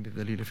ابتهال المذنب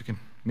بالذليل. If you can,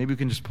 maybe you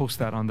can just post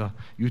that on the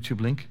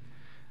YouTube link.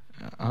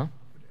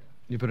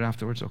 You put it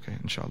afterwards, okay?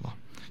 Inshallah.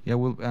 Yeah,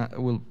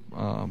 we'll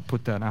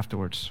put that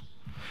afterwards.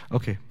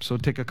 Okay, so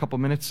take a couple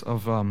minutes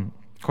of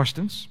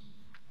questions.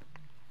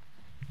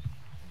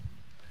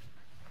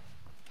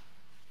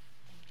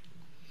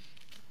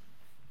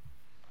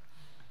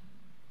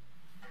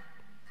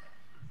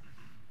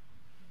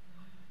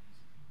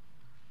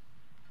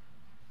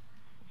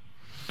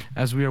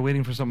 As we are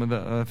waiting for some of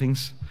the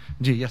things.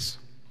 Ji, yes.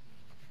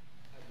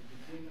 At the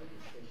beginning of the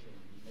session,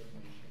 you made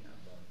mention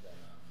about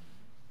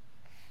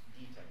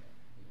detail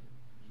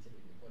in the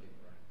Holy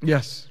Quran.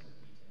 Yes.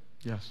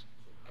 Yes.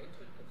 So I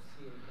thought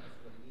tafsir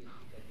as what it is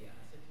because there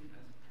are certain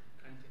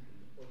content in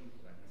the Holy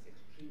Quran is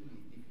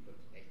extremely difficult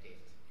to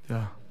digest.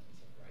 Yeah.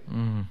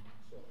 Right?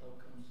 So how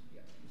comes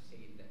you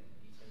say that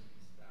detail is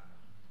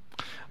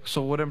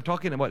So what I'm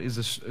talking about is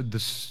the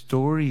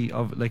story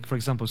of, like for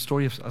example,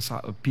 story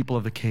of people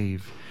of the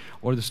cave,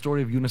 or the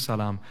story of Yunus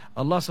salam.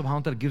 Allah subhanahu wa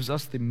ta'ala gives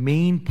us the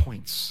main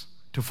points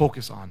to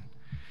focus on.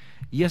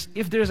 Yes,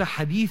 if there's a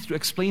hadith to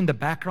explain the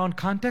background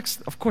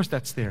context, of course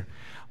that's there.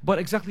 But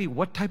exactly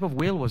what type of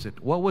whale was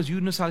it? What was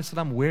Yunus alayhi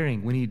salam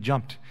wearing when he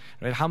jumped?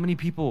 Right? How many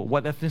people,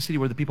 what ethnicity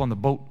were the people on the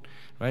boat?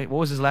 Right? What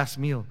was his last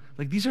meal?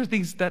 Like these are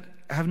things that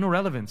have no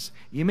relevance.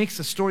 It makes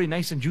the story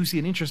nice and juicy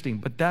and interesting,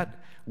 but that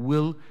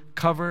will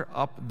cover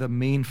up the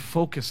main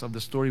focus of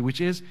the story, which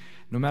is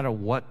no matter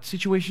what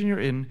situation you're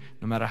in,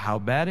 no matter how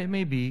bad it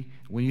may be,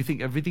 when you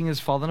think everything is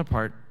fallen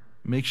apart,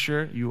 make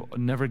sure you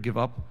never give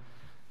up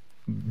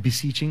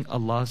beseeching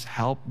Allah's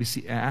help,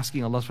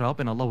 asking Allah for help,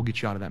 and Allah will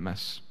get you out of that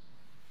mess.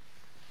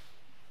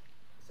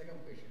 Second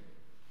question.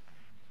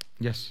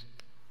 Yes.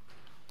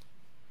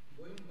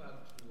 Going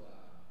back to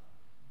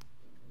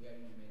where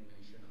you made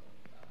mention of,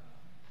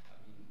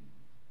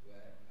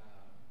 where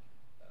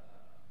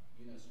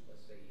Yunus was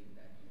saying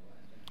that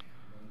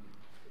among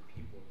the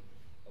people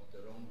of the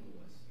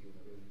wrongdoers, he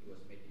was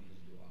making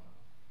his dua.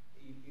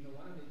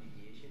 One of the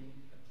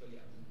deviation actually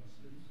among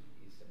Muslims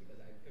is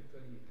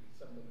because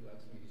somebody who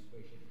asked me this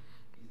question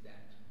is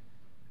that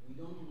we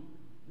don't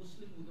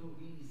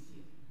really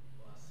see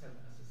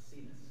ourselves as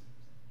sinners.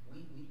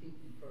 We think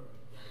we're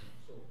perfect, right?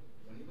 So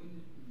whenever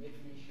you make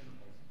mention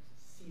of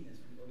sinners,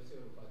 we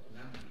also refer to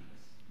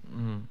non-believers.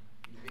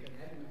 Because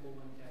I remember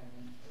one time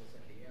I was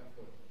at the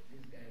airport,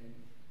 this guy,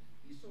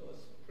 he saw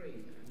us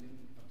praying, and then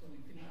after we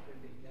finished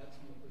praying, he asked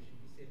me a question.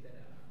 He said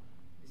that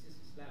this is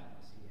Islam.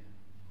 I said, yeah.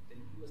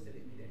 Then he was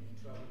telling me that he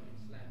traveled in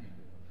Islam and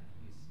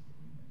he's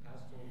a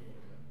pastor or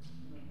whatever.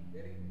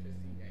 Very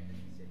interesting guy.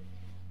 And he said,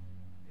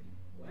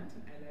 one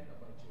thing I like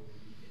about your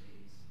religion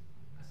is,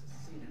 as a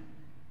sinner,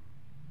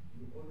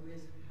 you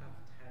always have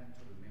time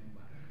to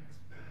remember and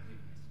ask for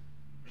forgiveness.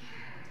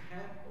 The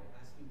time of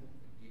asking for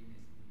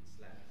forgiveness in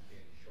Islam is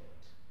very short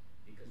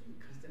because you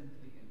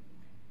constantly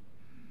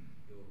undermine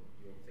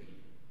your faith.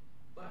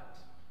 But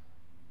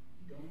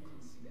you don't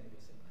consider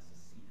yourself as a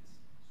sinner.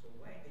 So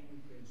why are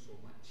you praying so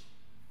much?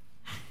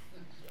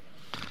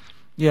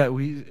 Yeah,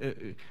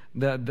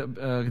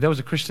 that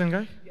was a Christian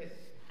guy? Yes.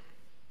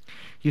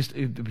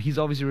 He's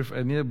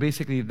obviously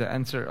basically the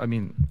answer. I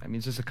mean,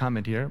 it's just a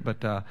comment here,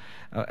 but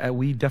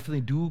we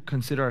definitely do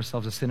consider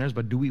ourselves as sinners,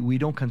 but we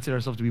don't consider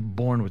ourselves to be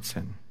born with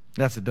sin.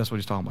 That's it. That's what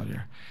he's talking about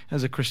here.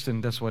 As a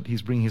Christian, that's what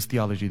he's bringing his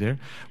theology there.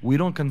 We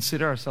don't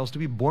consider ourselves to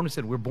be born with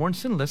sin. We're born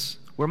sinless.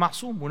 We're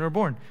ma'soom when we're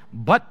born,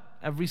 but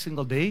every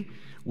single day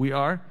we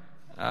are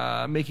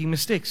making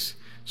mistakes.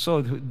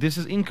 So this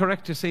is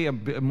incorrect to say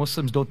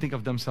Muslims don't think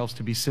of themselves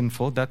to be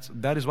sinful.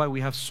 That is why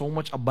we have so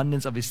much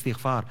abundance of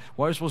istighfar.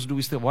 Why are we supposed to do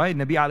istighfar? Why?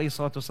 Nabi alayhi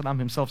salatu wasalam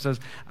himself says,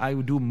 I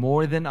would do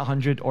more than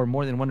 100 or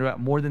more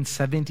than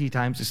 70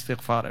 times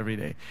istighfar every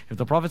day. If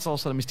the Prophet sallallahu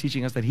alaihi wasallam is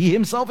teaching us that he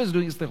himself is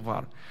doing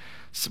istighfar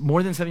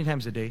more than 70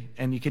 times a day,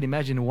 and you can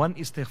imagine one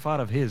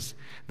istighfar of his,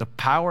 the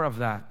power of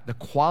that, the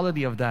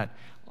quality of that,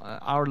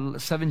 our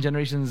 7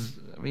 generations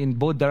in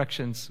both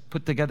directions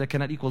put together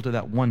cannot equal to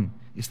that one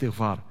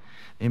istighfar.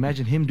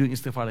 Imagine him doing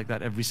istighfar like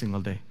that every single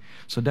day.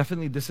 So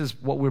definitely this is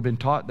what we've been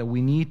taught, that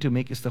we need to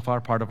make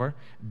istighfar part of our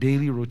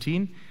daily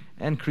routine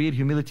and create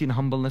humility and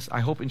humbleness. I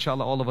hope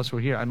inshallah all of us who are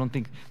here, I don't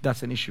think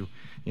that's an issue.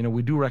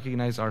 We do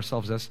recognize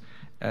ourselves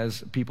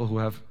as people who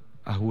have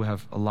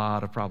a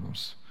lot of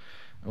problems.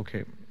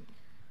 Okay.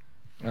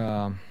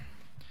 A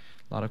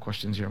lot of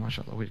questions here,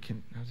 mashallah. Wait,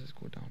 how does this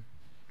go down?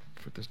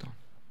 Put this down.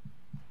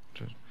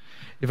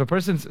 If a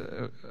person's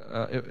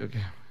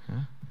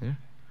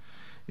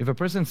If a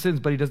person sins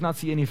but he does not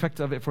see any effect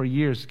of it for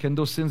years, can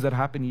those sins that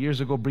happened years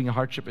ago bring a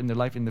hardship in their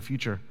life in the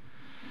future?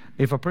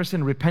 If a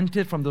person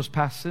repented from those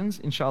past sins,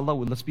 inshallah,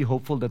 let's be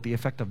hopeful that the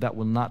effect of that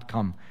will not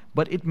come.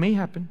 But it may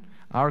happen.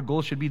 Our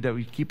goal should be that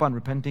we keep on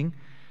repenting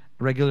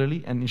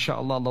regularly, and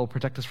inshallah Allah will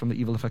protect us from the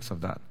evil effects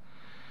of that.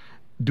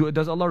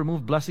 Does Allah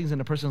remove blessings in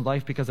a person's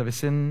life because of a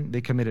sin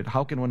they committed?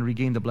 How can one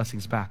regain the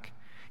blessings back?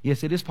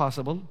 Yes, it is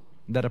possible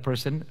that a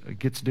person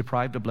gets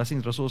deprived of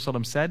blessings.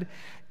 Rasulullah said,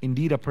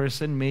 indeed a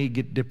person may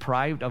get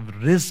deprived of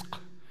rizq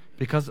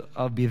because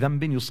of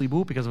bidhanbin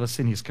yusibu, because of a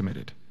sin he's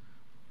committed.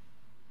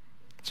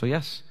 So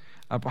yes,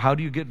 how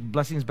do you get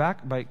blessings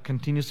back? By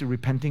continuously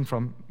repenting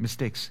from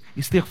mistakes.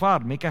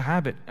 Istighfar, make a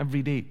habit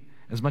every day,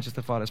 as much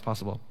istighfar as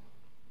possible.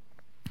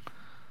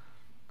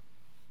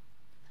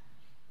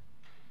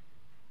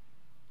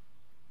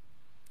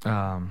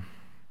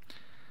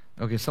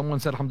 Okay, someone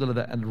said, alhamdulillah,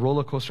 that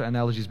roller coaster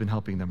analogy has been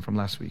helping them from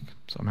last week.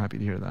 So I'm happy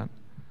to hear that.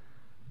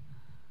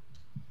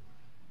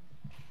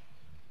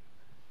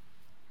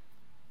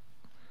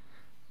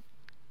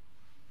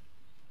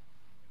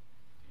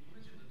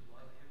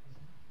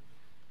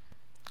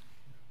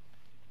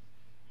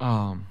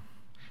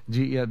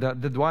 Yeah,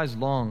 the dua is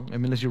long. I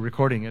mean, unless you're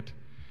recording it.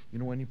 You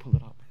know when you pull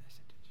it up?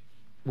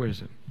 Where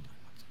is it?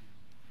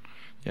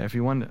 Yeah, if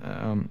you want,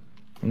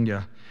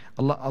 yeah.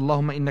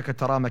 اللهم إنك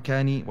ترى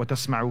مكاني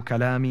وتسمع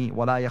كلامي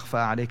ولا يخفى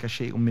عليك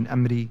شيء من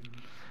أمري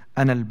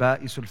أنا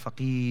البائس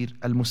الفقير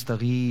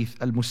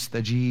المستغيث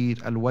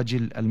المستجير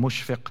الوجل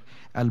المشفق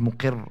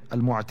المقر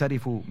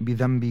المعترف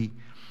بذنبه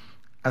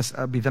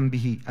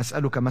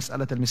أسألك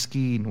مسألة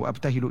المسكين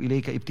وأبتهل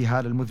إليك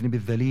ابتهال المذنب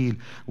الذليل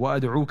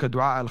وأدعوك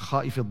دعاء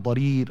الخائف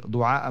الضرير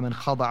دعاء من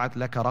خضعت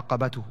لك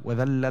رقبته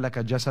وذل لك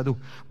جسده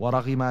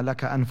ورغم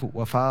لك أنفه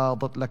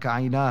وفاضت لك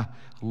عيناه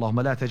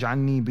اللهم لا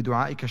تجعلني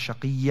بدعائك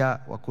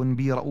شقيا وكن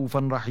بي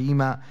رؤوفا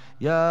رحيما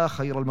يا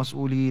خير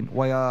المسؤولين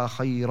ويا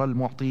خير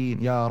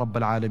المعطين يا رب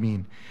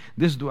العالمين.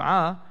 This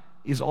dua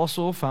is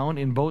also found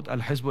in both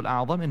Al-Hizb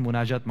Al-A'zam and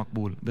Munajat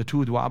Maqbool. The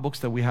two dua books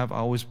that we have, I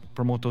always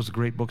promote those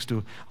great books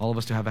to all of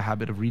us to have a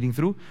habit of reading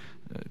through.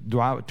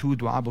 Two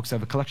dua books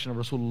have a collection of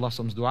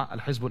Rasulullah's dua,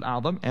 Al-Hizb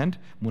Al-A'zam and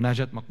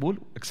Munajat Maqbool,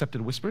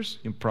 Accepted Whispers.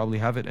 You probably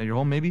have it at your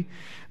home maybe.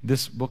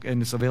 This book,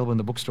 and it's available in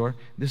the bookstore.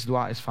 This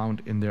dua is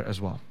found in there as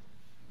well.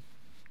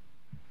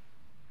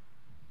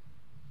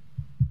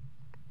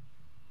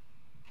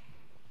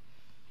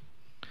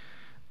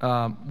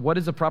 What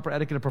is the proper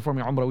etiquette of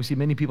performing Umrah? We see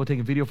many people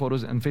taking video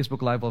photos and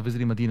Facebook Live while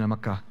visiting Medina,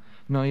 Makkah.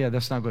 No, yeah,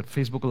 that's not good.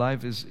 Facebook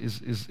Live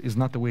is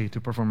not the way to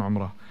perform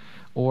Umrah,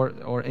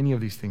 or any of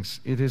these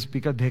things. It is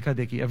because dheka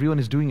deki. Everyone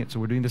is doing it,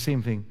 so we're doing the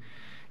same thing.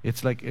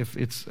 It's like if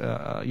it's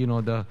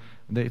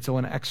it's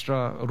one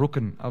extra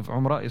rukn of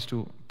Umrah is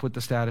to put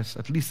the status,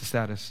 at least the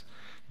status,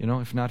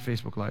 if not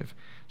Facebook Live.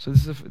 So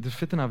this is the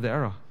fitna of the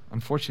era.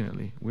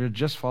 Unfortunately, we're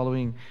just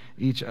following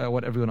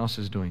what everyone else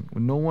is doing.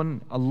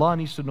 Allah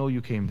needs to know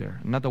you came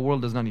there. Not the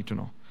world does not need to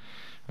know.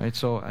 Right?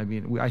 So, I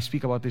mean, I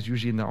speak about this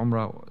usually in the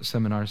Umrah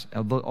seminars.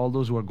 All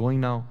those who are going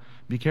now,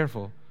 be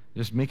careful.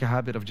 Just make a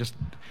habit of just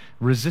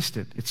resist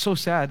it. It's so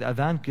sad,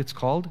 adhan gets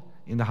called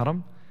in the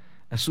haram.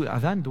 As soon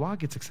as adhan, dua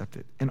gets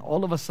accepted. And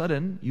all of a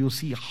sudden, you'll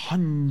see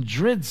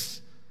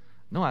hundreds,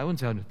 no, I wouldn't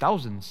say hundreds,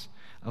 thousands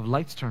of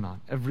lights turn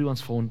on. Everyone's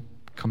phone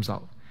comes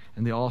out.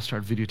 And they all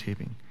start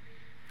videotaping.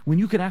 When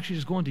you can actually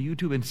just go onto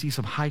YouTube and see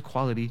some high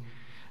quality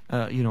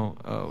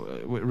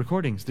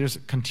recordings. There's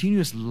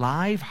continuous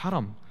live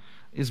haram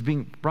is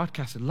being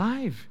broadcasted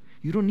live.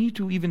 You don't need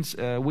to even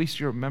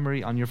waste your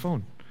memory on your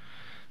phone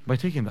by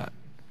taking that.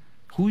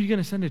 Who are you going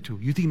to send it to?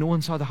 You think no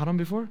one saw the haram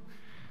before?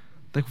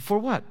 Like, for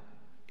what?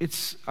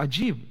 It's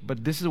ajib,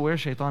 but this is where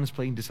shaitan is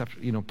playing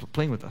deception,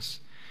 playing with us.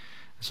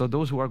 So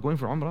those who are going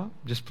for Umrah,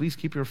 just please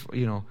keep your,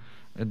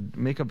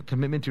 make a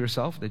commitment to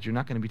yourself that you're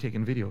not going to be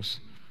taking videos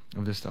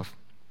of this stuff.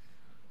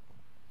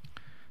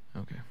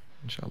 Okay,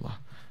 inshallah.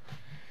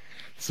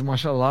 So,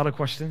 mashallah, a lot of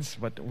questions,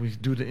 but we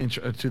do the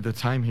intro to the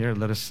time here.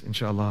 Let us,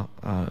 inshallah,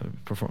 do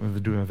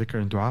a dhikr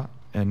and dua,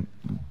 and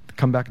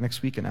come back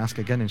next week and ask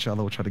again.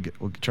 Inshallah, we'll try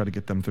to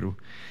get them through.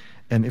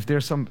 And if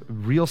there's some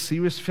real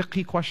serious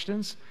fiqhi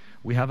questions,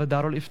 we have a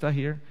Darul Ifta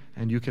here,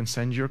 and you can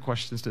send your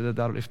questions to the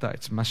Darul Ifta.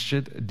 It's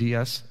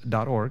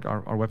masjidds.org,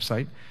 our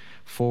website,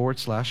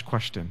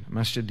 /question.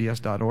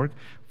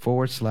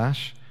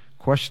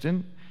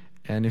 masjidds.org/question.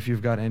 And if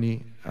you've got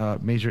any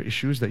major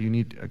issues that you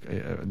need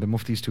the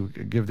muftis to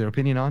give their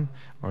opinion on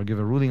or give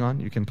a ruling on,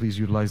 you can please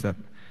utilize that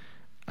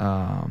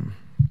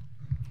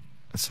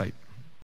site.